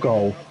with no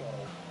alcohol?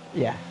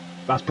 Yeah.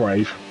 That's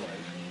brave.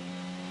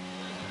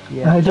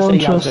 Yeah. I just don't a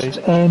trust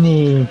Yazoo.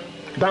 any.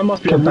 That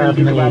must be a really Kebab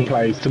good kebab meat.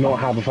 place to not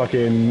have a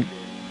fucking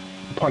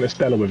pint of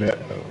Stella with it.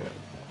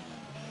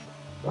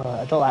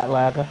 I don't like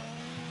lager.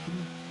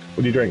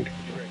 What do you drink?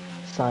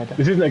 Cider.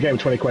 This isn't a game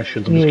of 20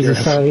 questions, I'm He just is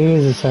a curious. cider, he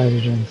is a cider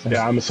drink. So.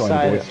 Yeah, I'm a cider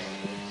Cider. boy.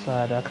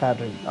 Cider, I can't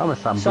drink. I'm a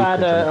Sambuca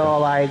Cider drinker. or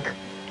like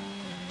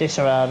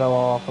Disaronno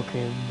or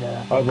fucking.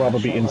 I'd rather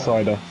be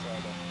insider.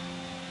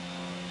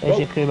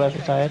 AJ Kuma's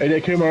retired.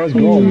 AJ Kumara's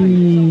gone.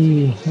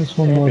 Eee, that's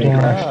one more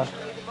down. Ah,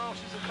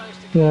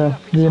 Yeah,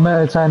 the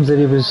amount of times that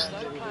he was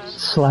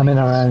slamming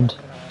around.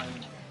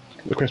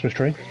 The Christmas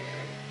tree.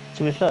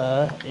 to be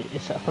fair,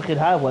 it's a fucking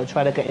hard work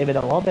trying to get him in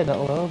a lobby, let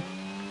alone.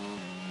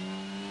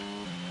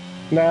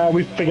 Nah,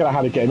 we've figured out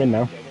how to get him in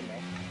now.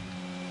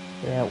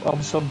 Yeah,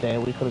 on Sunday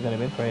we could have got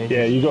him in for ages.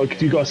 Yeah, you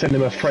got to send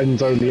him a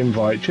friends only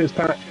invite. Cheers,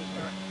 Pat.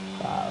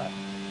 Alright.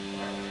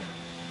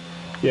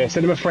 Yeah,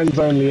 send him a friends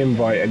only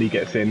invite and he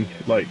gets in.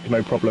 Like,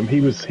 no problem.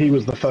 He was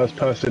the first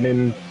person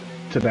in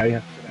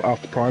today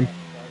after Prime.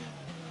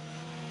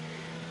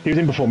 He was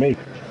in before me.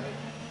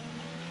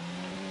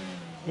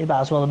 He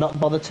might as well have not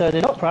bothered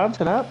turning up Prime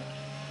tonight.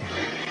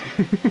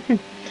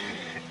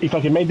 He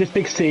fucking made this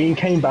big scene,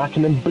 came back,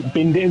 and then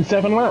binned it in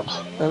 7 laps.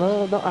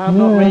 No, I'm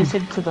not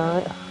racing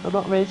tonight. I'm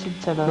not racing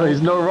tonight. No,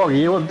 he's not wrong.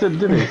 He did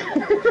he?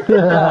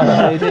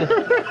 He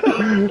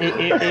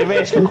did. He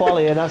raced for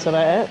quality and that's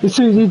about it. He's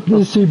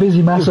too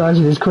busy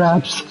massaging his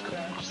crabs.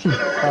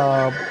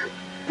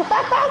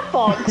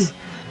 Fox.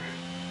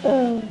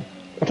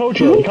 I told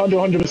you, he can't do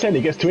 100%,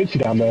 he gets too itchy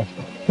down there.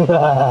 He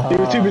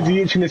was too busy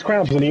itching his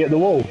crabs and he hit the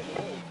wall.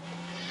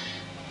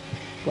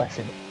 Bless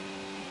him.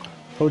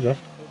 Told you.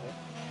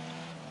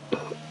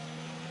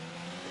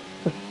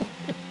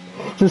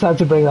 Just had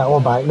to bring that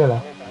one back, didn't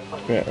I?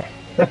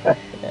 Yeah.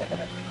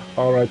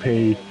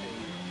 R.I.P.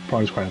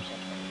 Prize Crabs.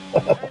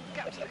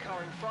 Gap to the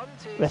car in front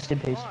is Rest in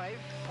peace.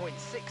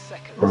 5.6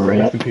 seconds.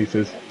 Rest in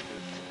pieces.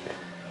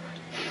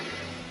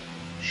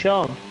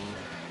 Sean,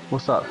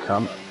 What's up,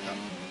 cunt?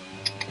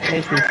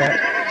 makes me fat.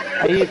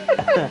 Are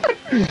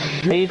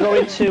you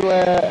going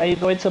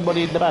to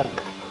Money in the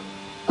Bank?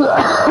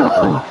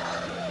 I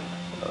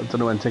don't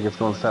know when tickets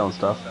go on sale and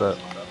stuff, but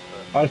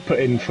I've put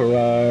in for,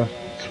 well,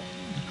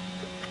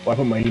 I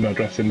put my email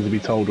address in to be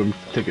told when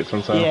tickets are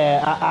on sale.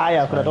 Yeah, I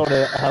have, but I don't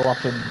know how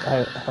often,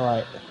 how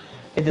like,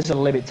 if there's a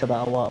limit to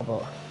that or what,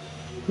 but...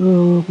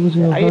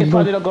 Are you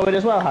planning on going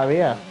as well, Harry,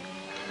 yeah?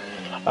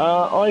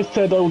 I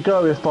said I'll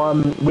go if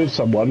I'm with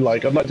someone.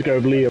 Like, I'd like to go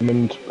with Liam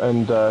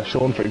and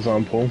Sean, for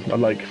example. I'd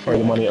like throw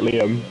the money at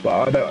Liam,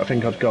 but I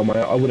think I'd go on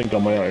I wouldn't go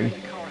on my own.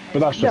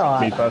 But that's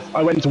just me first.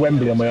 I went to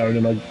Wembley on my own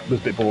and I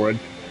was a bit boring.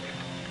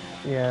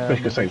 Yeah. Especially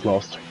because Saints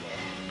lost.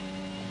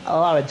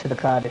 I went to the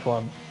Cardiff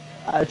one.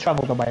 I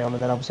travelled on my own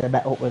and then obviously I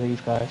met up with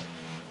these guys.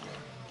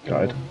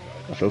 God,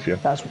 I feel for you.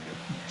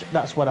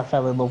 That's when I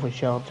fell in love with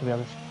Sean, to be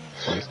honest.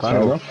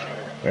 Fair enough.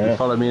 you Yeah.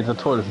 followed me into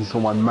the toilet and saw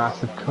my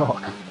massive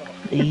cock.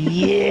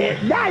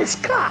 Yeah, nice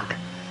cock!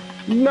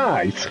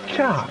 Nice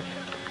cat.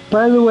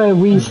 By the way,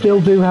 we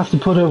still do have to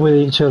put up with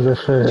each other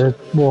for,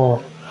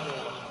 what,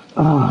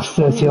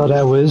 30 odd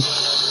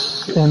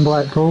hours in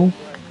Blackpool.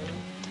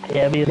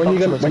 Yeah, me and When you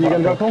Fox going to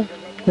was Blackpool?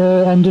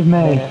 End of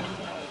May. Yeah.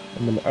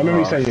 I remember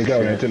you saying you were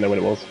going, I didn't know when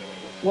it was.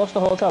 What's the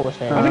hotel we're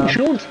staying I at?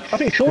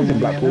 think Sean's in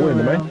Blackpool in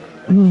the May.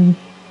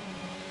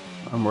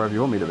 I'm wherever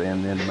you want me to be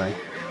in the end of May.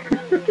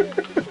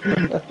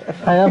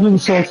 I haven't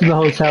sorted the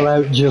hotel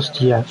out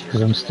just yet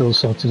because I'm still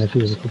sorting a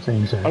few little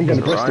things out. I'm going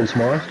to That's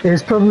Bristol right. tomorrow.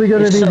 It's probably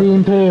going to be the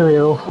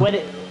Imperial.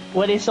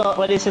 When he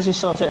says he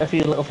sorted a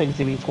few little things,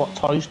 he means what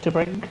toys to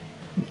bring?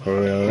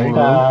 Really?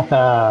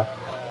 No.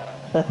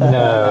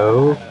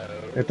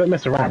 Yeah, don't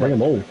mess around, bring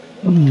them all.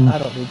 I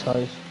don't need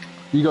toys.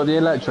 You got the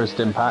electro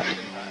stim pack?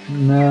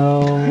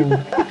 No.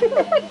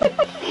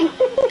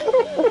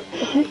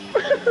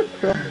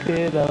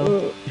 You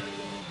know.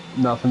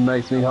 Nothing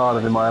makes me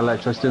harder than my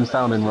electro stim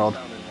sounding rod.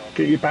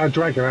 Get your bad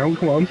dragon out,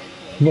 come on.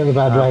 Get the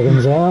bad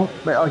dragons out.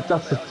 Mate,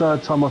 that's the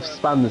third time I've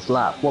spanned this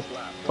lap. What the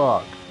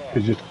fuck?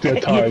 Because your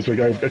tyres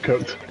are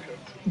cooked.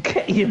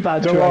 Get your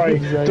bad Don't worry,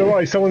 dragons out. don't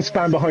worry, someone's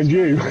stand behind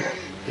you.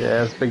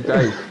 Yeah, it's Big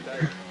Dave.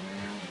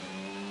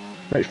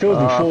 Mate, Phil's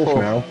in fourth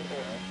now.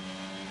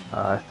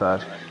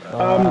 Third.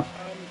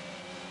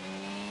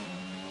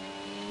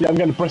 Yeah, I'm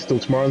going to Bristol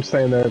tomorrow, I'm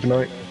staying there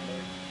overnight.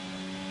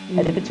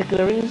 Any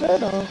particular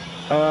reason, or?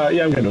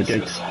 Yeah, I'm going to a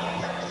gig.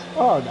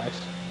 Oh,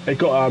 nice. It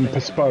got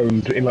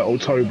postponed in like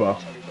October,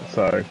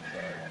 so,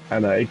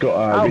 and it got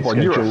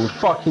Albon, you're a rescheduled.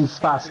 fucking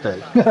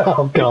spastic.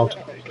 Oh God.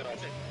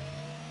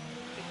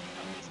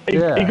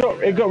 It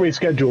got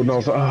rescheduled, and I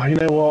was like, oh, you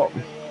know what?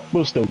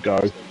 We'll still go.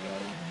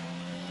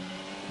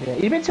 Yeah,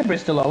 you've been to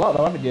Bristol a lot,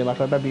 though, haven't you? Like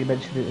I remember you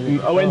mentioned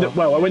it. I went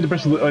to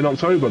Bristol in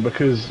October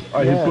because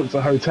I had booked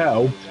a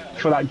hotel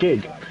for that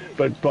gig,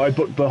 but I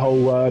booked the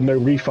whole no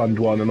refund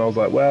one, and I was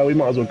like, well, we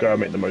might as well go and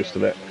make the most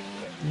of it.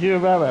 You're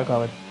a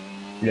going.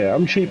 Yeah,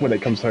 I'm cheap when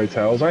it comes to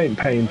hotels. I ain't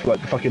paying for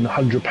like the fucking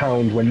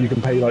 £100 when you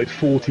can pay like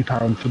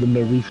 £40 for the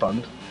no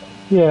refund.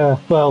 Yeah,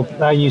 well,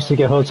 I used to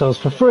get hotels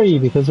for free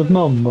because of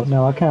Mum, but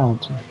now I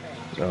can't.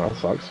 Oh, that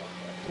sucks.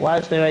 Why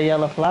is there a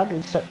yellow flag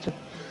instead of...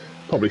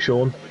 Probably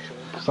Sean.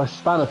 Because I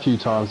span a few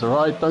times,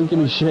 alright? Don't give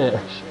me shit.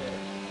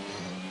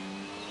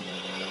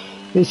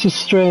 It's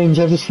just strange,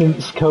 ever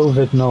since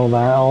COVID and all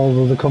that,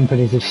 all of the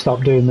companies have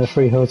stopped doing their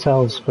free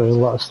hotels for a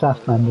lot of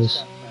staff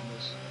members.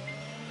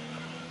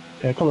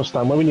 Yeah, come on,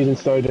 Stan. When we need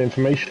instead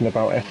information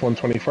about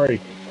F123.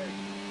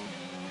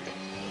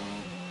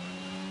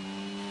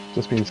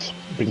 Just been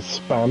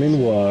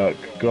spamming work.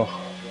 God,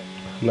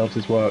 loves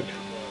his work.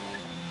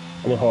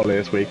 I'm on holiday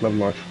this week. Love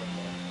life.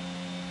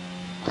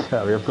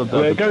 Yeah, I've got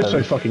Yeah, it goes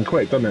so fucking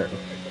quick, doesn't it?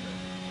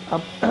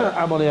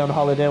 I'm only on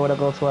holiday when I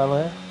go to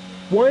LA.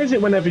 Why is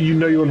it whenever you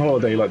know you're on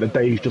holiday, like the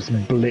days just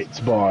blitz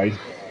by?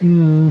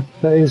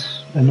 That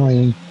is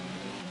annoying.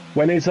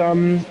 When's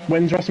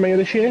WrestleMania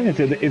this year? Is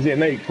it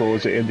in April or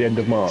is it at the end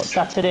of March?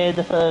 Saturday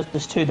the 1st,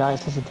 there's 2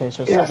 nights, isn't there?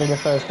 So Yes. Saturday the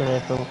 1st of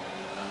April,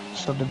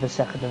 Sunday the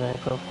 2nd of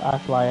April. I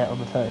fly out on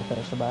the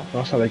 31st of March.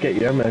 That's how they get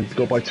you, man. You've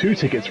got to buy 2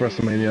 tickets for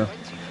WrestleMania.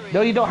 No,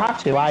 you don't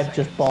have to. I've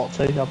just bought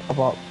 2. I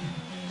bought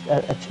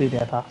a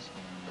 2-day pass.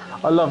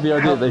 I love the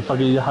idea that they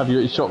fucking have you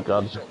at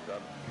shotgun.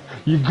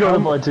 You gotta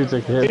buy 2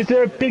 tickets. Is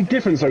there a big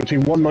difference though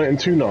between 1 night and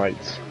 2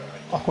 nights?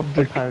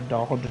 £100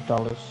 or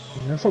 $100.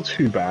 That's not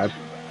too bad.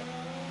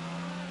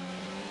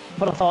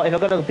 But I thought if I'm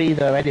going to be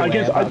there anyway...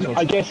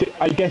 I guess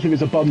if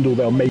it's a bundle,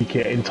 they'll make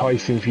it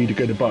enticing for you to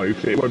go to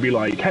both. It won't be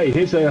like, hey,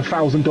 here's a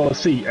 $1,000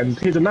 seat, and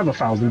here's another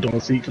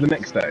 $1,000 seat for the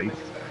next day.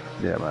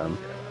 Yeah, man.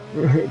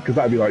 Because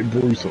that'd be like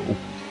brutal.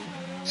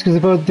 It's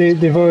because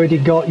they've already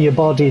got your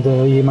body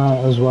though, you might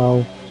as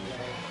well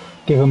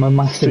give them a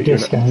massive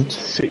discount.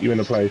 Sit you in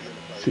a place.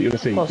 Sit in a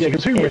seat. Plus, Yeah,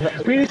 because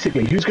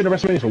realistically, who's going to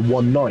WrestleMania for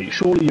one night?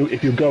 Surely,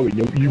 if you're going,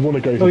 you want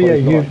to go for Oh yeah,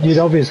 both nights. you'd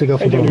obviously go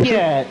for Hey, both.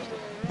 yeah,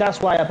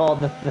 that's why I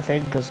bought the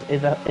thing, because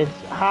if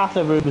half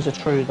the rumours are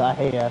true that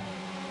I hear,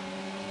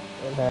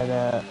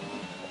 then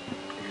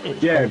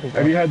it's Yeah, gonna be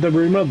have you heard the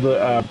rumour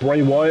that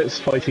Bray Wyatt's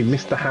fighting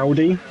Mr.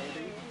 Howdy?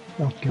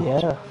 Oh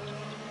god. Yeah.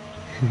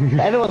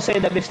 Everyone's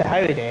saying that Mr.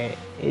 Howdy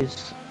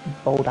is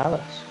Bo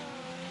Dallas.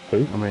 I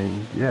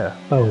mean, yeah,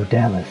 Oh,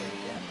 Dallas.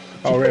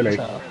 Oh, really?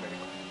 So,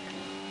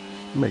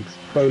 makes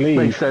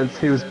Believe. sense.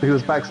 He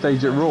was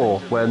backstage at Raw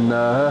when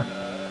Howdy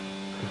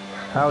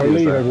was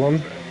Believe, there.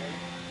 everyone.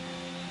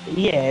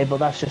 yeah, but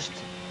that's just.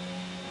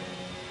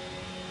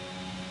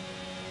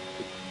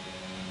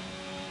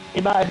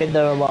 He might have been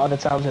there a lot of the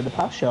times in the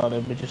past, Sean,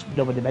 and we just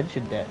nobody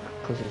mentioned it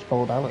because it's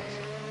Bo Dallas.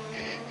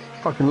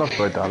 Fucking love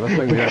Bo Dallas.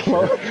 Don't get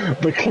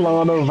shit. The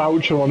Klarna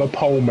voucher on a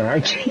pole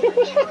match.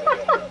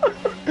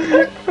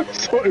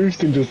 That's what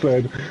Houston just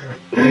said.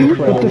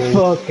 Incredible. What the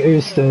fuck,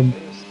 Houston?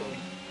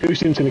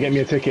 Houston's going to get me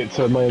a ticket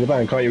to Money in the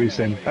Bank, aren't you,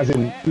 Houston? As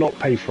in, not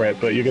pay for it,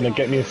 but you're going to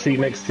get me a seat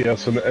next to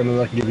us and then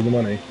I can give you the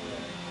money.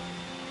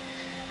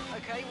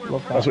 Okay, we're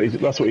Love that.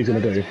 That's what he's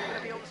going to do.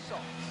 heavy on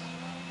socks.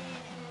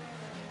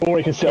 Or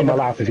he can sit on my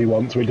lap if he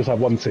wants, we just have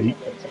one seat.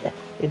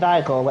 If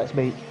I go, let's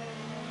meet.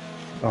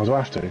 Oh, do I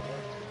have to? Do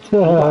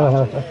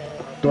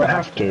Do I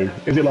have to?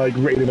 Is it like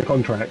written in the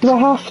contract? I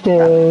have to?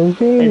 In the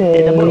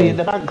Money in Really?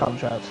 the Bank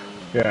contract.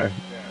 Yeah,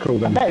 cool I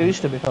then. met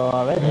Houston before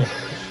already.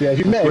 Yeah, if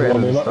you've met written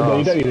everyone, in the then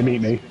you stars. don't need to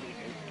meet me.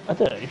 I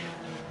do.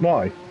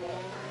 Why?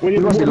 What are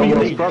must be what are you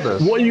Longest gonna-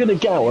 brothers. what are you going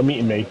to get out of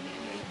meeting me?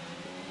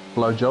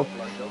 Blowjob.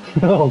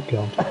 Oh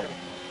god.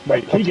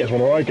 Wait, he gets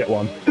one or I get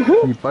one?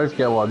 You both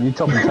get one. You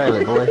top and tail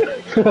it, boy.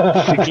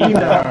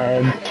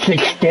 69.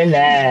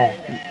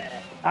 69.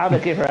 I'm a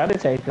giver and a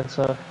taker,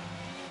 so.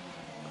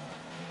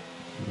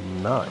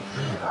 Nice.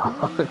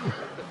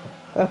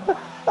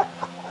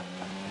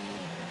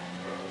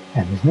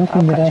 And there's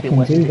nothing that I actually can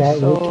went do that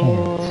so- you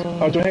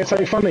can't. Oh, do I hear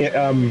something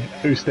funny?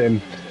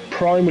 Houston.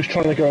 Prime was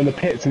trying to go in the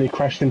pits and he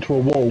crashed into a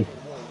wall.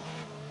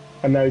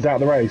 And now he's out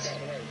of the race.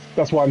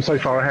 That's why I'm so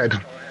far ahead.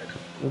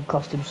 And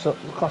cost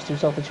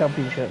himself the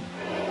championship.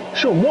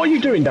 Sean, what are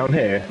you doing down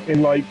here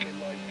in like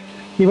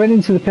He went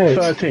into the pits.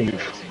 13th?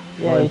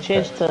 Yeah, he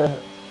changed to.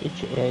 He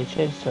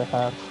changed to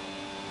hard.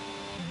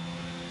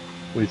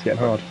 Well, he's getting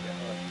hard.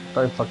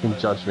 Don't fucking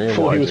judge me.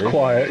 Thought what he I was do.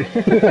 quiet.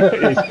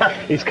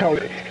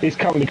 he's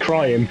currently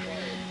crying.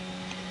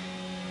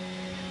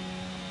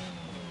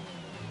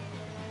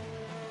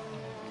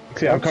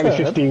 See, I'm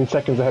currently That's 15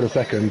 seconds ahead of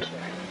second.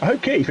 I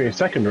hope Kitty finished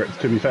second,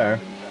 to be fair.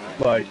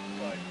 Like,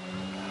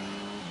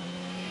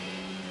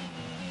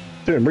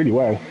 doing really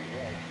well.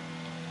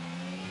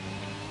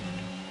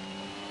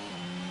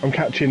 I'm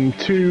catching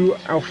 2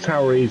 Alpha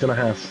Tauris and a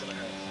Haas.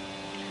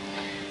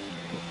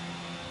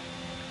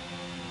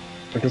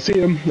 I can see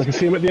him. I can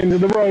see him at the end of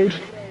the road.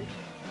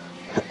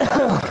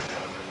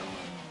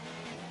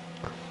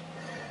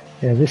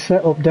 Yeah, this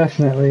setup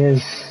definitely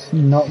is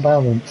not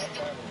balanced.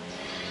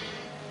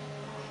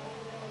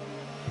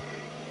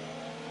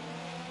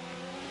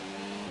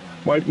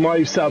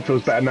 My setup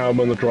feels better now I'm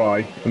on the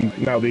dry, and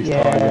now these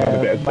Yeah,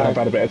 times I've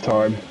had a bit of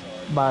time.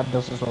 Mine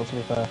does as well, to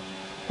be fair.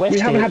 We Westy,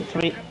 haven't had-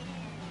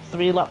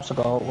 three laps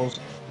ago was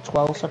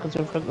 12 seconds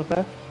in front of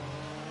me.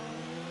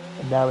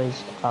 And now he's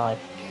 5.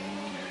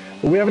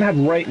 Well, we haven't had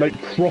rain, like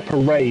proper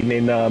rain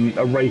in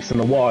a race in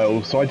a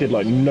while, so I did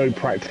like no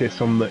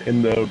practice on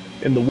in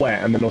the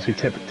wet, and then obviously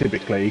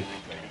typically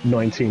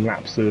 19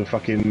 laps of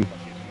fucking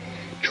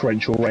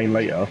torrential rain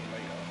later.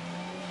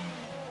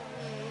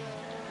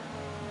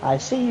 I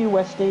see you,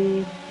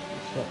 Westy.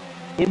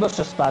 He must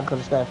have spun because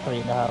it's there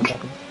 3.5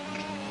 seconds.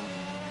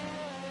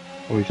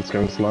 Or he's just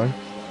going slow.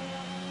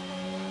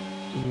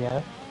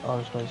 Yeah, I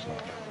was going slow.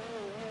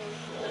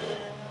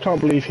 Can't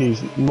believe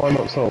he's 9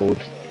 months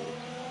old.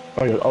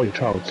 Oh, your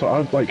child. So I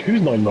was like,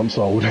 who's 9 months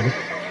old?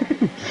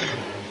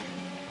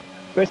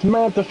 It's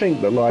mad to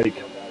think that like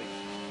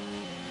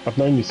I've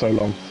known you so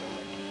long.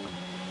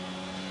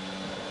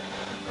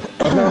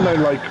 I've now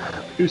known like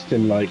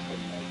Houston like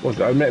what was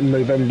it? I met in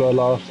November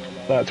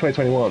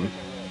 2021.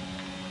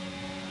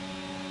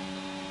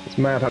 It's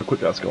mad how quick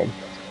that's gone.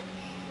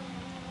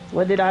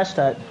 When did I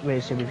start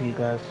racing with you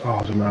guys? Oh,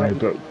 I don't know,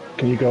 but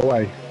can you go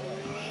away?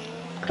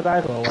 Could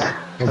I go away?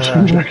 I'm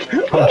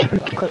joking. I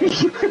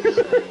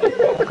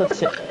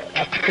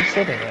could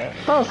consider it.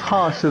 That's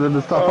harsher than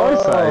the stuff I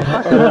say.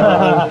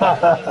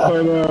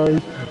 I know.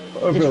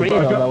 It's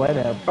real on the way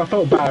now. I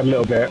felt bad a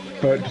little bit,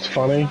 but it's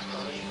funny.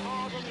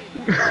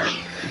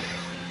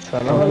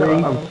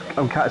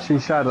 I'm catching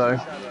Shadow.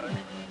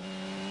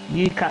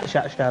 You catch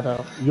that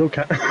shadow. Your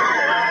cat.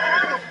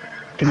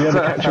 Can you ever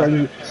catch your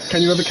own?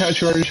 Can you ever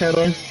catch your own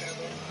shadow?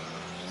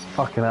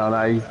 Fucking hell,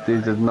 no, he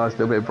did a nice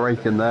little bit of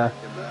break in there.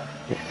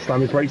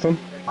 Slam his brakes on.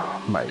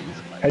 Mate.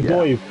 Hey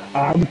boy,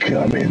 I'm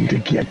coming to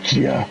get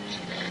ya.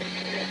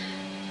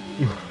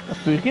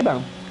 Spooky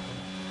man.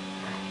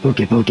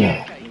 Boogie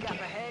boogie.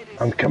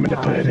 I'm coming to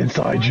put it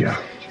inside ya.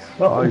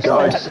 Oh, Who's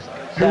That's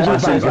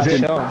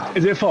it? Sean.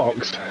 Is it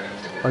Fox?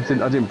 I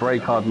didn't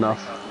break hard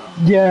enough.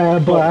 Yeah,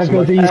 but I've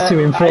got these two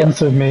in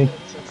front of me.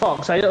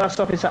 Fox, that's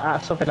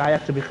something I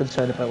have to be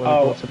concerned about when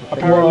I go to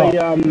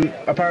the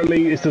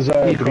apparently it's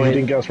deserved because you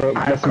didn't get us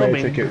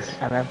WrestleMania tickets.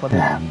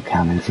 I'm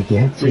coming to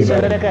get Say you.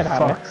 that again,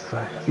 Harry. Fuck's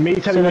sake. Me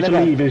telling you to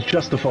again. leave is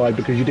justified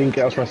because you didn't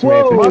get us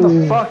WrestleMania Whoa!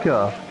 tickets.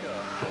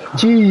 Motherfucker!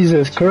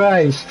 Jesus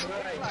Christ!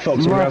 Fox, on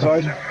the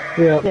outside.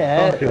 Yeah.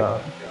 Yeah,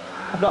 Fucker.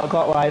 I've not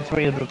got like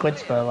 300 quid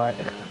spare, like.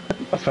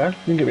 That's fair. You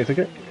can get me a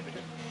ticket.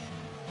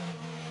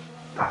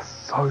 That's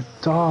so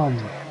dumb.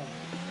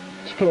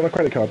 Just put it on a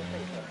credit card.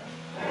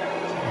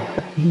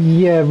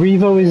 Yeah,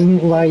 Revo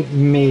isn't like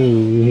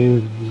me,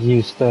 who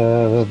used to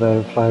have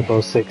about 5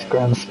 or 6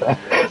 grand spare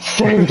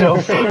saved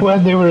up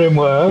when they were in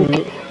work.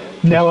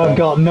 Now I've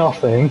got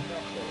nothing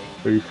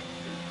Oof.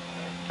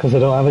 because I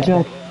don't have a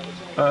job.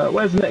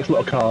 Where's the next lot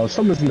of cars?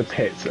 Someone's in the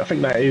pits. I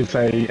think that is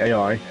a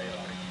AI.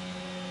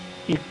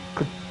 You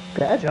could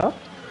get a job.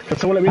 Can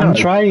someone let me know? I'm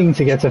trying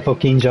to get a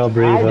fucking job,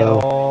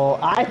 Revo.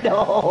 I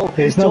know.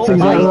 It's not Don't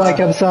exactly mind. like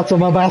I'm sat on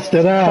my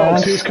bastard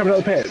Fox, who's ass. coming out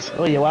of the pits?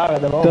 Oh, you are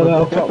at the Don't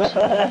moment.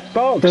 know.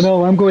 Fox. Don't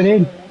know, I'm going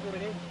in.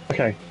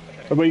 Okay.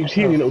 Well, you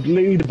see your little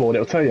leaderboard,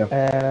 it'll tell you.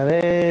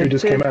 Who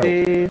just came out?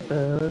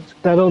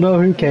 I don't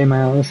know who came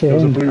out. That's It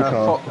was a it. blue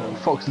car.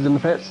 Fox is in the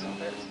pits.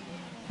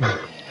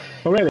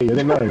 Oh, really? I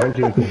didn't know. Thank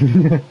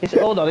you.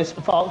 Hold on, it's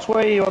Fox.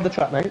 Where are you on the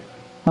track, mate?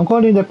 I'm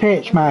going in the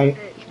pitch, mate.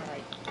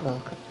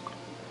 Oh,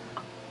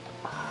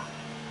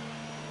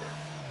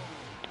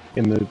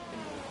 In the...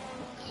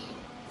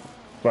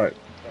 Right.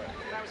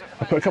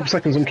 I put a couple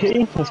seconds on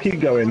key. Let's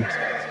keep going.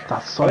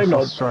 That's so I'm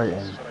not-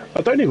 frustrating.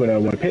 I don't even know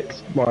my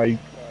pits. My...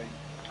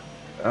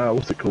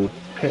 what's it called?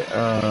 Pit...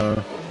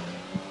 Stop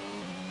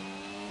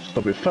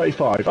it.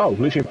 35. Oh,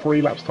 literally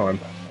 3 laps time.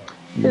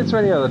 Is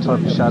there any other type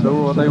of shadow,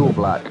 or are they all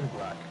black?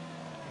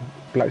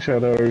 Black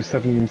Shadow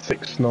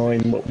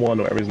 7691,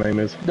 whatever his name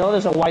is. No,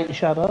 there's a white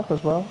shadow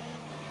as well.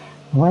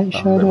 White a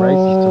bit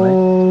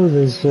shadow.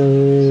 There's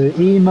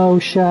a emo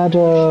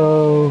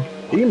shadow.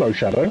 Emo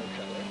Shadow?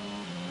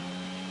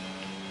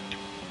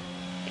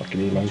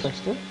 Fucking emos.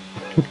 Interesting.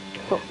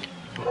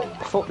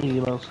 Fuck the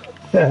emails.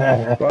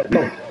 Right,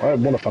 no, I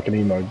don't want a fucking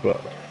emo,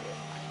 but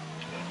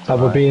That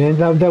would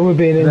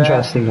be an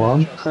interesting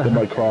one. they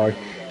might cry.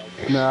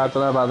 No, I don't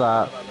know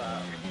about that.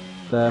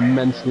 The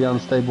mentally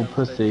unstable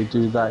pussy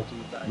do that,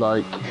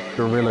 like,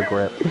 gorilla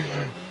grip.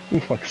 For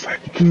fuck's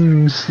sake.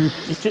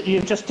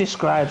 You've just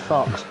described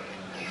Fox.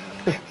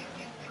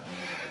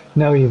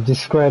 No, you've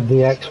described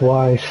the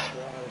ex-wife.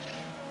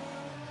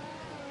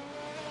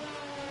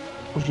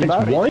 Was you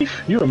married?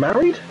 Ex-wife? You were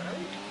married?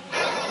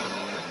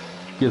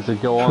 Gives a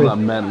go on that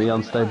mentally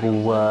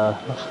unstable,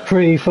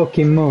 Pretty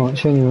fucking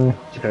much, anyway.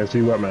 Okay, so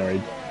you weren't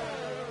married.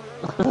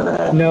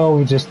 No,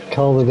 we just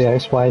called her the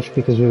ex-wife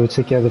because we were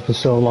together for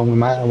so long. We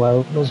might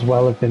as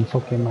well have been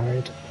fucking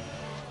married.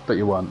 but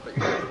you weren't.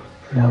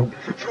 No.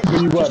 But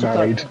you weren't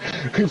married.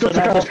 Just a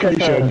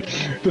clarification.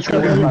 Just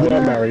clarification, you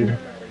weren't married.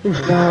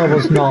 No, I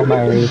was not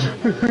married.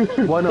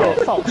 Why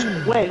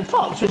not? Wait,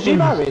 Fox, was you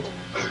married?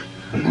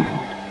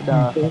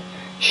 No.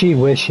 She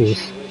wishes.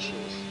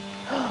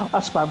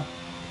 That's spam.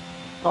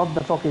 On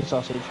the fucking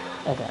sausage.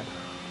 Again.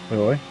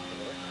 Really?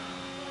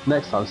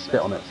 Next time,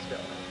 spit on it.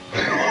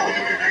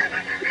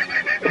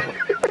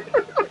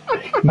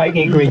 Make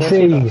it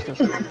greasy.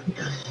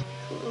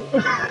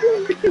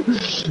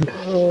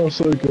 Oh,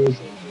 so good.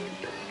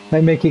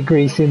 Make it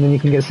greasy and then you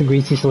can get some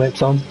greasy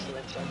slips on.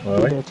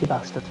 Really? Dirty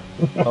bastard.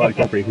 I like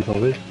that briefly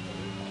sausage.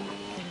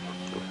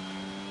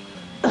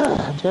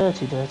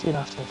 Dirty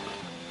bastard.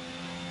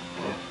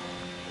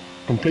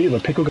 Complete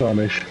with a pickle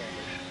garnish.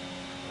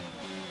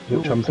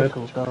 What Chum said.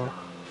 Pickles, no.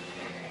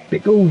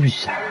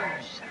 Pickles.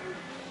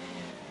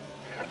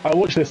 I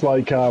watched this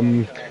like I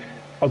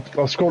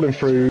was scrolling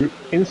through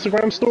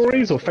Instagram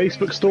stories or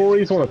Facebook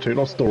stories, one or two,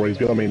 not stories,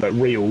 but I mean like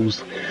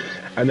reels.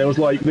 And there was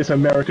like this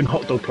American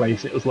hot dog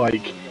place. It was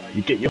like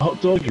you get your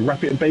hot dog, you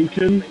wrap it in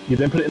bacon, you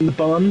then put it in the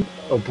bun,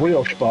 or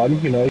brioche bun,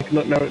 you know,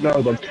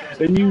 no bun.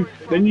 Then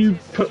you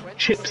put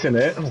chips in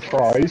it, or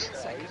fries.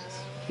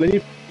 Then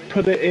you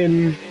put it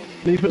in,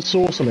 then you put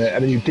sauce on it,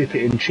 and then you dip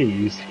it in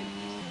cheese.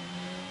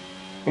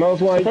 And I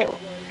was like,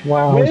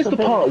 Wow. where's the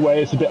part where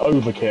it's a bit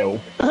overkill?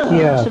 It's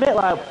Yeah. a bit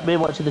like me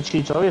watching the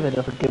tutorial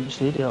video for Gimp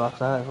Studio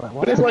last night. It's like,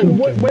 what? But it's like,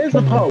 where's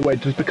the part where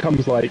it just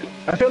becomes like,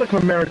 I feel like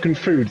with American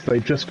foods,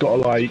 they've just got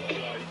to like,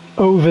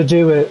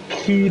 Overdo it.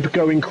 keep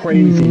going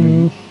crazy.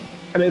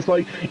 And it's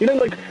like, you know,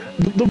 like,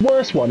 the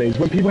worst one is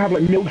when people have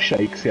like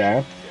milkshakes,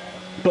 yeah?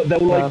 But they'll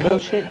like,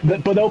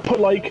 but they'll put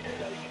like,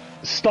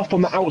 stuff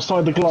on the outside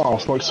of the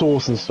glass, like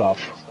sauce and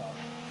stuff.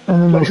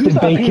 And then Like, there's the who's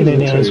that bacon in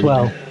appealing it to? as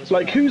well.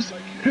 Like, who's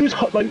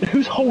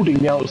holding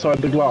the outside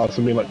of the glass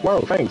and being like, wow,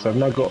 thanks, I've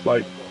now got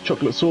like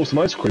chocolate sauce and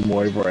ice cream all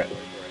over it.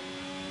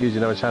 Gives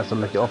you no chance to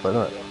lick it off,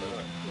 doesn't it?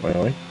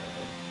 Really?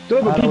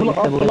 No, but a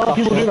lot of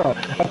people do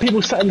that. And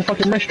people sat in the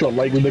fucking restaurant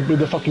like with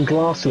the fucking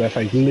glass to their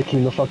face,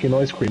 licking the fucking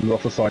ice cream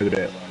off the side of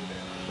it.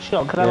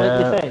 Sean, can I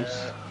lick your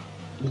face?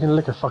 You can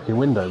lick a fucking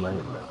window,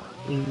 mate.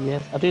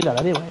 Yes, I do that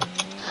anyway.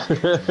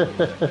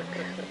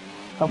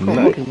 I'm from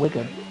fucking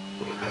Wigan.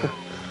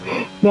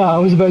 No, I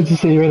was about to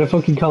say you're in a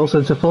fucking call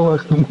centre full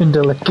of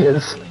window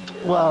lickers.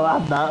 Well,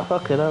 I'm that,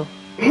 fucking hell.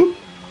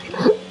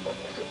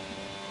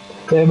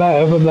 The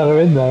amount of them that are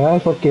in there, I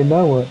fucking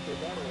know it.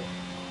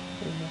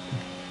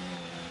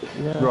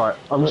 Yeah. Right,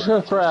 I'm just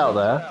going to throw it out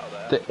there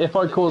that if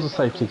I cause a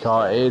safety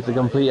car, it is a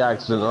complete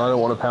accident and I don't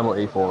want a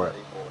penalty for it.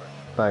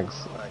 Thanks.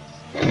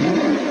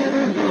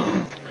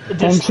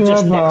 Thanks in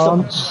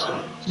advance.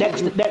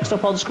 Next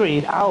up on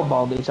screen,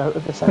 Albon is out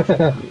of the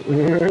session.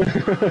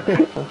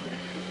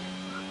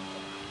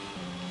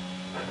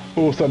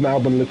 All of a sudden,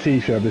 Albon and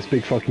Latifi have this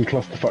big fucking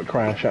clusterfuck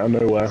crash out of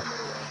nowhere.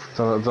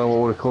 Don't know what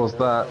would have caused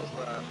that.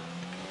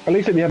 At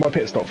least let me have my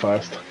pit stop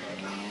first.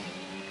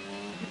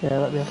 Yeah,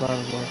 let me have mine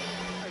as well.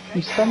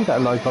 You say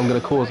that like I'm going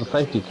to cause a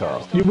safety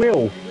car. You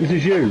will. This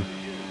is you.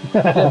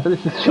 Yeah, but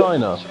this is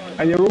China.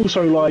 And you're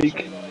also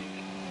like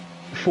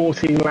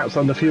 14 laps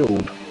under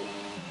fueled.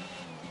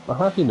 Well,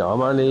 how do you know?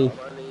 I'm only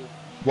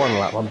 1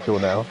 lap on fuel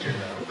now.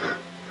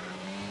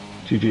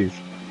 GG's.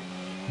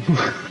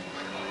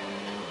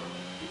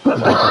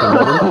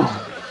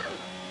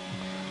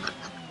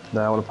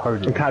 Now on a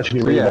podium. I'm catching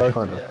you, So, yeah, Remo.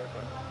 kind of.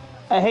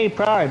 Hey,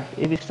 Prime,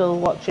 if you're still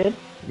watching,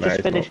 No, just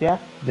he's finish, not.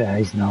 yeah? Yeah,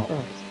 he's not.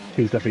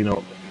 He's definitely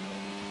not.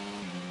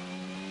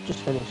 Just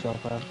finish, your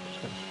Prime. Just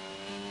finish.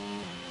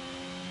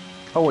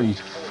 I want you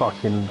to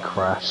fucking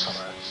crash.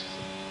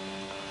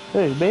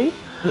 Who, me?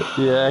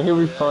 Yeah, it'll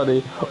be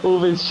funny. All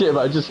this shit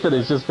about just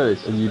finish,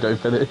 and you don't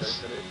finish.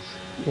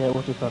 Yeah,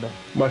 what's it funny?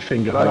 My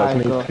finger Right, hurts. I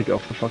need go. to take it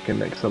off the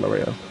fucking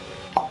accelerator.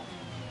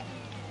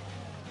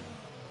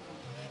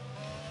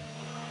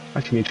 I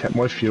actually need to check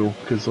my fuel,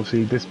 because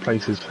obviously this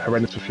place is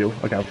horrendous for fuel.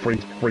 Okay, I'm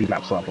three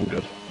laps up, I'm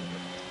good.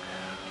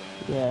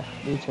 Yeah,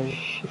 me too.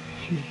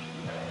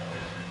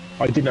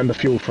 I didn't under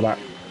fuel for that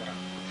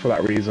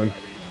reason.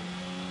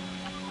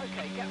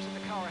 Okay, gaps in the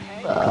car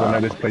ahead. Because I know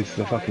this place is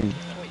a fucking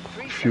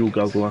fuel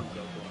guzzler.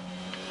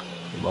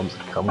 Mum's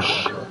coming.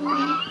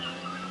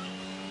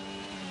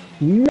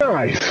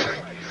 Nice!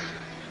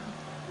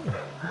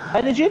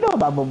 How did you know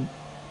my mum?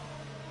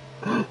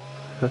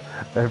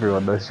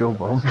 Everyone knows your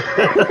mum.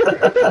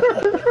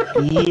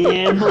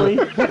 Yeah, boy.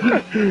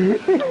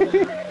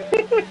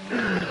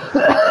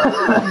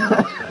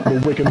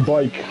 The Wigan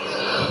bike.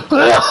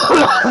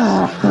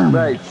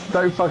 Mate,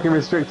 don't fucking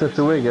restrict her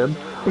to Wigan.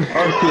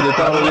 I'm seen it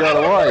down on the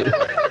other way.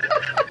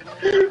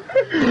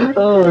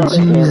 Oh,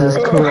 Jesus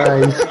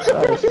Christ.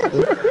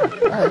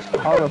 That's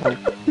horrible.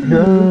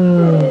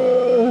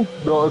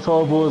 Not as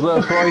horrible as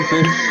that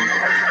prices.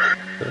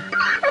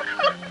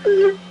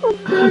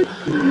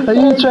 Are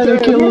you trying to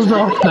kill us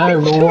off now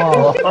or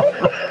what?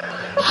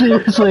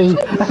 Seriously,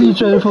 are you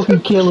trying to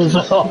fucking kill us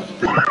off?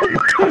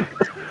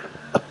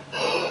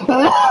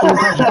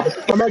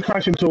 I might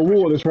crash into a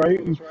wall at this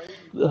rate.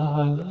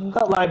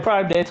 Not like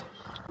Prime did.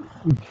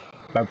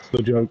 That's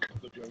the joke.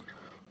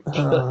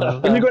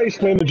 When you got to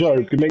explain the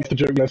joke, it makes the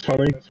joke less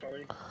funny.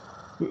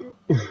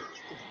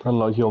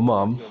 Unlike your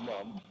mum.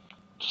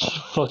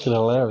 Fucking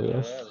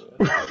hilarious.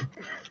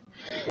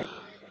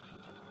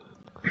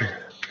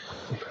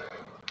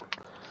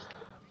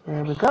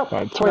 There we go.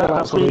 Right, 20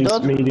 laps on That's these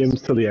done.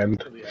 mediums till the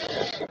end.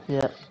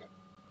 Yeah.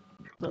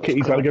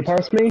 Kitty's got to go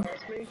past me,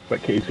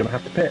 but Kitty's going to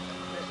have to pit,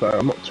 so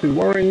I'm not too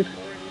worried.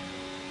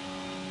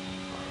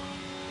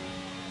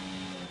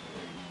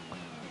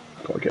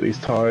 Got to get these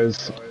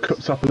tyres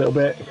cooked up a little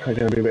bit. They're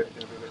going to be a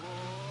bit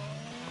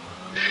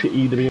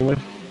shitty to begin with.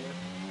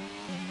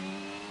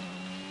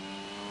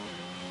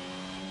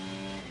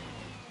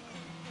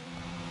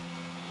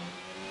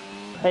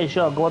 Hey,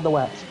 Sean, go on the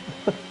wet.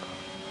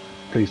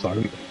 Please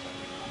don't.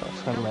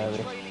 That's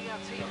hilarious.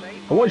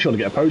 I want you to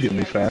get a podium, to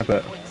be fair,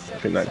 but I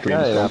think that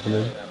dream's That ain't gone.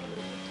 happening.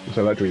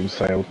 So that dream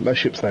sailed. That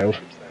ship sailed.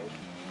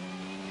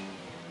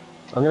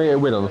 I'm gonna get a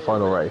win on the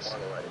final race.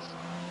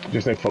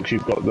 Just know, Fox,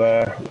 you've got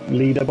the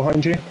leader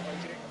behind you.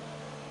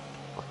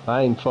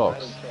 I ain't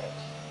Fox.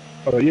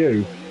 Oh,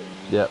 you?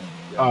 Yep.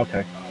 Oh,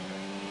 okay.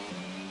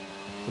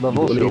 But I've You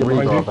got also the got leader behind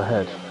Regal you? up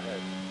ahead.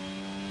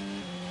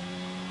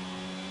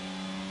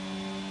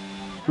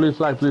 Blue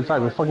flag,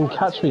 well fucking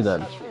catch me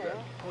then.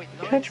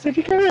 Catch me if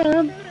you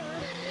can. I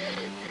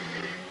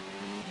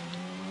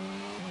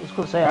was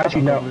going to say,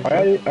 Actually, no.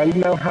 probably I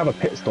now have a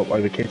pit stop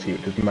over Kitty,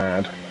 which is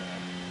mad.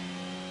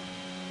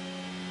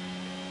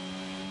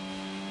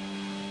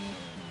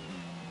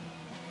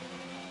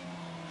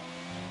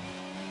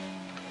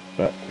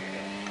 But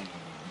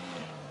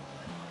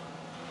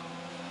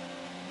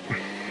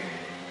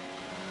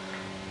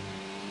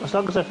as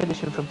long as I finish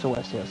him from to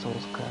west, yeah, that's all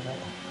okay. Right?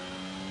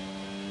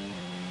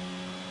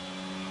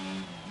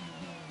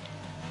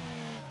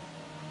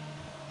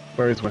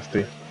 where is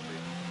Westy?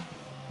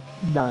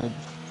 9th.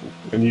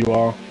 And you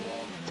are?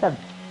 10th.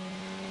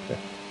 Yeah.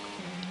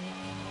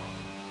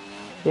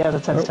 He has a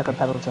 10-second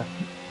penalty.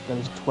 There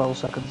was 12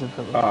 seconds in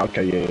front of him. Ah,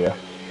 okay, yeah.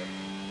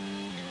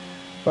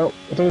 Well,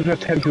 as long as we have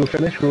 10 people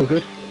finish, we're all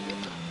good.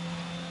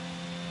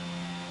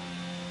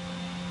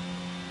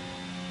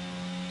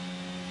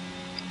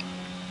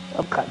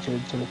 I'm catching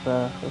him, to be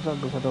fair, as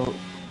long as I don't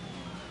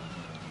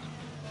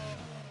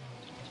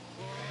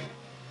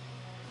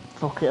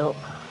fuck it up.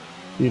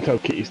 You can tell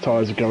Kitty's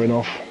tyres are going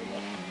off.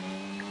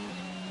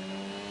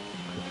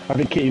 I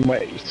think Kitty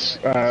might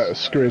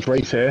screw his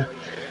race here,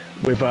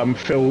 with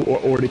Phil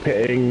already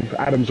pitting,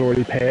 Adam's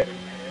already pit.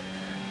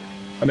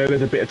 I know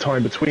there's a bit of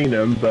time between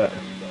them, but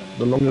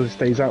the longer it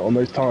stays out on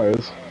those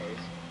tyres.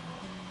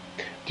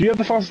 Do you have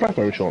the fastest lap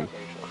over, Sean?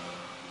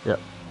 Yep.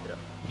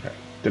 Okay.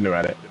 Didn't know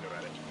about it.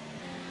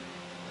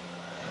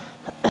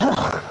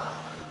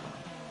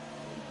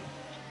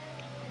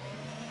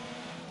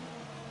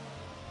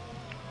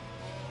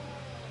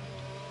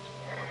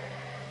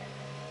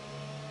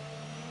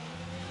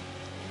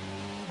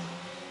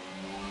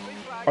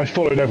 I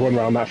followed everyone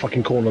around that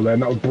fucking corner then,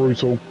 that was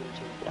brutal.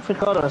 Every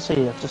corner I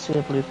see, I just see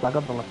a blue flag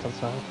on the left hand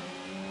side.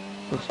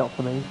 Big shot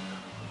for me.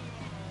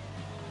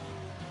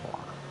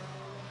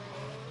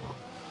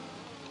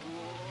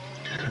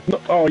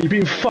 No, oh, you're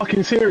being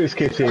fucking serious,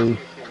 Kitty. Okay,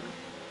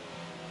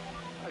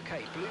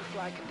 blue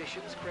flag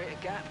conditions create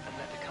a gap and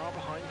let the car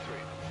behind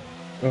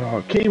through.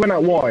 Oh, Kitty went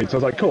out wide, so I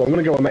was like, cool, I'm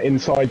going to go on that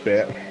inside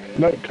bit.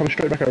 No, come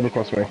straight back over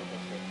across me.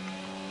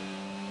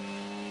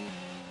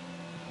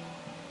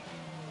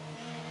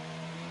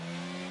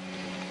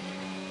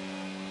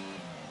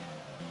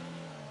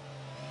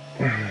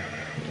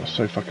 That's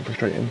so fucking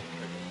frustrating.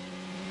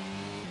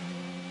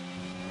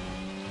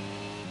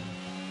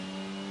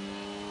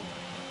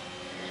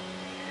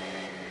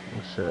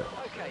 Oh shit.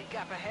 Okay,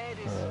 gap ahead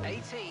is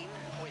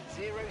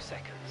 18.0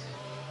 seconds.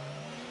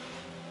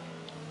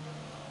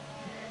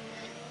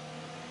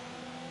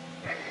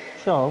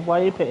 Sean,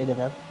 why are you pitting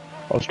again?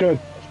 I was going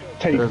to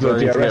take the Because I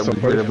need to DRS get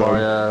on rid both of of them.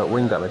 my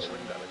wing damage.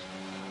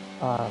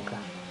 Ah, okay.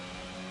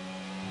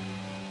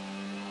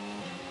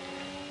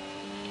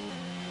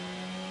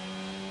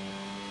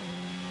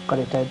 Got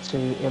it down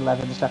to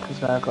 11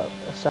 seconds now. Got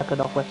a second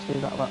off Westy,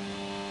 that lap.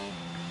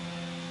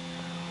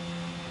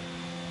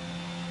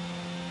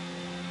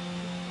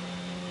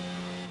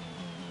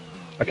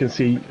 I can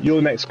see you're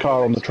the next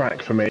car on the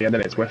track for me, and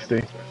then it's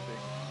Westy.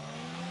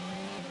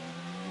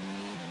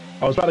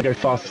 I was about to go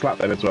fastest lap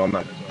then as well on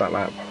that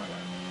lap.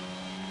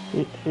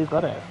 Who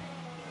got it?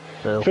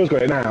 Phil. Phil's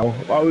got it now.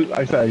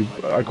 I say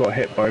I got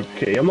hit by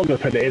Kitty. I'm not going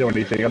to put it in or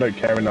anything. I don't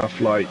care enough.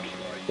 Like,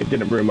 it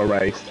didn't ruin my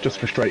race. Just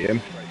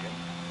frustrating.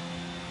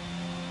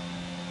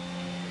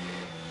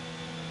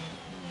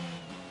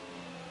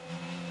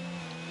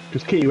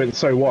 Because Kitty went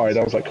so wide,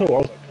 I was like,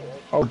 cool,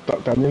 I'll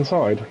duck down the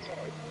inside.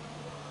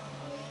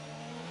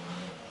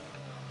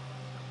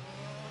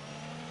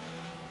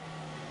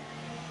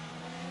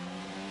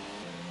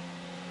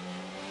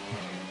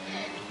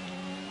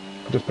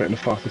 I'll just put it in the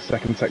fastest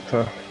second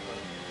sector.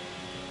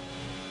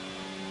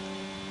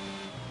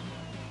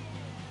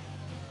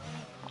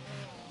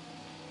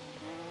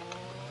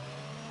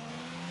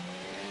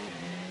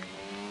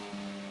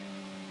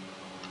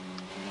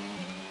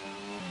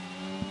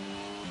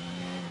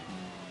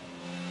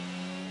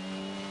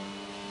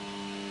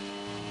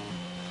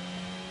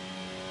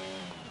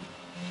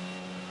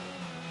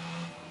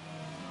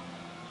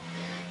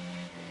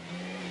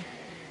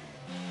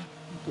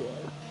 Yeah.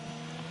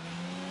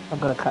 I'm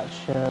gonna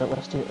catch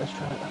Westy at this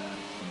track.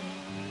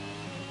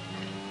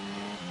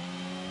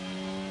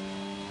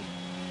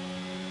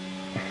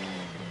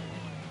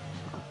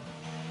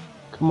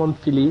 Come on,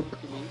 Philippe.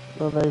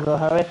 Well, there you go,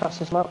 Harry.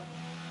 Fastest lap.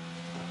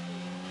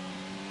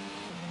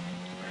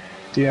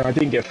 Yeah, I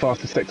didn't get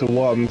fastest sector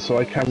 1, so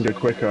I can go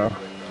quicker.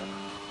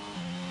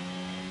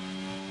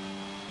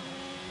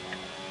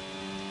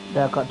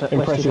 Yeah, I've got Westy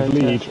Impressive down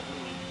to-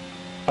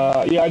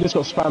 lead. Yeah, I just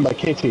got spammed by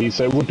Kitty,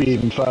 so it would be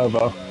even further.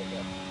 Our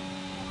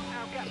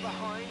gap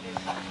behind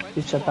is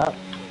You said that.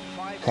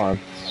 21.5 Fine.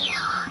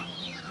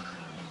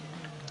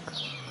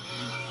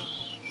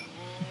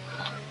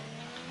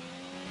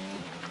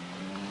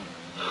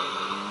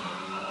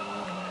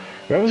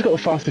 Whoever's got the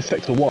fastest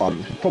sector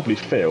 1, probably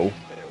Phil.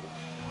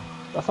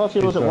 I thought he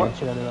wasn't Is,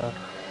 watching anyway.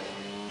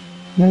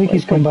 I think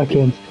he's come back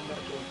in.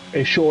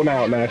 Is Sean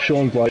out now?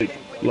 Sean's like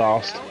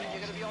last. You're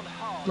going to be on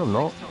hard. No, I'm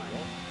not.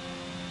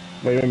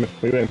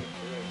 We win.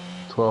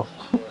 12.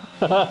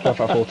 12 out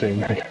of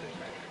 14.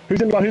 Who's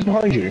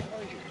behind you?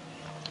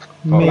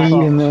 Me that's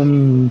and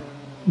then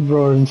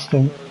Raw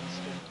Instinct.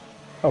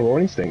 Oh, Raw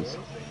Instincts.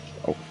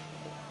 Oh.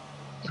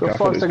 It's got Okay, I a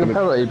thought it was 5 second gonna-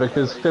 penalty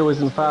because Phil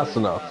isn't fast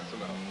enough.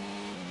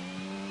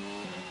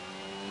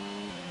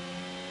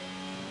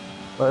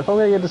 But if I'm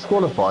going to get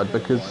disqualified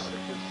because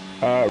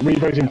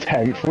Revo's in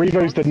 10th.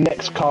 Revo's the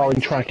next car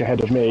in track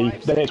ahead of me.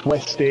 Then it's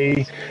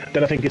Westy.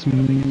 Then I think it's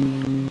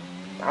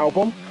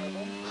Albon.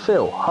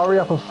 Phil, hurry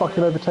up and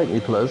fucking overtake me,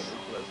 please.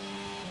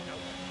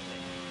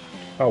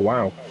 Oh,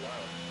 wow.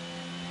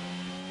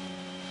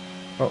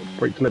 Oh,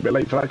 braked a little bit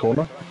late for that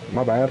corner.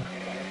 My bad.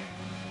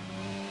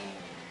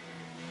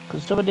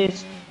 Because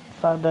somebody's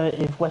found out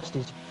if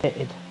Westy's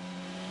pitted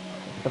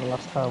for the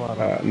last time or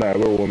not.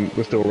 No,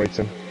 we're still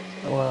racing.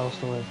 What else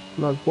do we?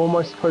 No, what am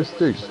I supposed to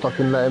do? Just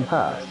fucking let him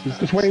pass? He's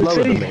Just wait and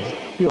slower see. than me.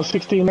 You got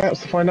 16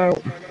 laps to find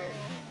out.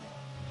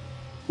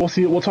 What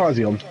tyre is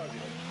he on?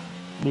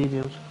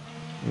 Mediums.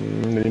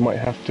 You might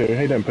have to.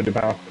 Hey, don't put it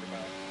out.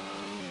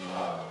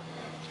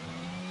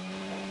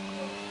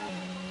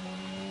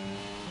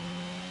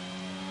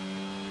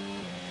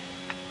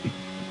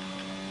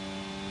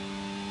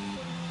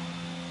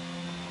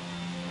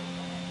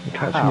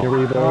 Catching your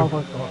Revo. Oh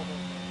my god.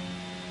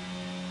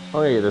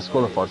 Oh yeah, they're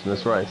disqualified from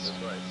this race.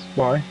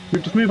 Why?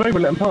 Just move over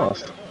and let him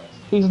pass.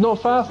 He's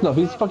not fast enough.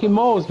 He's fucking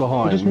miles Well,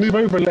 behind. just move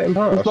over and let him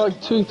pass. He's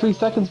like 2-3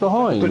 seconds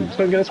behind.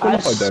 Don't get I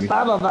disqualified then.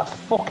 spat on that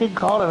fucking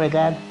corner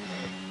again.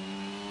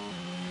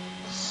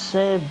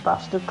 Same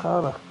bastard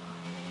corner.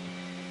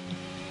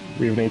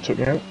 Revo took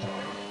me out.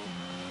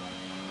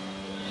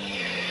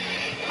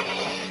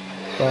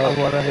 I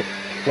won it.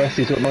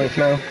 Westy's got 9th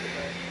now.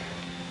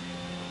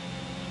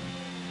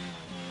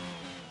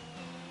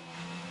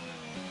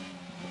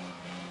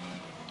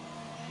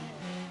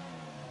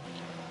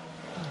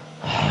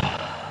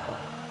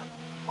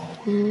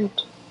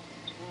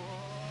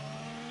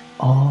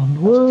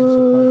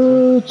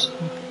 Onward.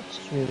 It's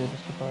really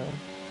disappointing.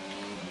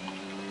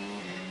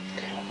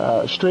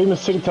 Stream is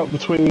synced up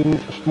between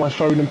my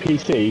phone and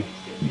PC.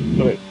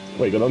 Got it.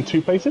 Wait, got it on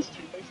 2 places?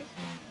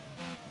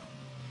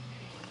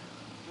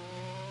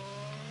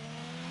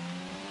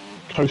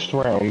 Coast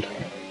around.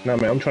 No,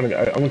 mate, I'm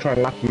gonna try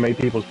and lap as many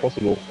people as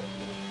possible.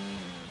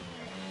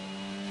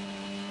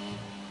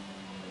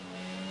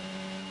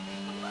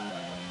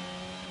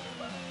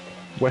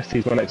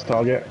 Westy's my next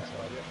target.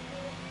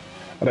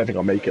 I don't think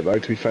I'll make it though,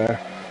 to be fair.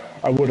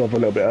 I would have a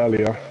little bit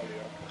earlier.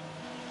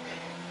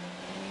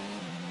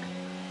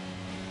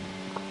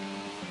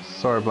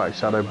 Sorry, Black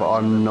Shadow, but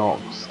I'm not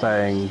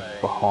staying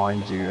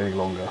behind you any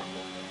longer.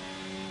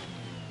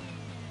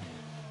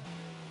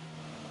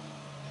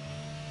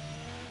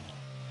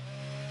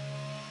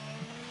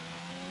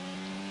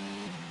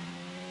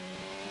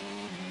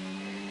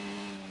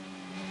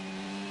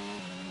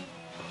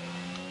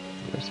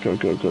 Let's go,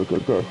 go, go, go,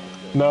 go.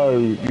 No,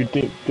 you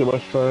didn't get my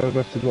first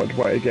message. Want to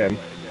wait again?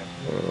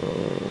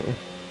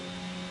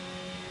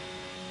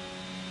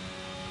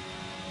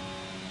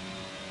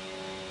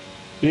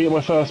 You didn't get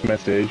my first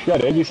message. Yeah, I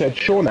did. You said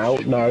Sean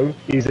out. No,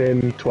 he's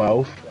in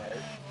 12th.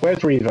 Where's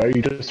Revo?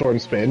 You just saw him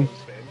spin.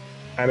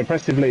 An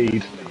impressive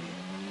lead.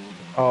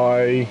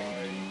 I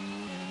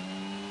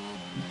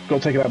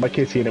got taken out by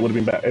Kitty, and it would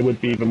have been better. It would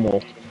be even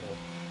more.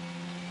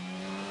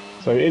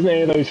 So, isn't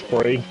any of those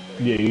free?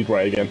 Yeah, you'd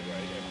wait again.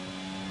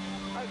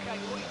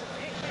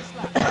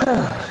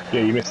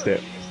 Yeah, you missed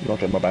it.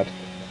 Not my bad.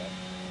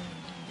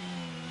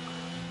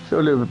 I feel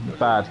a little bit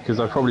bad because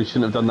I probably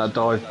shouldn't have done that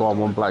dive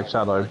bomb on Black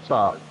Shadow,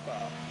 but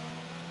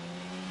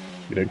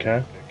You don't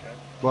care?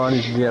 well, I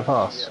need to get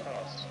past.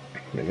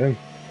 There you go.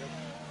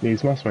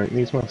 Needs must, mate.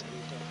 Needs must.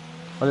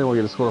 I didn't want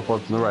to get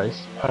disqualified from the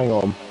race. Hang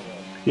on.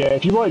 Yeah,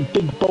 if you write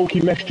big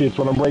bulky messages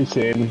when I'm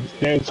racing,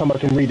 the only time I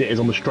can read it is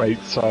on the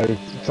straight, so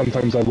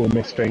sometimes I will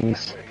miss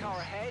things.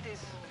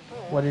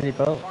 What did he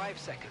put? 5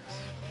 seconds.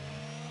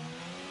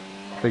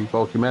 Big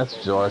bulky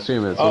message, I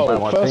assume it's Oh,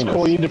 about my first penis.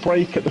 call, you need to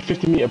brake at the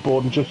 50-metre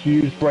board and just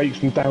use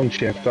brakes and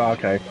downshift. Oh,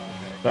 okay.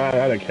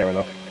 I don't care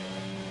enough.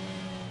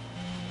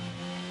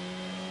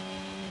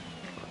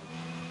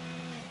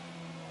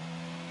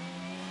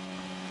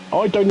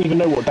 I don't even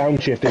know what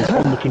downshift is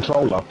on the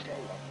controller.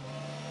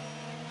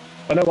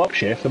 I know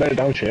upshift, I know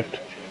downshift.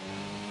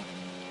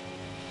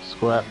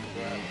 Square.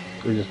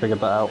 We just figured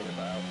that out.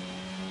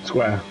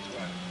 Square.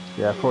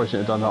 Yeah, probably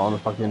shouldn't have done that on the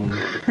fucking...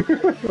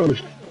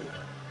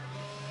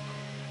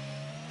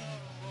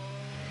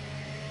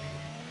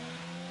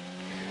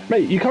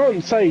 Mate, you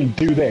can't say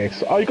do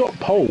this. I got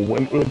pole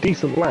with a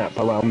decent lap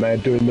around there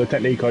doing the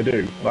technique I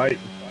do, right?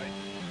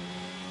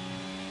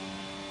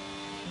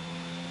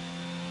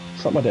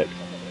 Suck my dick.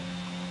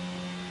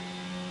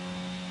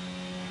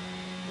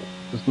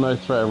 There's no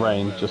threat of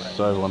rain, just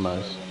so everyone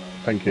knows.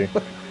 Thank you.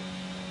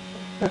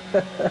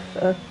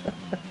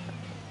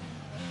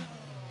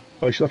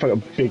 Oh, you should have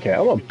like a big head.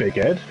 I'm not a big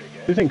head.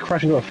 You think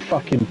crashing on a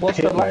fucking What's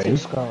pit the Latin lane?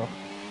 score?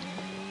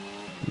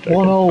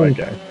 1-0.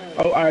 Okay.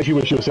 Oh, I actually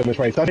wish you were in this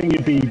race. I think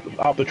you'd be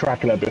up the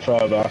track a little bit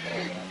further.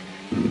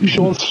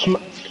 Sean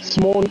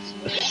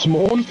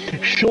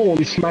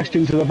smashed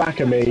into the back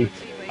of me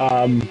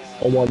on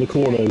one of the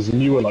corners,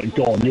 and you were like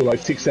gone. You were like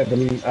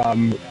 6-7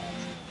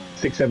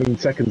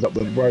 seconds up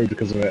the road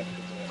because of it.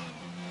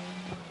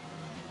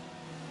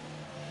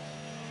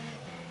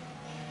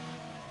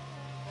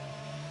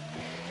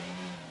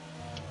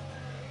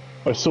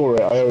 I saw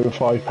it. I owe him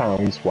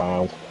 £5.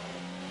 Wow.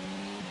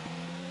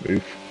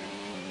 Oof.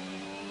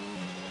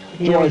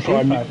 Don't worry,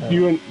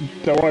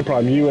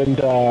 Prime. You and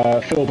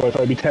Phil both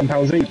owe me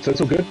 £10 each, so it's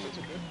all good.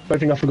 Don't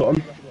think I've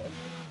forgotten.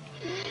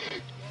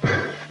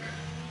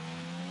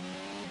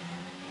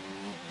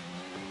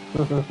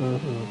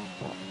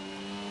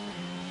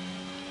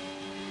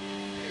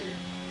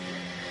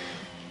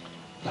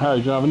 Harry,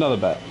 do you have another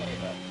bet?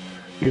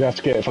 You're gonna have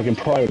to get a fucking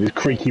Prime with his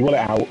creaky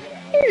wallet out.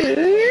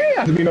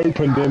 Hasn't been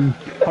opened in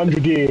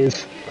 100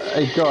 years.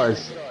 Hey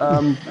guys,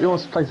 you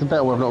want to place a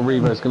bet on whether or not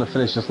Revo's going to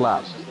finish this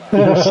lap?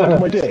 You're gonna suck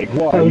my dick.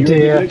 Why? Oh, you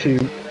dear.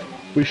 literally,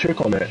 we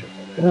shook on it.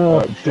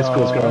 Oh,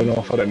 Discord's going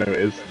off. I don't know what it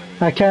is.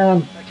 I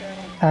can't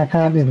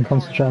even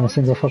concentrate on a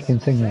single fucking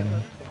thing right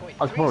now.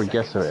 I can probably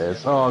guess who it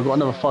is. Oh, I've got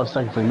another 5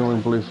 seconds for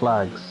ignoring blue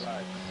flags.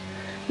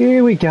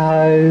 Here we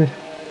go.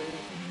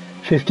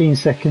 15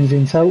 seconds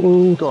in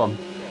total. Go on.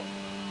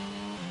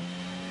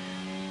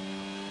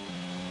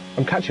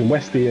 I'm catching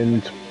Westy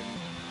and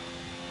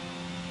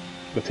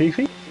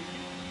Latifi.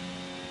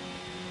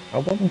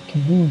 Albon?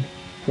 Okay.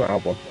 It's not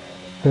Albon.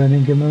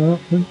 Birmingham are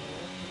up then.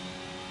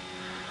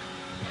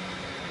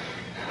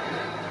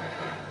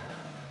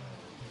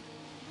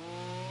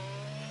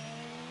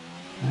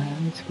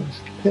 Let's go to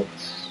the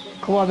pits.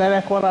 Come on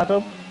then, F1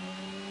 Adam.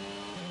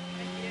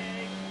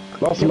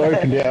 Last time I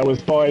opened it, I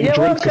was buying You're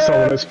drinks for welcome.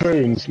 someone at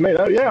Spoons. Mate,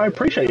 yeah, I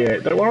appreciate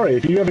it. Don't worry.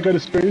 If you ever go to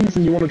Spoons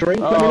and you want a drink,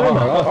 let me know,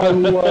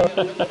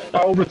 man.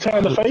 I'll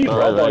return the favour.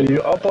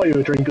 Sorry, I'll buy you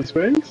a drink at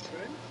Spoons.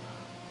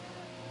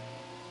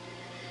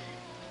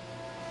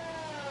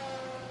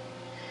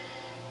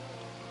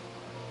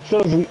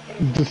 Still doesn't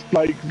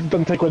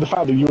take away the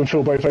fact that you and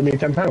Phil both owe me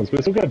 £10, but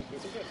it's all good.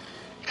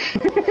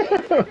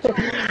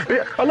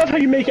 I love how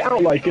you make it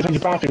out like it's such a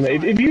bad thing. That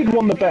if you'd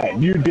won the bet,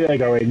 you'd be there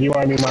going, "You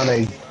owe me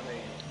money."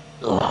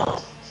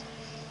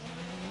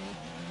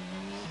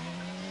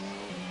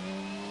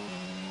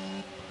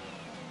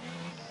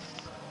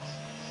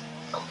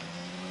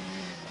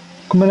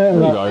 Coming out of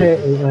There you that go. pit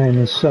lane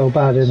is so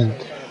bad, isn't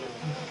it?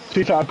 To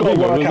be fair, I've got to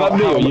work Was out that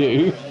me how or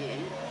you?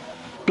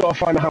 got to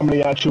find out how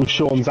many actual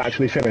Sean's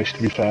actually finished.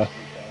 To be fair,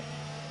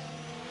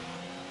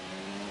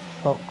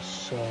 Fuck's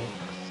sake.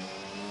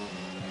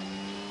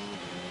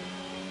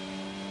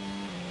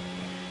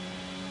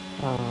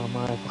 Oh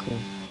my fucking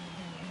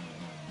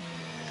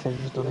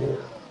thing's done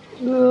here.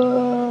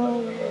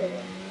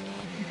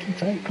 Can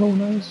take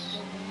corners.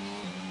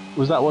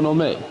 Was that one on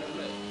me?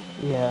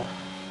 Yeah.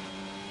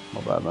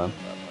 Not bad, man.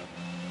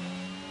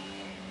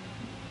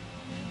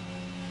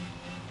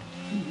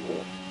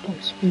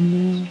 Don't spin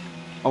there.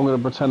 I'm gonna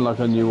pretend like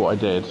I knew what I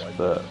did,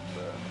 but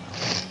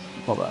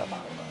not bad.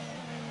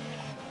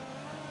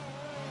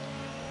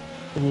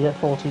 Did you get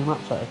 14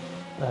 laps out?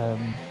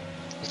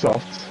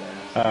 soft.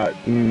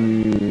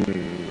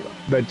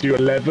 They do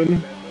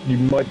 11. You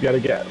might be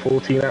able to get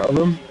 14 out of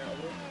them.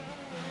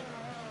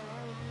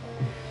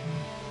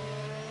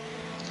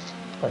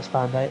 Let's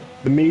find out.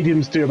 The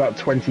mediums do about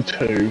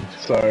 22,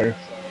 so...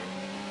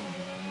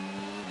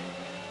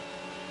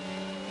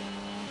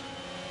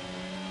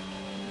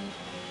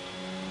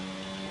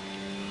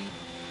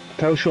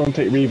 Tell Sean to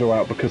take Revo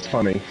out because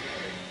funny.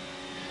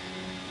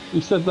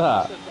 You said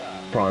that?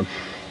 Prime.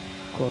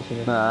 Of course we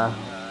did. Nah.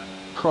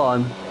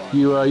 Prime,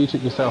 you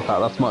took yourself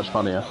out, that's much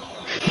funnier.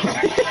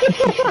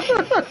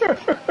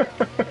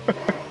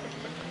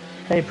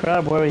 Hey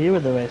Prab, where are you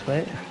in the race,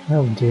 mate?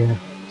 Oh dear.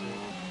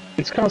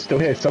 His car's still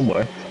here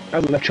somewhere.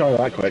 Hasn't left China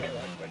that quick.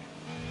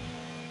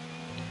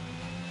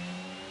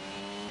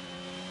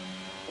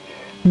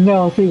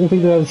 No, I think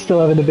they're still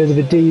having a bit of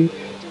a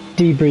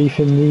debrief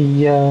in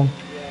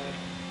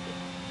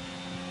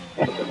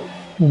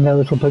their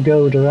little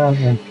pagoda, aren't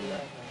they?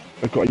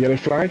 They've got a yellow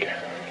flag.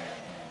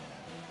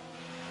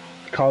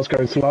 The car's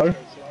going slow.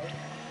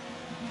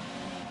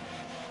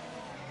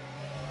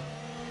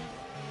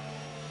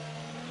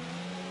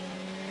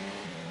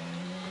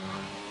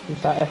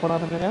 Is that F1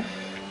 Adam again?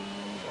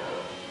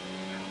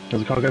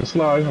 There's a car going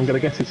slow. I'm going to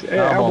guess it's...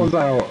 Yeah, Albon. Albon's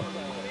out.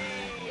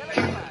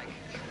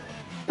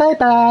 Bye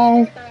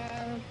bye.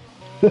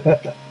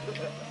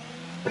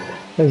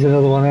 There's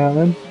another one out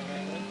then.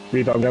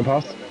 Revo, I'm going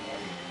past.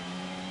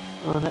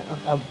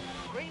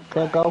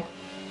 Go, go.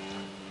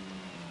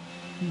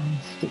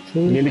 Stick to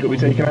it. Nearly got me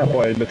taken out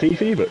by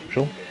Latifi, but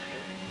sure.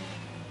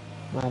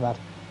 My bad.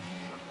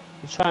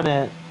 I'm trying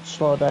to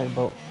slow down,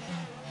 but...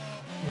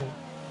 Yeah.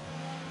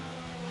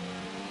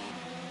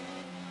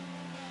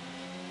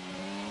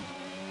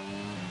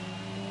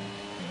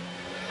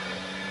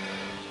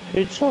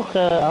 Who took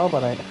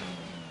Albon out?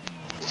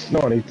 No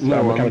one needs No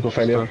one. mechanical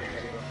failure. I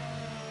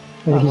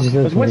think he's just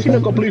Has looking Wesley at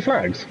not got them. blue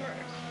flags?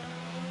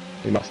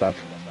 He must have.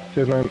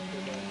 Cheers, man.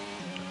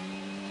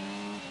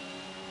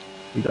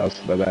 He does.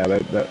 They're there.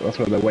 That's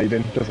where they're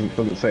waving.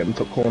 Doesn't say it in the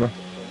top corner.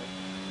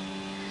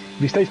 If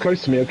he stays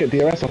close to me, he'll get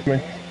DRS off me,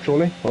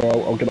 surely, or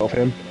I'll get it off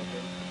him.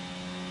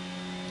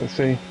 Let's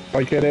see. If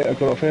I get it, I've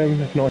got it off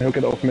him. If not, he'll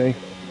get it off me.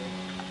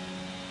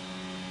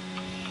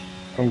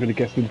 I'm going to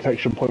guess the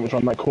detection point was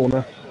around that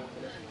corner,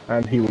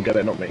 and he will get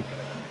it, not me.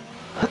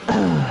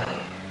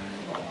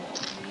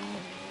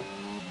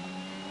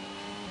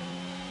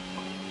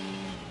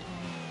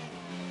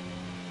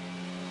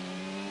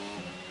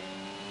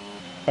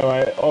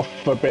 Alright, off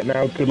for a bit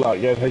now. Good luck.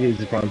 Yeah, take it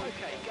easy, Prime. Okay,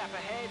 gap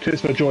ahead.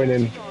 Cheers for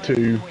joining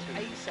to 8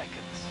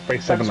 seconds.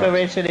 race 7 Thanks for laps.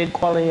 racing in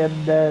quali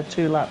and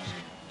 2 laps.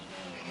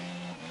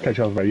 Okay,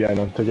 Charles, bro. Yeah,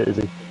 no, take it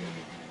easy.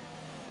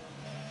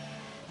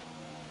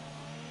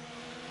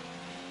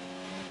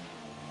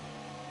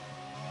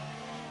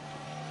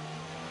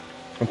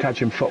 I'm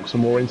catching Fox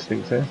and more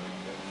instincts here.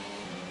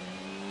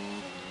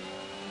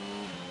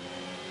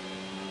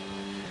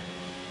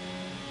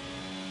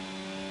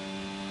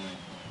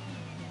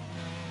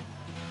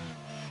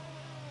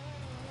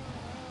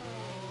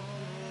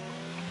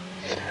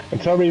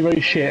 And tell me very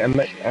shit,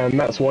 and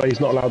that's why he's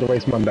not allowed to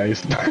race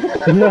Mondays.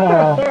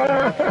 No.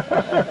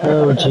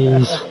 Oh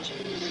jeez.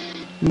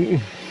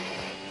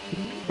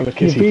 And a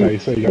kissy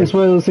face, there you go. It's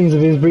one of those things.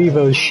 If his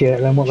Revo's shit,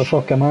 then what the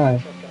fuck am I?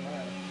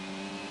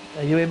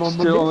 Are you in on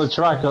Still on the Mondays?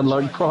 track,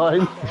 unlike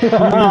Prime.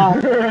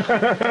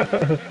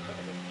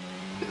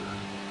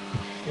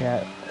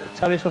 Yeah.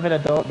 Tell me something I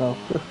don't know.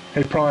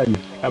 Hey Prime,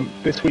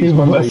 this week's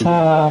Monday.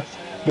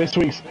 This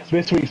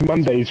week's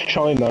Monday is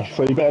China,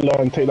 so you better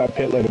learn to take that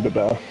pit lane a bit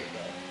better,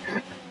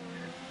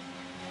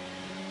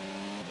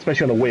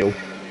 especially on a wheel.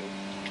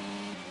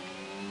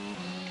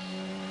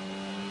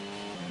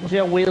 Was he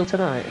on wheel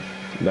tonight?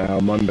 No,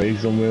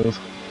 Monday's on wheels.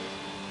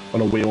 On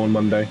a wheel on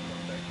Monday.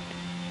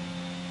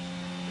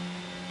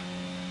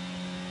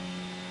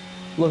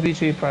 Love you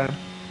too, Prime.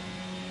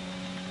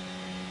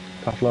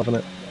 Tough love,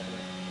 innit?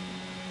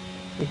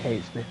 He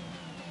hates me.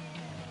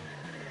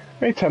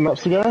 Hey, 10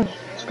 laps to go.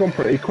 It's gone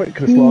pretty quick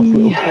this last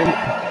little stint.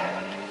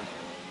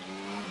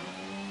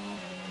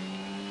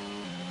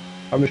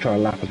 I'm just trying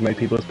to lap as many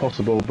people as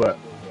possible, but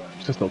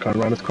it's just not going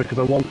around as quick as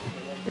I want.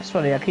 It's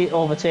funny, I keep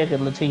overtaking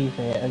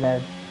Latifi, and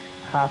then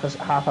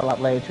half a lap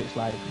later it's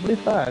like, blue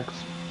flags.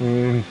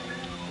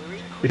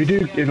 If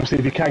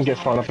you can get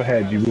far enough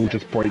ahead, you will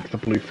just break the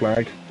blue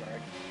flag.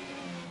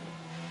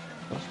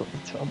 That's what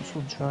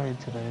I'm trying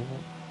today.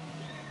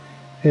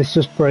 It's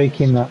just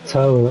breaking that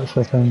toe, that's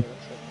the thing.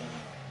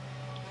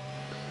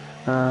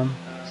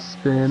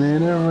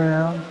 Spinning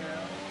around.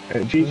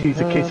 GT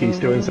to Kitty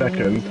still in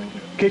second.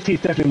 Kitty's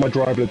definitely my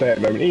driver of the day at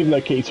the moment, even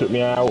though Kitty took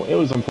me out. It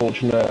was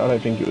unfortunate. I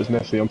don't think it was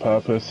necessarily on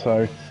purpose,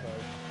 so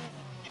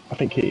I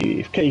think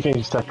if Kitty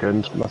finishes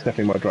second, that's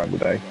definitely my driver of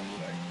the day.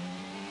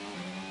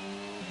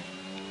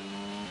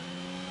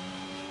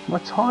 My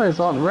tyres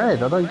aren't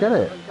red, I don't get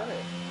it.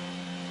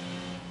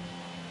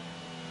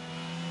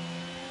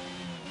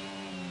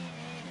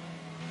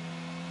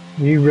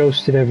 You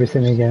roasted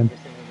everything again.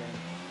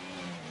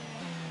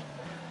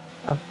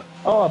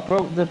 Oh, I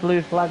broke the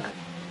blue flag.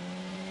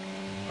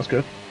 That's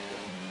good.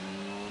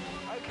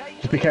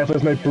 Just be careful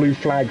there's no blue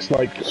flags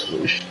like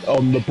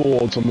on the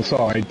boards on the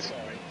sides.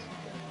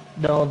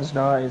 No, there's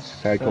not.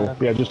 It's, Okay, cool.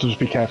 Yeah, just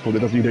be careful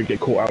that you don't get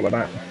caught out like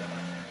that.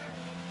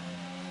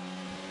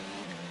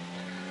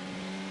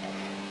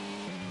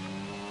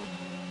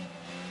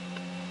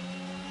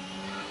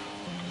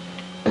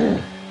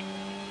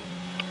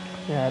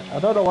 Yeah, I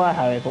don't know why,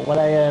 Harry, but when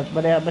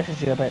I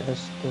messaged you about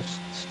this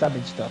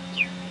standing stuff,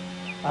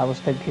 I was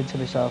thinking to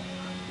myself,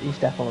 he's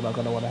definitely not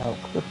going to want to help.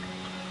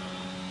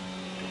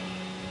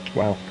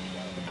 Wow.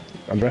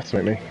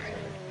 Underestimate me.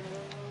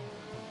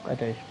 I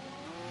do.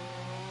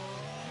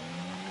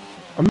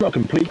 I'm not a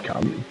complete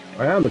cunt.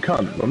 I am a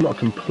cunt, but I'm not a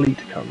complete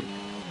cunt.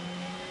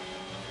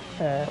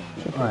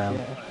 I am.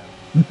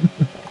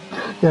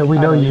 Yeah, we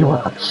know know you you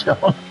are,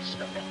 Sean.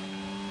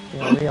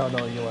 Yeah, we all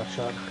know you are,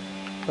 Sean.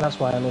 But that's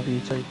why I love you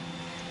too.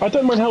 I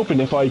don't mind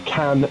helping if I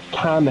can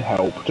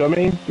help. Do you know what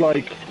I mean?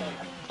 Like,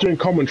 doing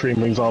commentary,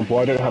 for example,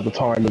 I don't have the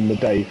time in the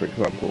day, for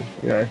example,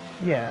 you know?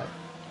 Yeah.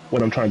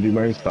 When I'm trying to do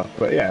my own stuff.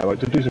 But yeah, like,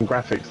 to do some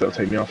graphics that'll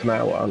take me half an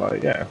hour,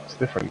 like, yeah, it's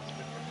different.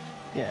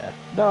 Yeah.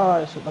 No,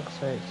 it's like I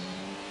say,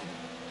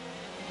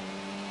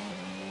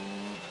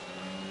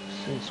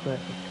 it's great.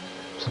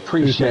 It's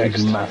appreciated,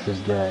 Who's you next?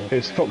 massive gay.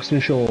 It's Fox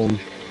and Sean.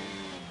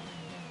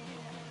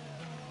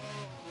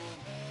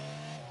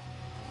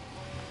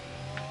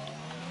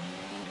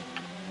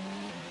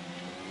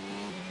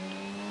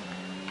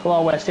 Come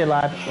on, Westy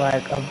lad.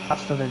 Like, I'm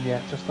faster than you.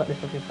 Just let me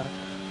fucking pass.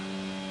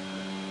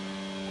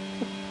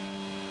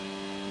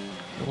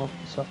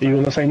 Are you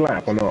on the same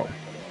lap or not?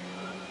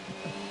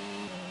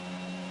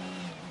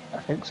 I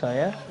think so,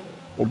 yeah.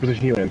 What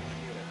position are you in?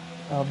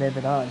 Oh,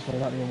 maybe not, actually.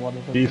 Not even one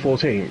of them. Are you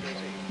 14th?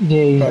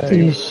 Yeah, 13th.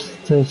 he's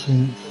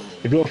 13th.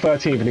 If you're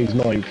 13th and he's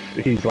 9th,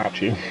 he's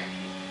lapped you.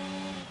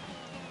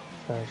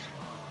 Nice.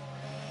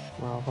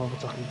 Well, what are we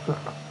talking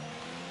about?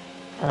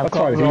 And I've That's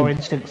got fine, raw he-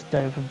 instincts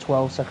down from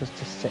 12 seconds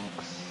to 6.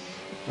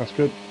 That's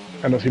good.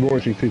 And obviously, Roy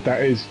thinks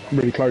that is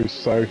really close,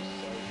 so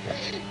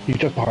he's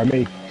just behind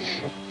me.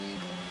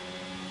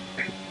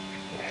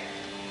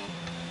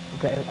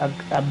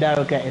 I'm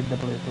now getting the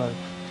blue flag.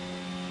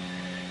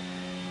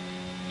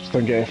 Just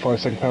don't get a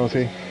 5-second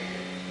penalty.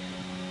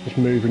 Just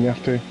move when you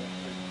have to.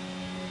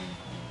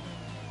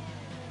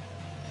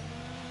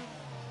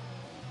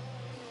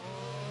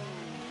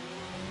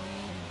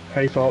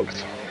 Hey,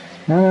 Fox.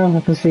 No, I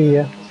can see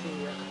you.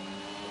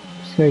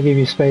 Just gonna give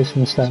you space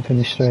in the start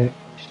finish straight.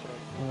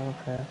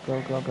 Okay,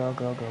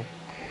 go.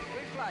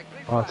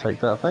 I'll take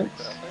that,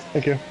 thanks.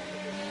 Thank you.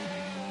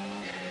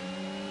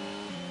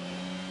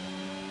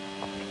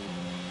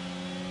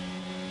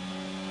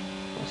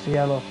 What's the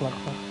yellow flag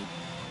for?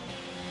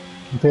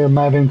 I think I'm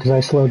having because I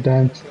slowed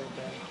down.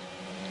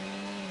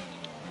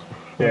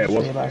 Yeah, it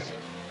was. See you, lads.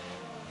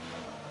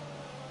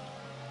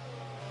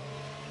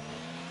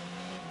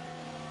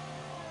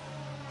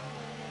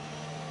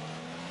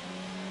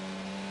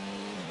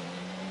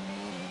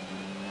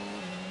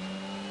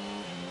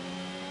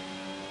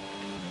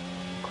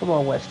 Come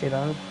on, Westy,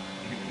 now.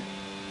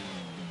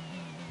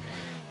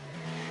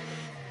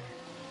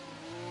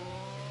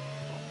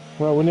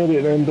 Well, we're nearly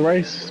at the end of the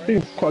race. It's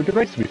been quite a good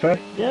race, to be fair.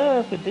 Yeah,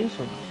 it's been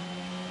decent.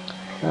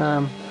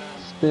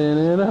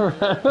 Spinning around.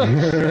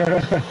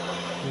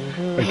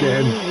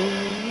 Again.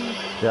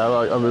 Yeah,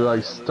 I'm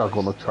like stuck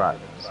on the track,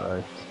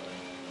 so.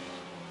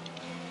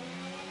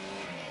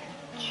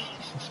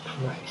 Jesus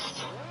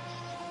Christ.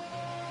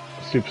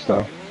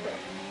 Superstar.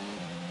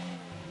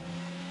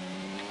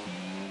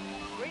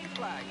 Green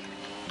flag.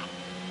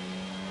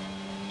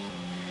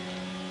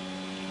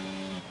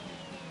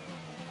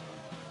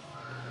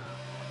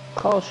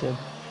 Caution.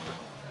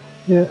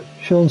 Yeah,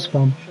 Sean's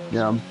fun.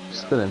 Yeah, I'm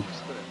spinning.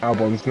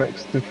 Albon's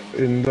next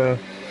in the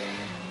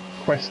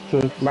quest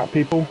to lap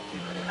people.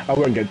 I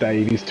won't get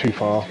Dave, he's too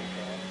far.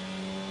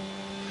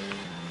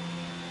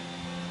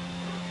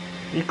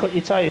 You cut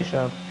your tyre,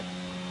 Sean.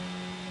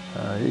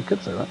 You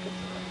could say that.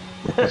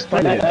 It's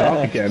starting to get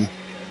dark again.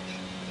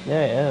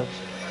 Yeah,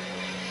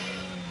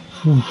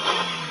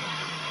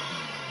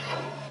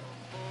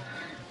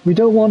 We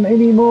don't want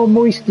any more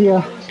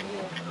moisture.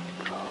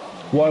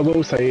 What I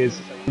will say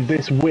is,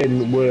 this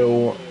win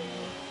will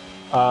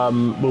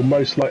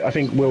most likely, I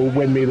think, will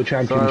win me the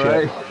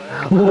championship. Sorry.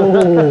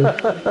 Oh,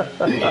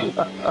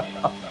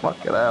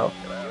 Fucking hell.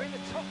 You're in the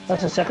top 10.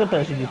 that's the second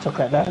person you took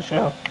out there,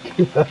 Sean.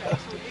 Case we're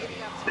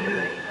looking at to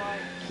lead by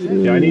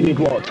Yeah, I needed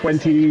what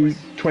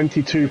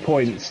 22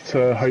 points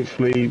to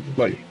hopefully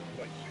like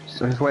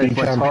So he's waiting be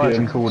for a tyre to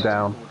champion. cool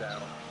down.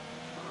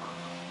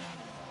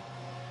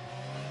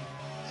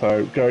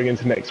 So going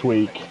into next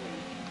week,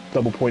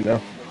 double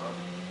pointer,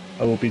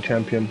 I will be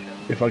champion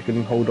if I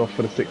can hold off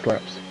for the 6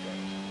 laps.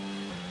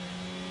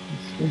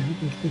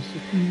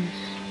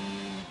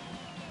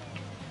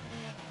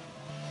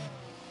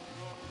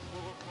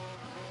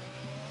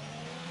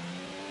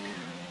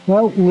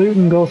 well,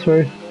 Luton go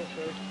through.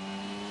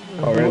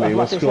 Oh really?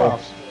 What's the Athletics score?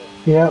 lost.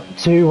 Yep,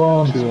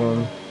 2-1.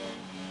 2-1.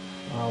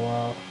 Oh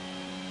wow.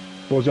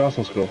 What was the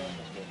Arsenal score?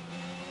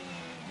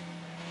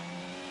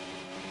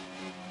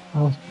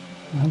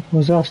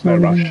 Was No Arsenal?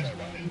 rush.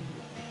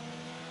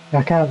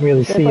 I can't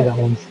really see that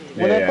one.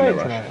 Were they no playing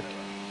rush. tonight?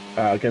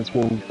 Against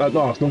Wolves. No,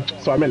 Arsenal.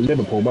 So I meant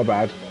Liverpool. My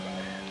bad.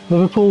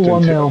 Liverpool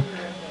Doing 1-0.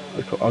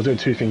 I was doing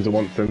 2 things at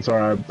once. Then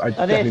sorry, I Are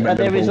definitely they meant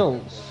Liverpool.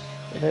 results?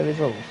 Are they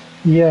results?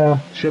 Yeah.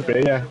 Should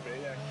be, yeah.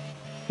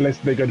 Unless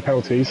they go to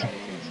penalties.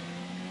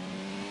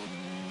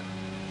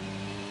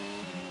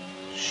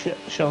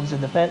 Sean's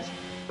in the pits.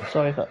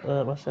 Sorry,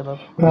 what's it on?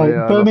 Right,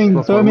 Yeah, Birmingham,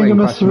 that's why Wayne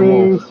Birmingham are crashed the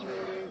through. wall.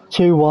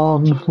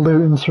 2-1.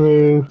 Luton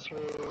through.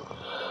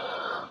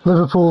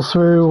 Liverpool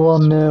through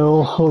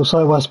 1-0. Looks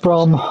like West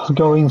Brom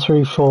going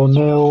through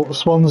 4-0.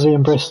 Swansea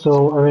and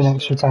Bristol are in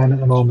extra time at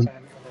the moment.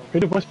 Who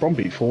did West Brom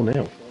beat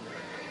 4-0?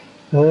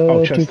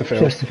 Oh,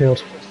 Chesterfield.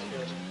 Chesterfield.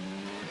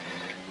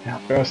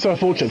 So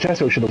unfortunate.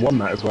 Chesterfield should have won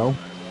that as well.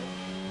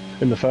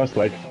 In the first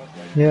leg.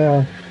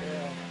 Yeah.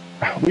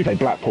 We played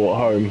Blackpool at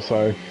home,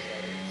 so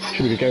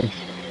should be a good game.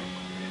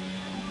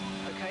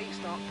 okay,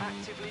 start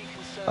actively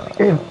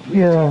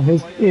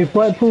conserving. If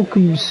Blackpool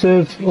can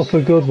serve up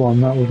a good one,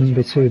 that wouldn't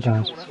be too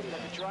bad.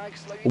 The drag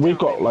slowly We've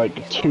down. got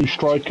like 2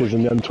 strikers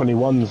in the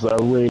under-21s that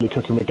are really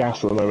cooking the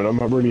gas at the moment.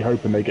 I'm really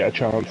hoping they get a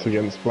chance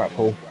against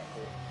Blackpool.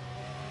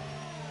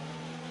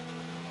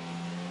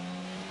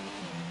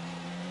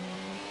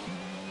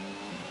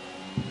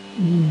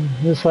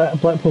 It's like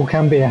Blackpool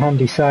can be a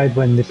handy side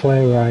when they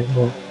play right,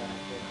 but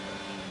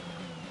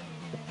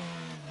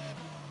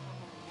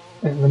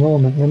at the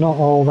moment they're not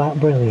all that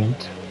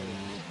brilliant.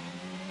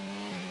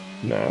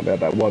 No, they had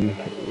that one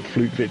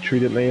fluke victory,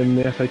 didn't they, in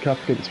the FA Cup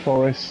against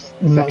Forest?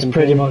 And that's Second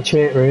pretty game. much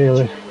it,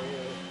 really.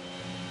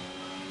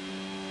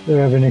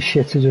 They're having a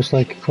shitter just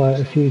like quite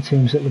a few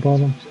teams at the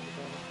bottom.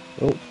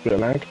 Oh, bit of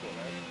lag.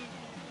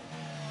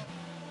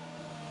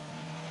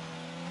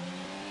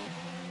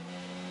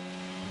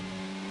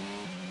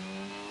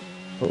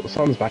 Oh, the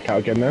sun's back out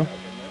again now.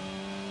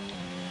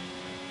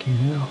 Fucking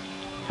hell.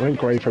 Went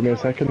grey for me a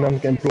second, now I'm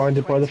getting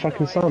blinded by the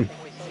fucking sun.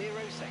 With 0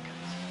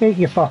 seconds. Get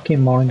your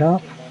fucking mind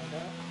up.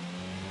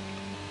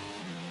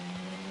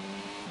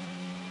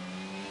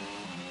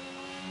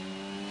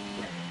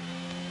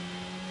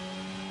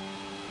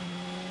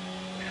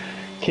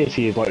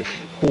 Kitty is like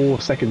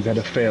 4 seconds ahead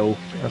of Phil.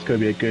 That's going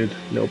to be a good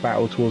little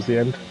battle towards the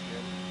end.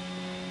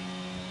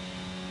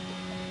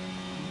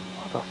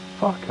 What the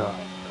fucker?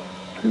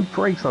 Who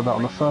brakes like that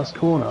on the first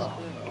corner?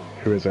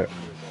 Who is it?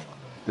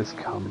 This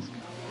cunt.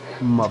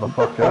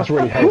 Motherfucker. That's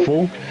really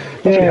helpful.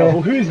 That's really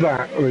helpful. Who is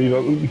that? I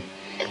mean,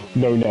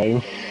 no name.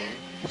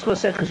 I was going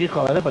to say, because you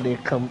call anybody a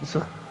cunt,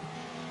 so...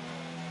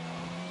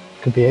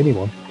 Could be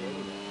anyone.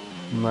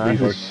 Man, Revo.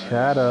 his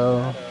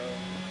shadow.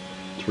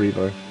 It's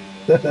Revo.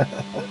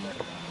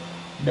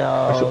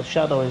 No,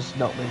 Shadow is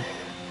not me.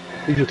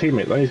 He's your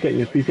teammate though. He's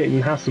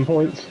getting half some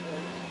points.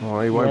 Well,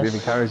 he won't be if he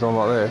Yes. carries on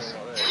like this.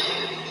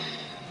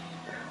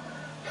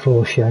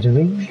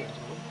 Foreshadowing.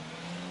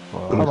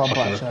 Come on,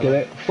 Black Shadow. Get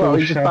it? Well,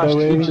 he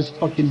Foreshadowing. just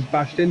fucking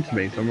bashed into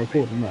me, so I'm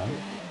recording that.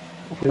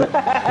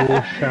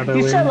 Foreshadowing.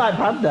 You sound like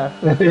Panda.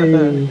 That's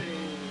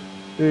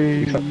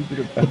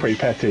pretty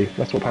petty.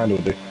 That's what Panda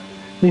would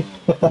do.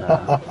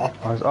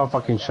 I'll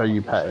fucking show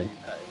you petty.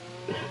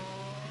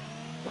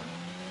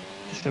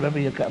 Just remember,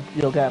 you'll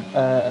get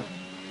time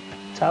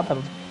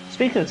penalty.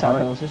 Speaking of time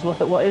penalties,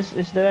 what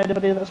is there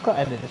anybody that's got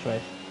any in this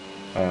race?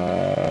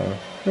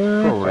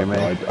 Probably me.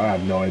 I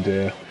have no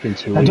idea. It's been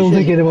 2 I weeks. don't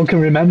think anyone can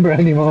remember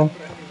anymore.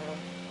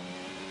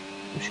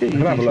 I'm sure I you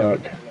can have a do,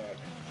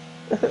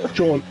 look.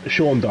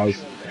 Sean does.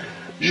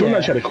 Sean Yeah.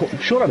 actually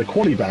Sean had a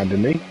quali band,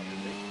 didn't he?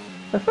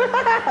 I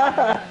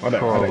don't.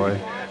 Probably.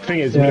 Thing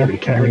is, we don't really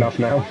care enough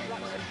now.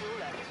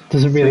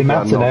 Doesn't really Speaking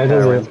of matter not now,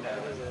 caring. does it?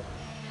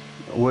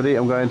 Woody,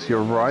 I'm going to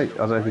your right. I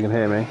don't know if you can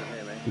hear me.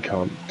 You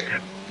can't.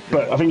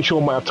 But I think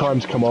Sean might have time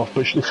to come off.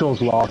 But if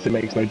Sean's last, it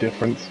makes no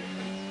difference.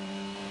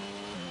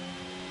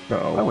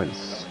 I went.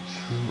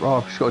 Oh,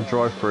 I've just got a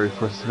drive through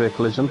for a severe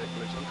collision.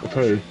 With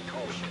who?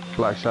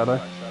 Black Shadow.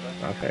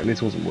 Okay, at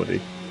least it wasn't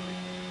Woody.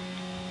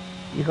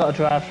 You got a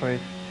drive through,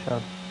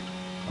 Sean.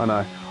 I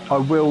know. I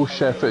will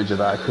share footage of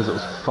that because it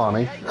was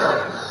funny.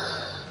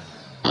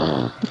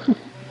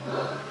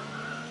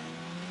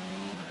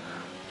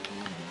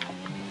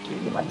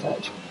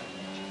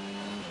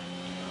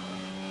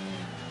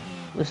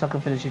 At least I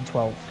can finish in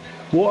 12.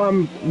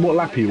 What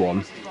lap are you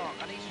on?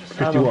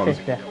 I'm on 51.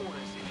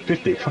 50.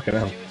 50. Fucking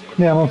hell.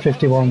 Yeah, I'm on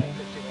 51.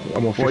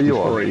 I'm on 53. What are you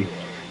on?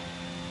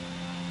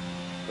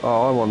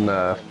 Oh, I'm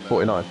on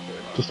 49.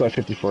 Just like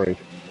 53.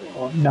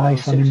 Oh,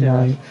 nice, I'm 60.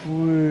 nice.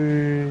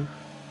 Woo.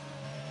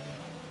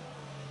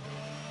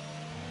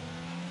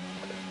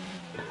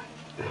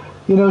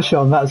 You know,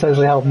 Sean, that's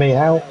actually helped me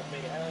out.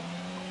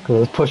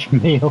 Because it's pushed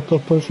me up a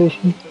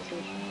position.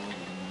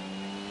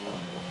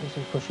 Does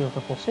he push you up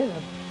a plus then?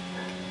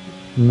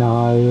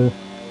 No.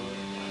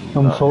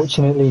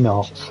 Unfortunately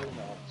not.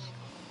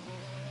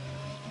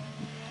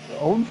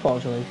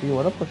 Unfortunately, if you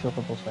want to push up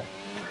a plus then.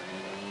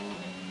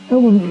 I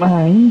wouldn't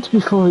mind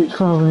before it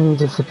finally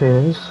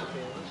disappears.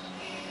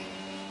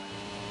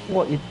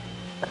 What, you...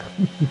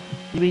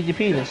 you mean your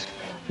penis?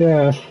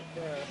 Yeah.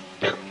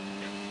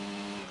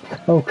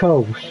 Of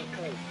course.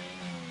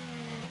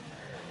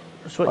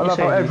 That's what I you're love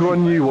how saying.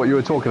 everyone knew what you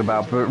were talking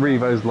about, but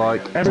Revo's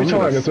like, Every I'm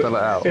gonna time spell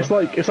it out. it's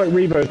like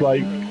Revo's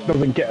like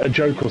doesn't get a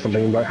joke or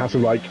something and like has to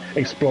like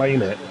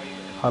explain it.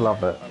 I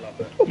love it.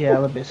 Yeah,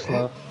 I'm a bit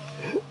slow.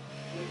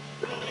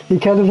 You're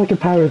kind of like a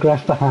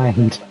paragraph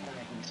behind.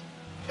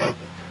 Yeah,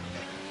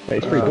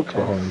 it's 3 books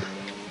behind.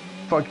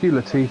 Fuck you,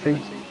 Latifi.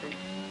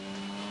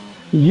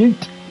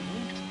 Yeet.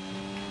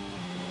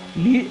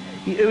 Who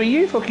are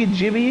you, fucking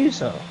Jimmy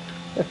Uso?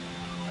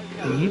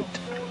 Yeet.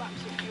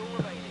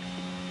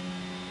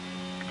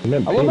 I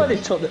love how they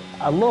took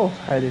I love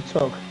how they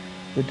took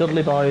the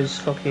Dudley Boys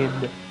fucking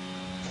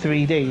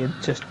 3D and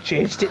just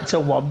changed it to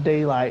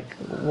 1D. Like,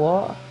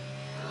 what?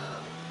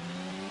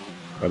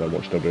 I don't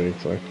watch WWE,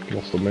 so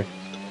lost on me.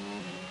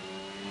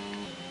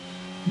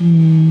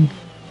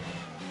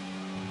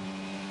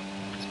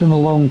 It's been a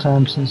long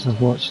time since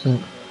I've watched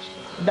it.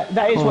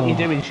 That is what you're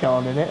doing,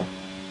 Sean, isn't it?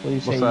 When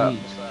you say What's that?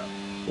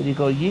 yeet. When you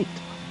go yeet.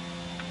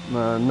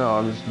 No,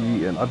 I'm just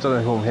yeeting. I don't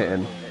know who I'm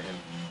hitting.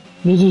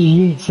 He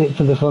just yeets it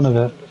for the fun of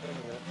it.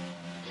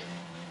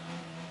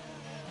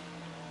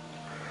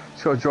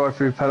 Shot a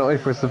drive-through penalty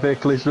for a severe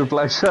collision with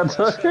Black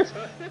Shadow.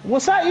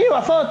 Was that you?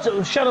 I thought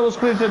Shadow was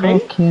coming for me.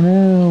 Fucking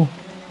hell.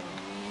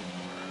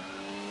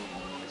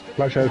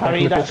 Black Shadow's back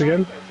Harry, in the pits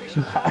again?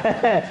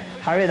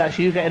 Harry, that's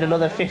you getting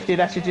another 50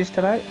 messages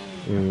tonight?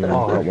 I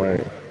can't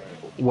wait.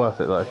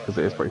 Worth it though, because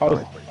it is pretty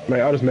funny.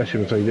 I'll just mess you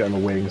until you get on the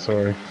wing,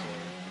 sorry.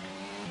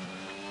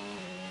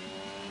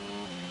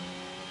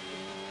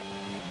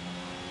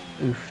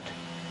 Oofed.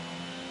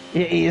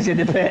 He is in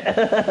the pit.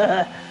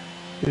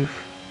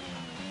 Oof.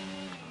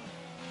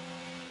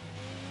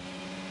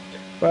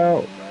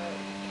 Well,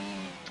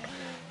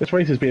 this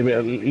race has been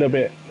a little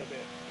bit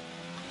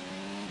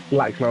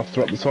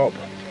lackluster up the top,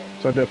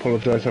 so I do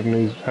apologise to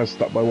everyone who has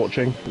stuck by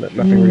watching.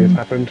 Nothing really has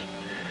happened.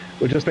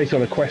 We're just based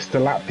on a quest to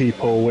lap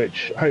people,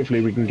 which hopefully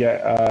we can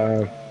get.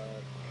 I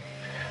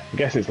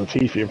guess it's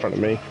Latifi in front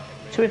of me.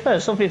 To be fair,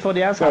 something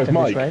funny has No, it's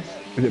happened this Mike. race.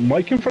 Is it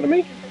Mike in front of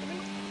me?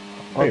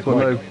 I've got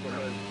no.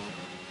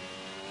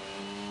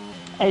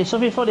 Hey,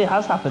 something funny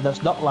has happened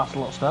that's not last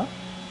Luster.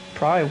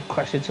 Prime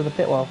crashed into the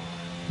pit wall.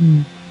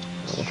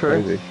 It's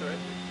true. Crazy.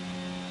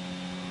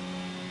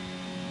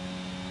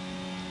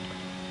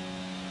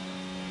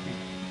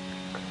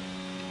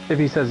 If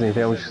he says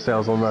anything, we should say I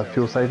was on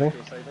fuel saving.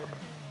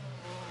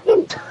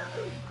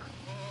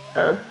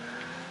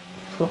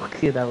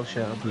 Fucking hell,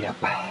 Sean. Yep.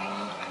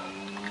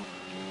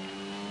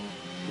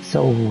 It's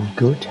all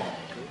good.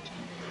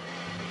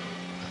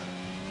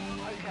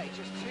 Okay,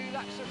 just 2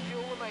 laps of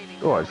fuel remaining.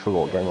 Oh, I just forgot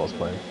what game I was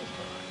playing.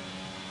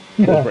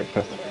 What's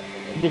breakfast?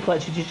 Have you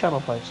collected your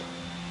channel plates?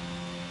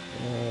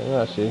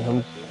 Actually,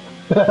 I'm.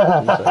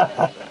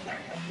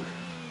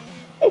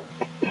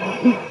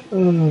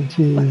 Oh,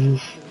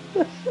 Jesus.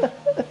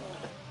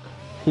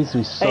 He's gonna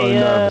be so Hey,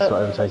 nervous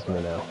about overtaking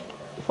me now.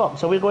 Fuck,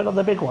 so we're going on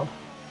the big one?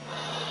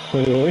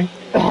 Really?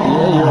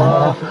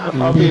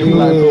 I'll be in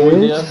Blackpool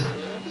with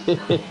you.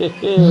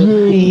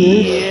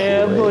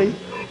 Yeah, boy.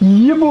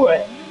 Yeah,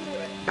 boy.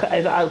 Can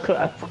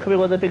we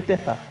go on the Big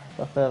Dipper? I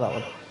prefer that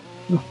one.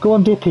 Go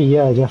on Dippy,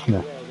 yeah,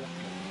 definitely.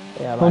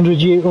 Yeah, I like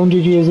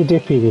 100 years of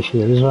Dippy this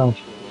year as well.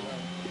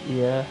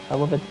 Yeah, I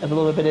love a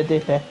bit of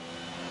Dippy.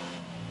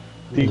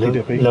 Deeply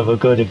dippy. Love a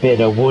good bit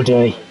of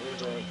Woody.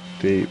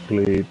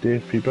 Deeply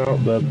dippy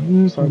about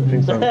the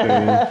something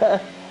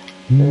something.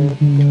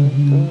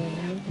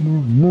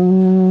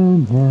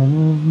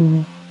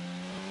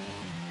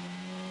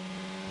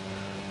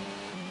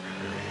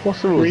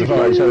 What's the rules if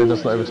Charlie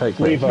doesn't overtake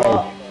me?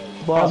 Revo,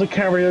 What? as a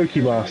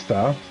karaoke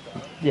master,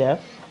 Yeah.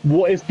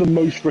 what is the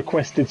most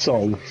requested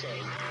song?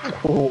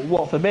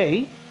 What for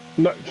me?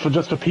 No,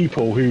 just for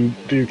people who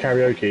do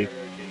karaoke.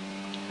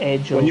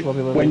 Angels,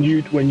 When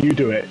you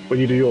do it, when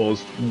you do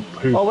yours,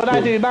 who? Oh, when I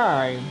do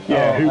mine.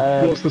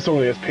 Yeah, what's the song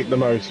that gets picked the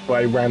most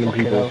by random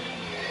people?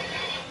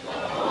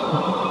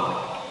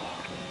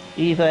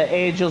 Either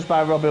Angels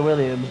by Robbie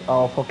Williams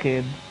or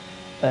fucking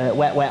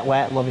Wet Wet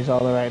Wet, Love Is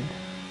All Around.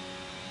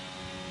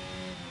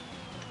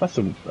 That's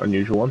an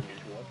unusual one.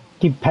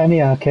 Keep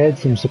Penny Arcade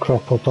seems to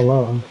crop up a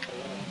lot.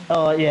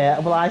 Oh yeah,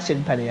 well I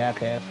sing Penny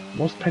Arcade.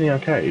 What's Penny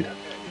Arcade?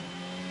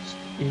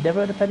 You never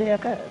heard of Penny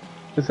Arcade?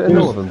 Is it a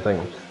northern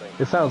thing?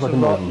 It sounds like a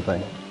northern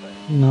thing.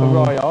 A No,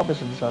 Roy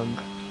Orbison song.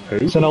 Who?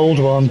 it's an old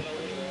one.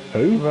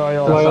 Who? Roy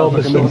Roy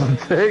Orbison.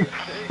 Orbison.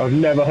 I've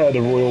never heard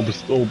of Roy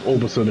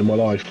Orbison in my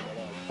life.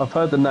 I've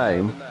heard the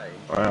name.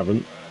 I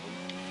haven't.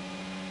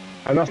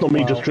 And that's not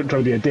me just trying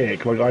to be a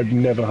dick. Like, I've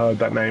never heard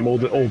that name, or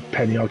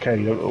Penny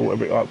Arcade, or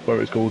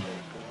whatever it's called.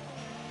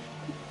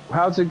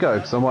 How does it go?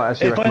 Because I might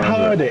actually If I recognise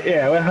heard it,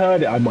 yeah, if I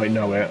heard it, I might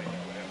know it.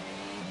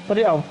 Put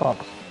it on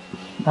Fox.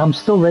 I'm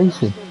still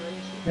racing.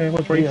 Yeah,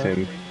 what's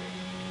racing?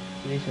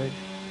 Research.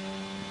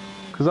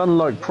 Because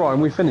unlike Prime,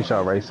 we finish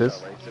our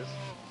races.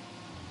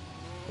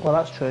 Well,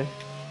 that's true.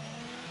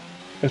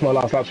 It's my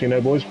last lap, so you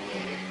know, boys.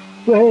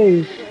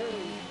 Hey,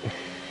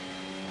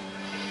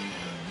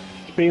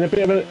 It's been a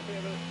bit of an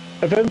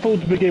eventful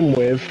to begin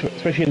with,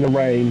 especially in the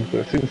rain,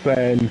 but since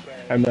then,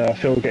 and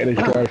Phil getting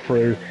his drive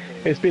through,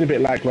 it's been a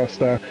bit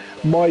lackluster.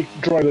 My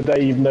drive of the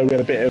day, even though we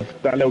had a bit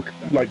of that little,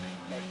 like,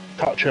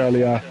 touch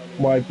earlier,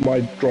 my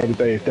drive of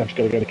the day is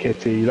definitely going to go to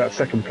Kitty. That's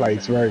second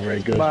place, very,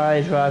 very good.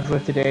 My drive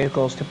with today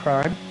goes to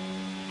Prime.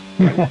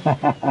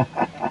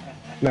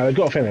 Now, they've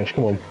got to finish,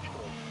 come on.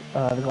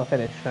 They've got to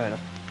finish, fair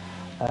enough.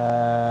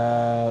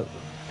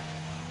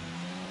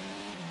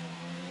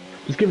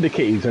 Just give it to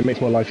Kitty, so it makes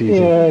my life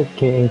easier. yeah,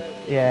 kid.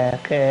 Yeah,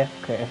 okay.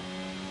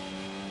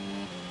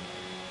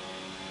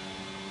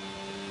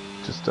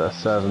 Just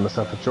serving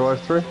myself a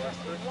drive-through.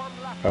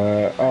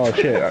 Oh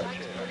shit.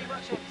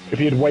 If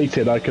you'd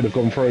waited, I could have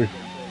gone through.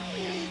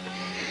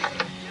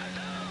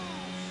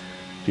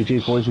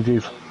 GG's, boys,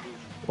 GG's.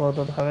 Well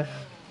done, Harry.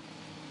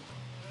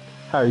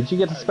 Harry, did you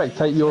get to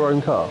spectate your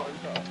own car?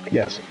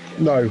 Yes.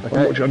 No,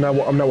 Okay. I'm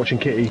now watching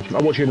Kitty.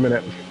 I'll watch you in a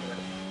minute.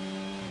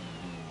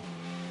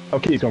 Oh,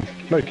 Kitty's gone.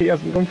 No, Kitty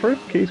hasn't gone through.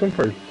 Kitty's gone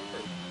through.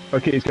 Oh,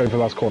 Kitty's going for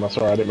the last corner.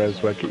 Sorry, I didn't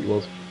realize where Kitty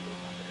was.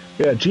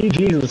 Yeah,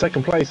 GG's in the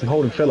second place and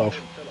holding Phil off.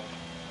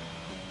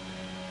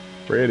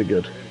 Really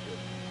good.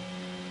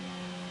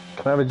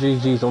 Can I have a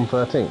GG's on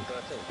 13th?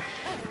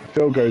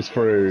 Phil goes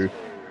through.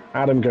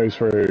 Adam goes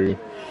through.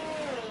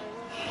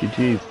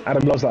 GG's.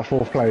 Adam loves that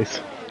fourth place.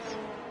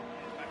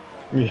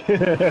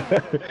 Yeah.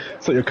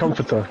 So your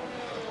comforter.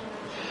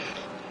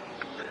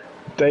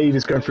 Dave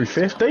is going through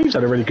fifth. Dave's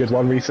had a really good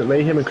one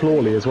recently. Him and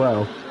Clawley as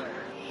well.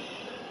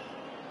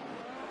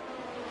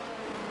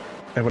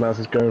 Everyone else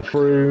is going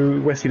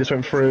through. Wesley just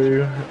went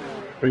through.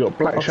 We got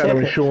Black I'll Shadow take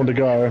and it. Sean to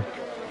go.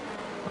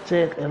 I'll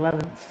take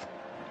 11th.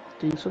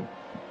 Decent.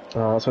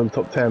 Oh, that's on the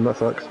top 10. That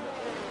sucks.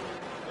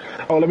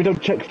 Oh, let me double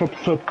check for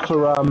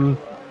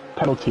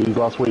penalties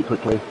last week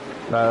quickly.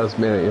 That was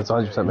me. It's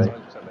 100% me.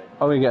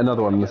 I'm going to get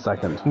another one in a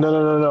second.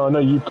 No. I know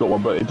you've got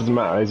one, but it doesn't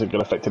matter. It isn't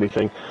going to affect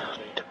anything.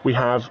 We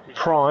have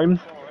Prime,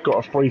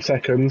 got a 3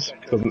 seconds.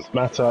 Doesn't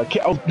matter.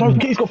 Oh, no,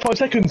 Kitty's got 5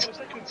 seconds.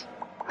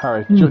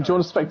 Harry, do you want to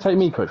spectate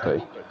me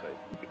quickly?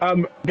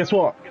 Guess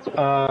what?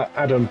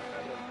 Adam,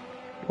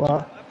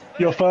 What?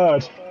 you're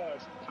third.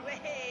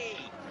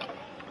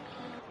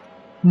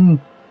 There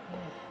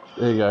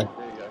you go.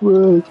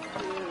 Right.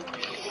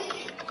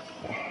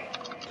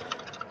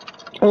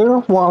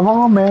 Oh, what have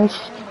I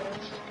missed?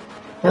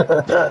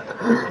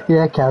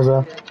 Yeah,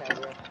 Kazza.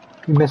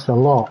 You missed a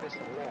lot.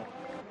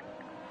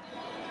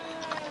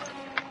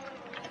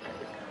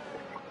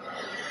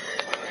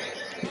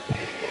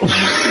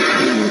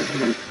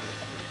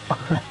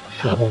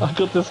 I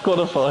got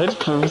disqualified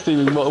for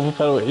receiving multiple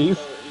penalties.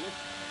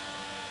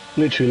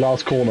 Literally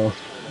last corner.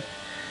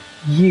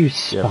 You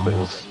Yeah, but it spaz.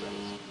 was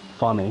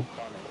funny.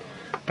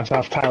 That's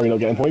half Tarry not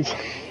getting points.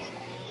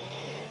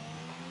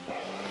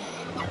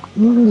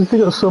 You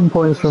got some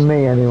points from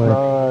me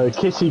anyway.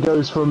 Kitty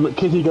goes from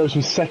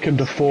second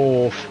to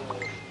fourth.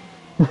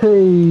 Hey,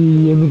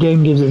 and the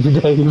game gives it to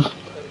Dave.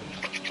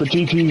 But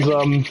GG's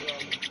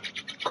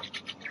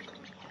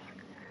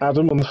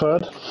Adam on the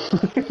third.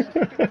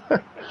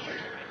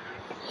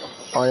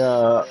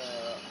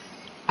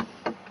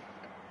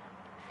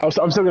 I'm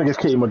still gonna give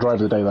Kitty my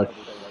drive of the day though.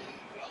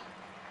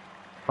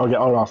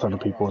 I'll ask other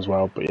people as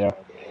well, but yeah.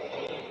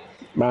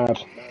 Mad.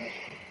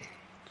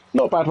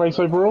 Not a bad race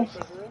overall.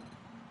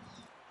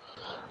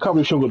 Can't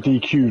believe Sean got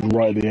DQ'd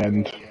right at the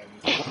end.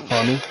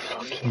 Funny.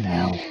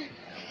 Now.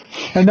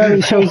 And now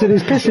it shows that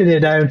he's pissing it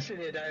down.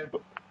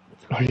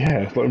 Oh yeah,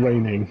 it's like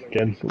raining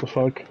again. What the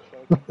fuck?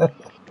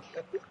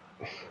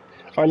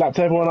 I lapped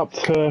everyone up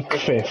to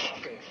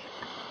 5th.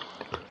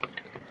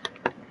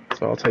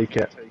 So I'll take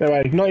it.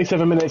 Anyway,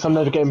 97 minutes, I'm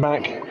never getting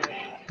back.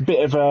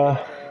 Bit of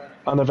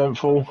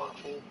uneventful.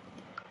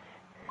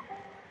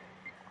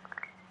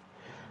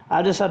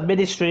 I just had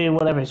Ministry and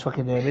whatever his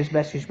fucking name is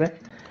message me.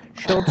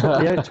 Sean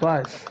took me out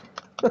twice.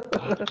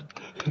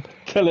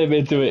 Tell him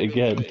he'd do it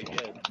again.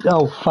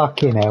 Oh,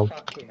 fucking hell.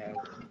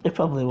 He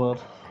probably would.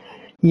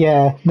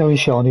 Yeah, knowing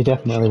Sean, he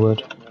definitely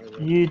would.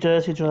 You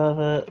dirty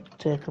driver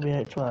taking me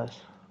out twice.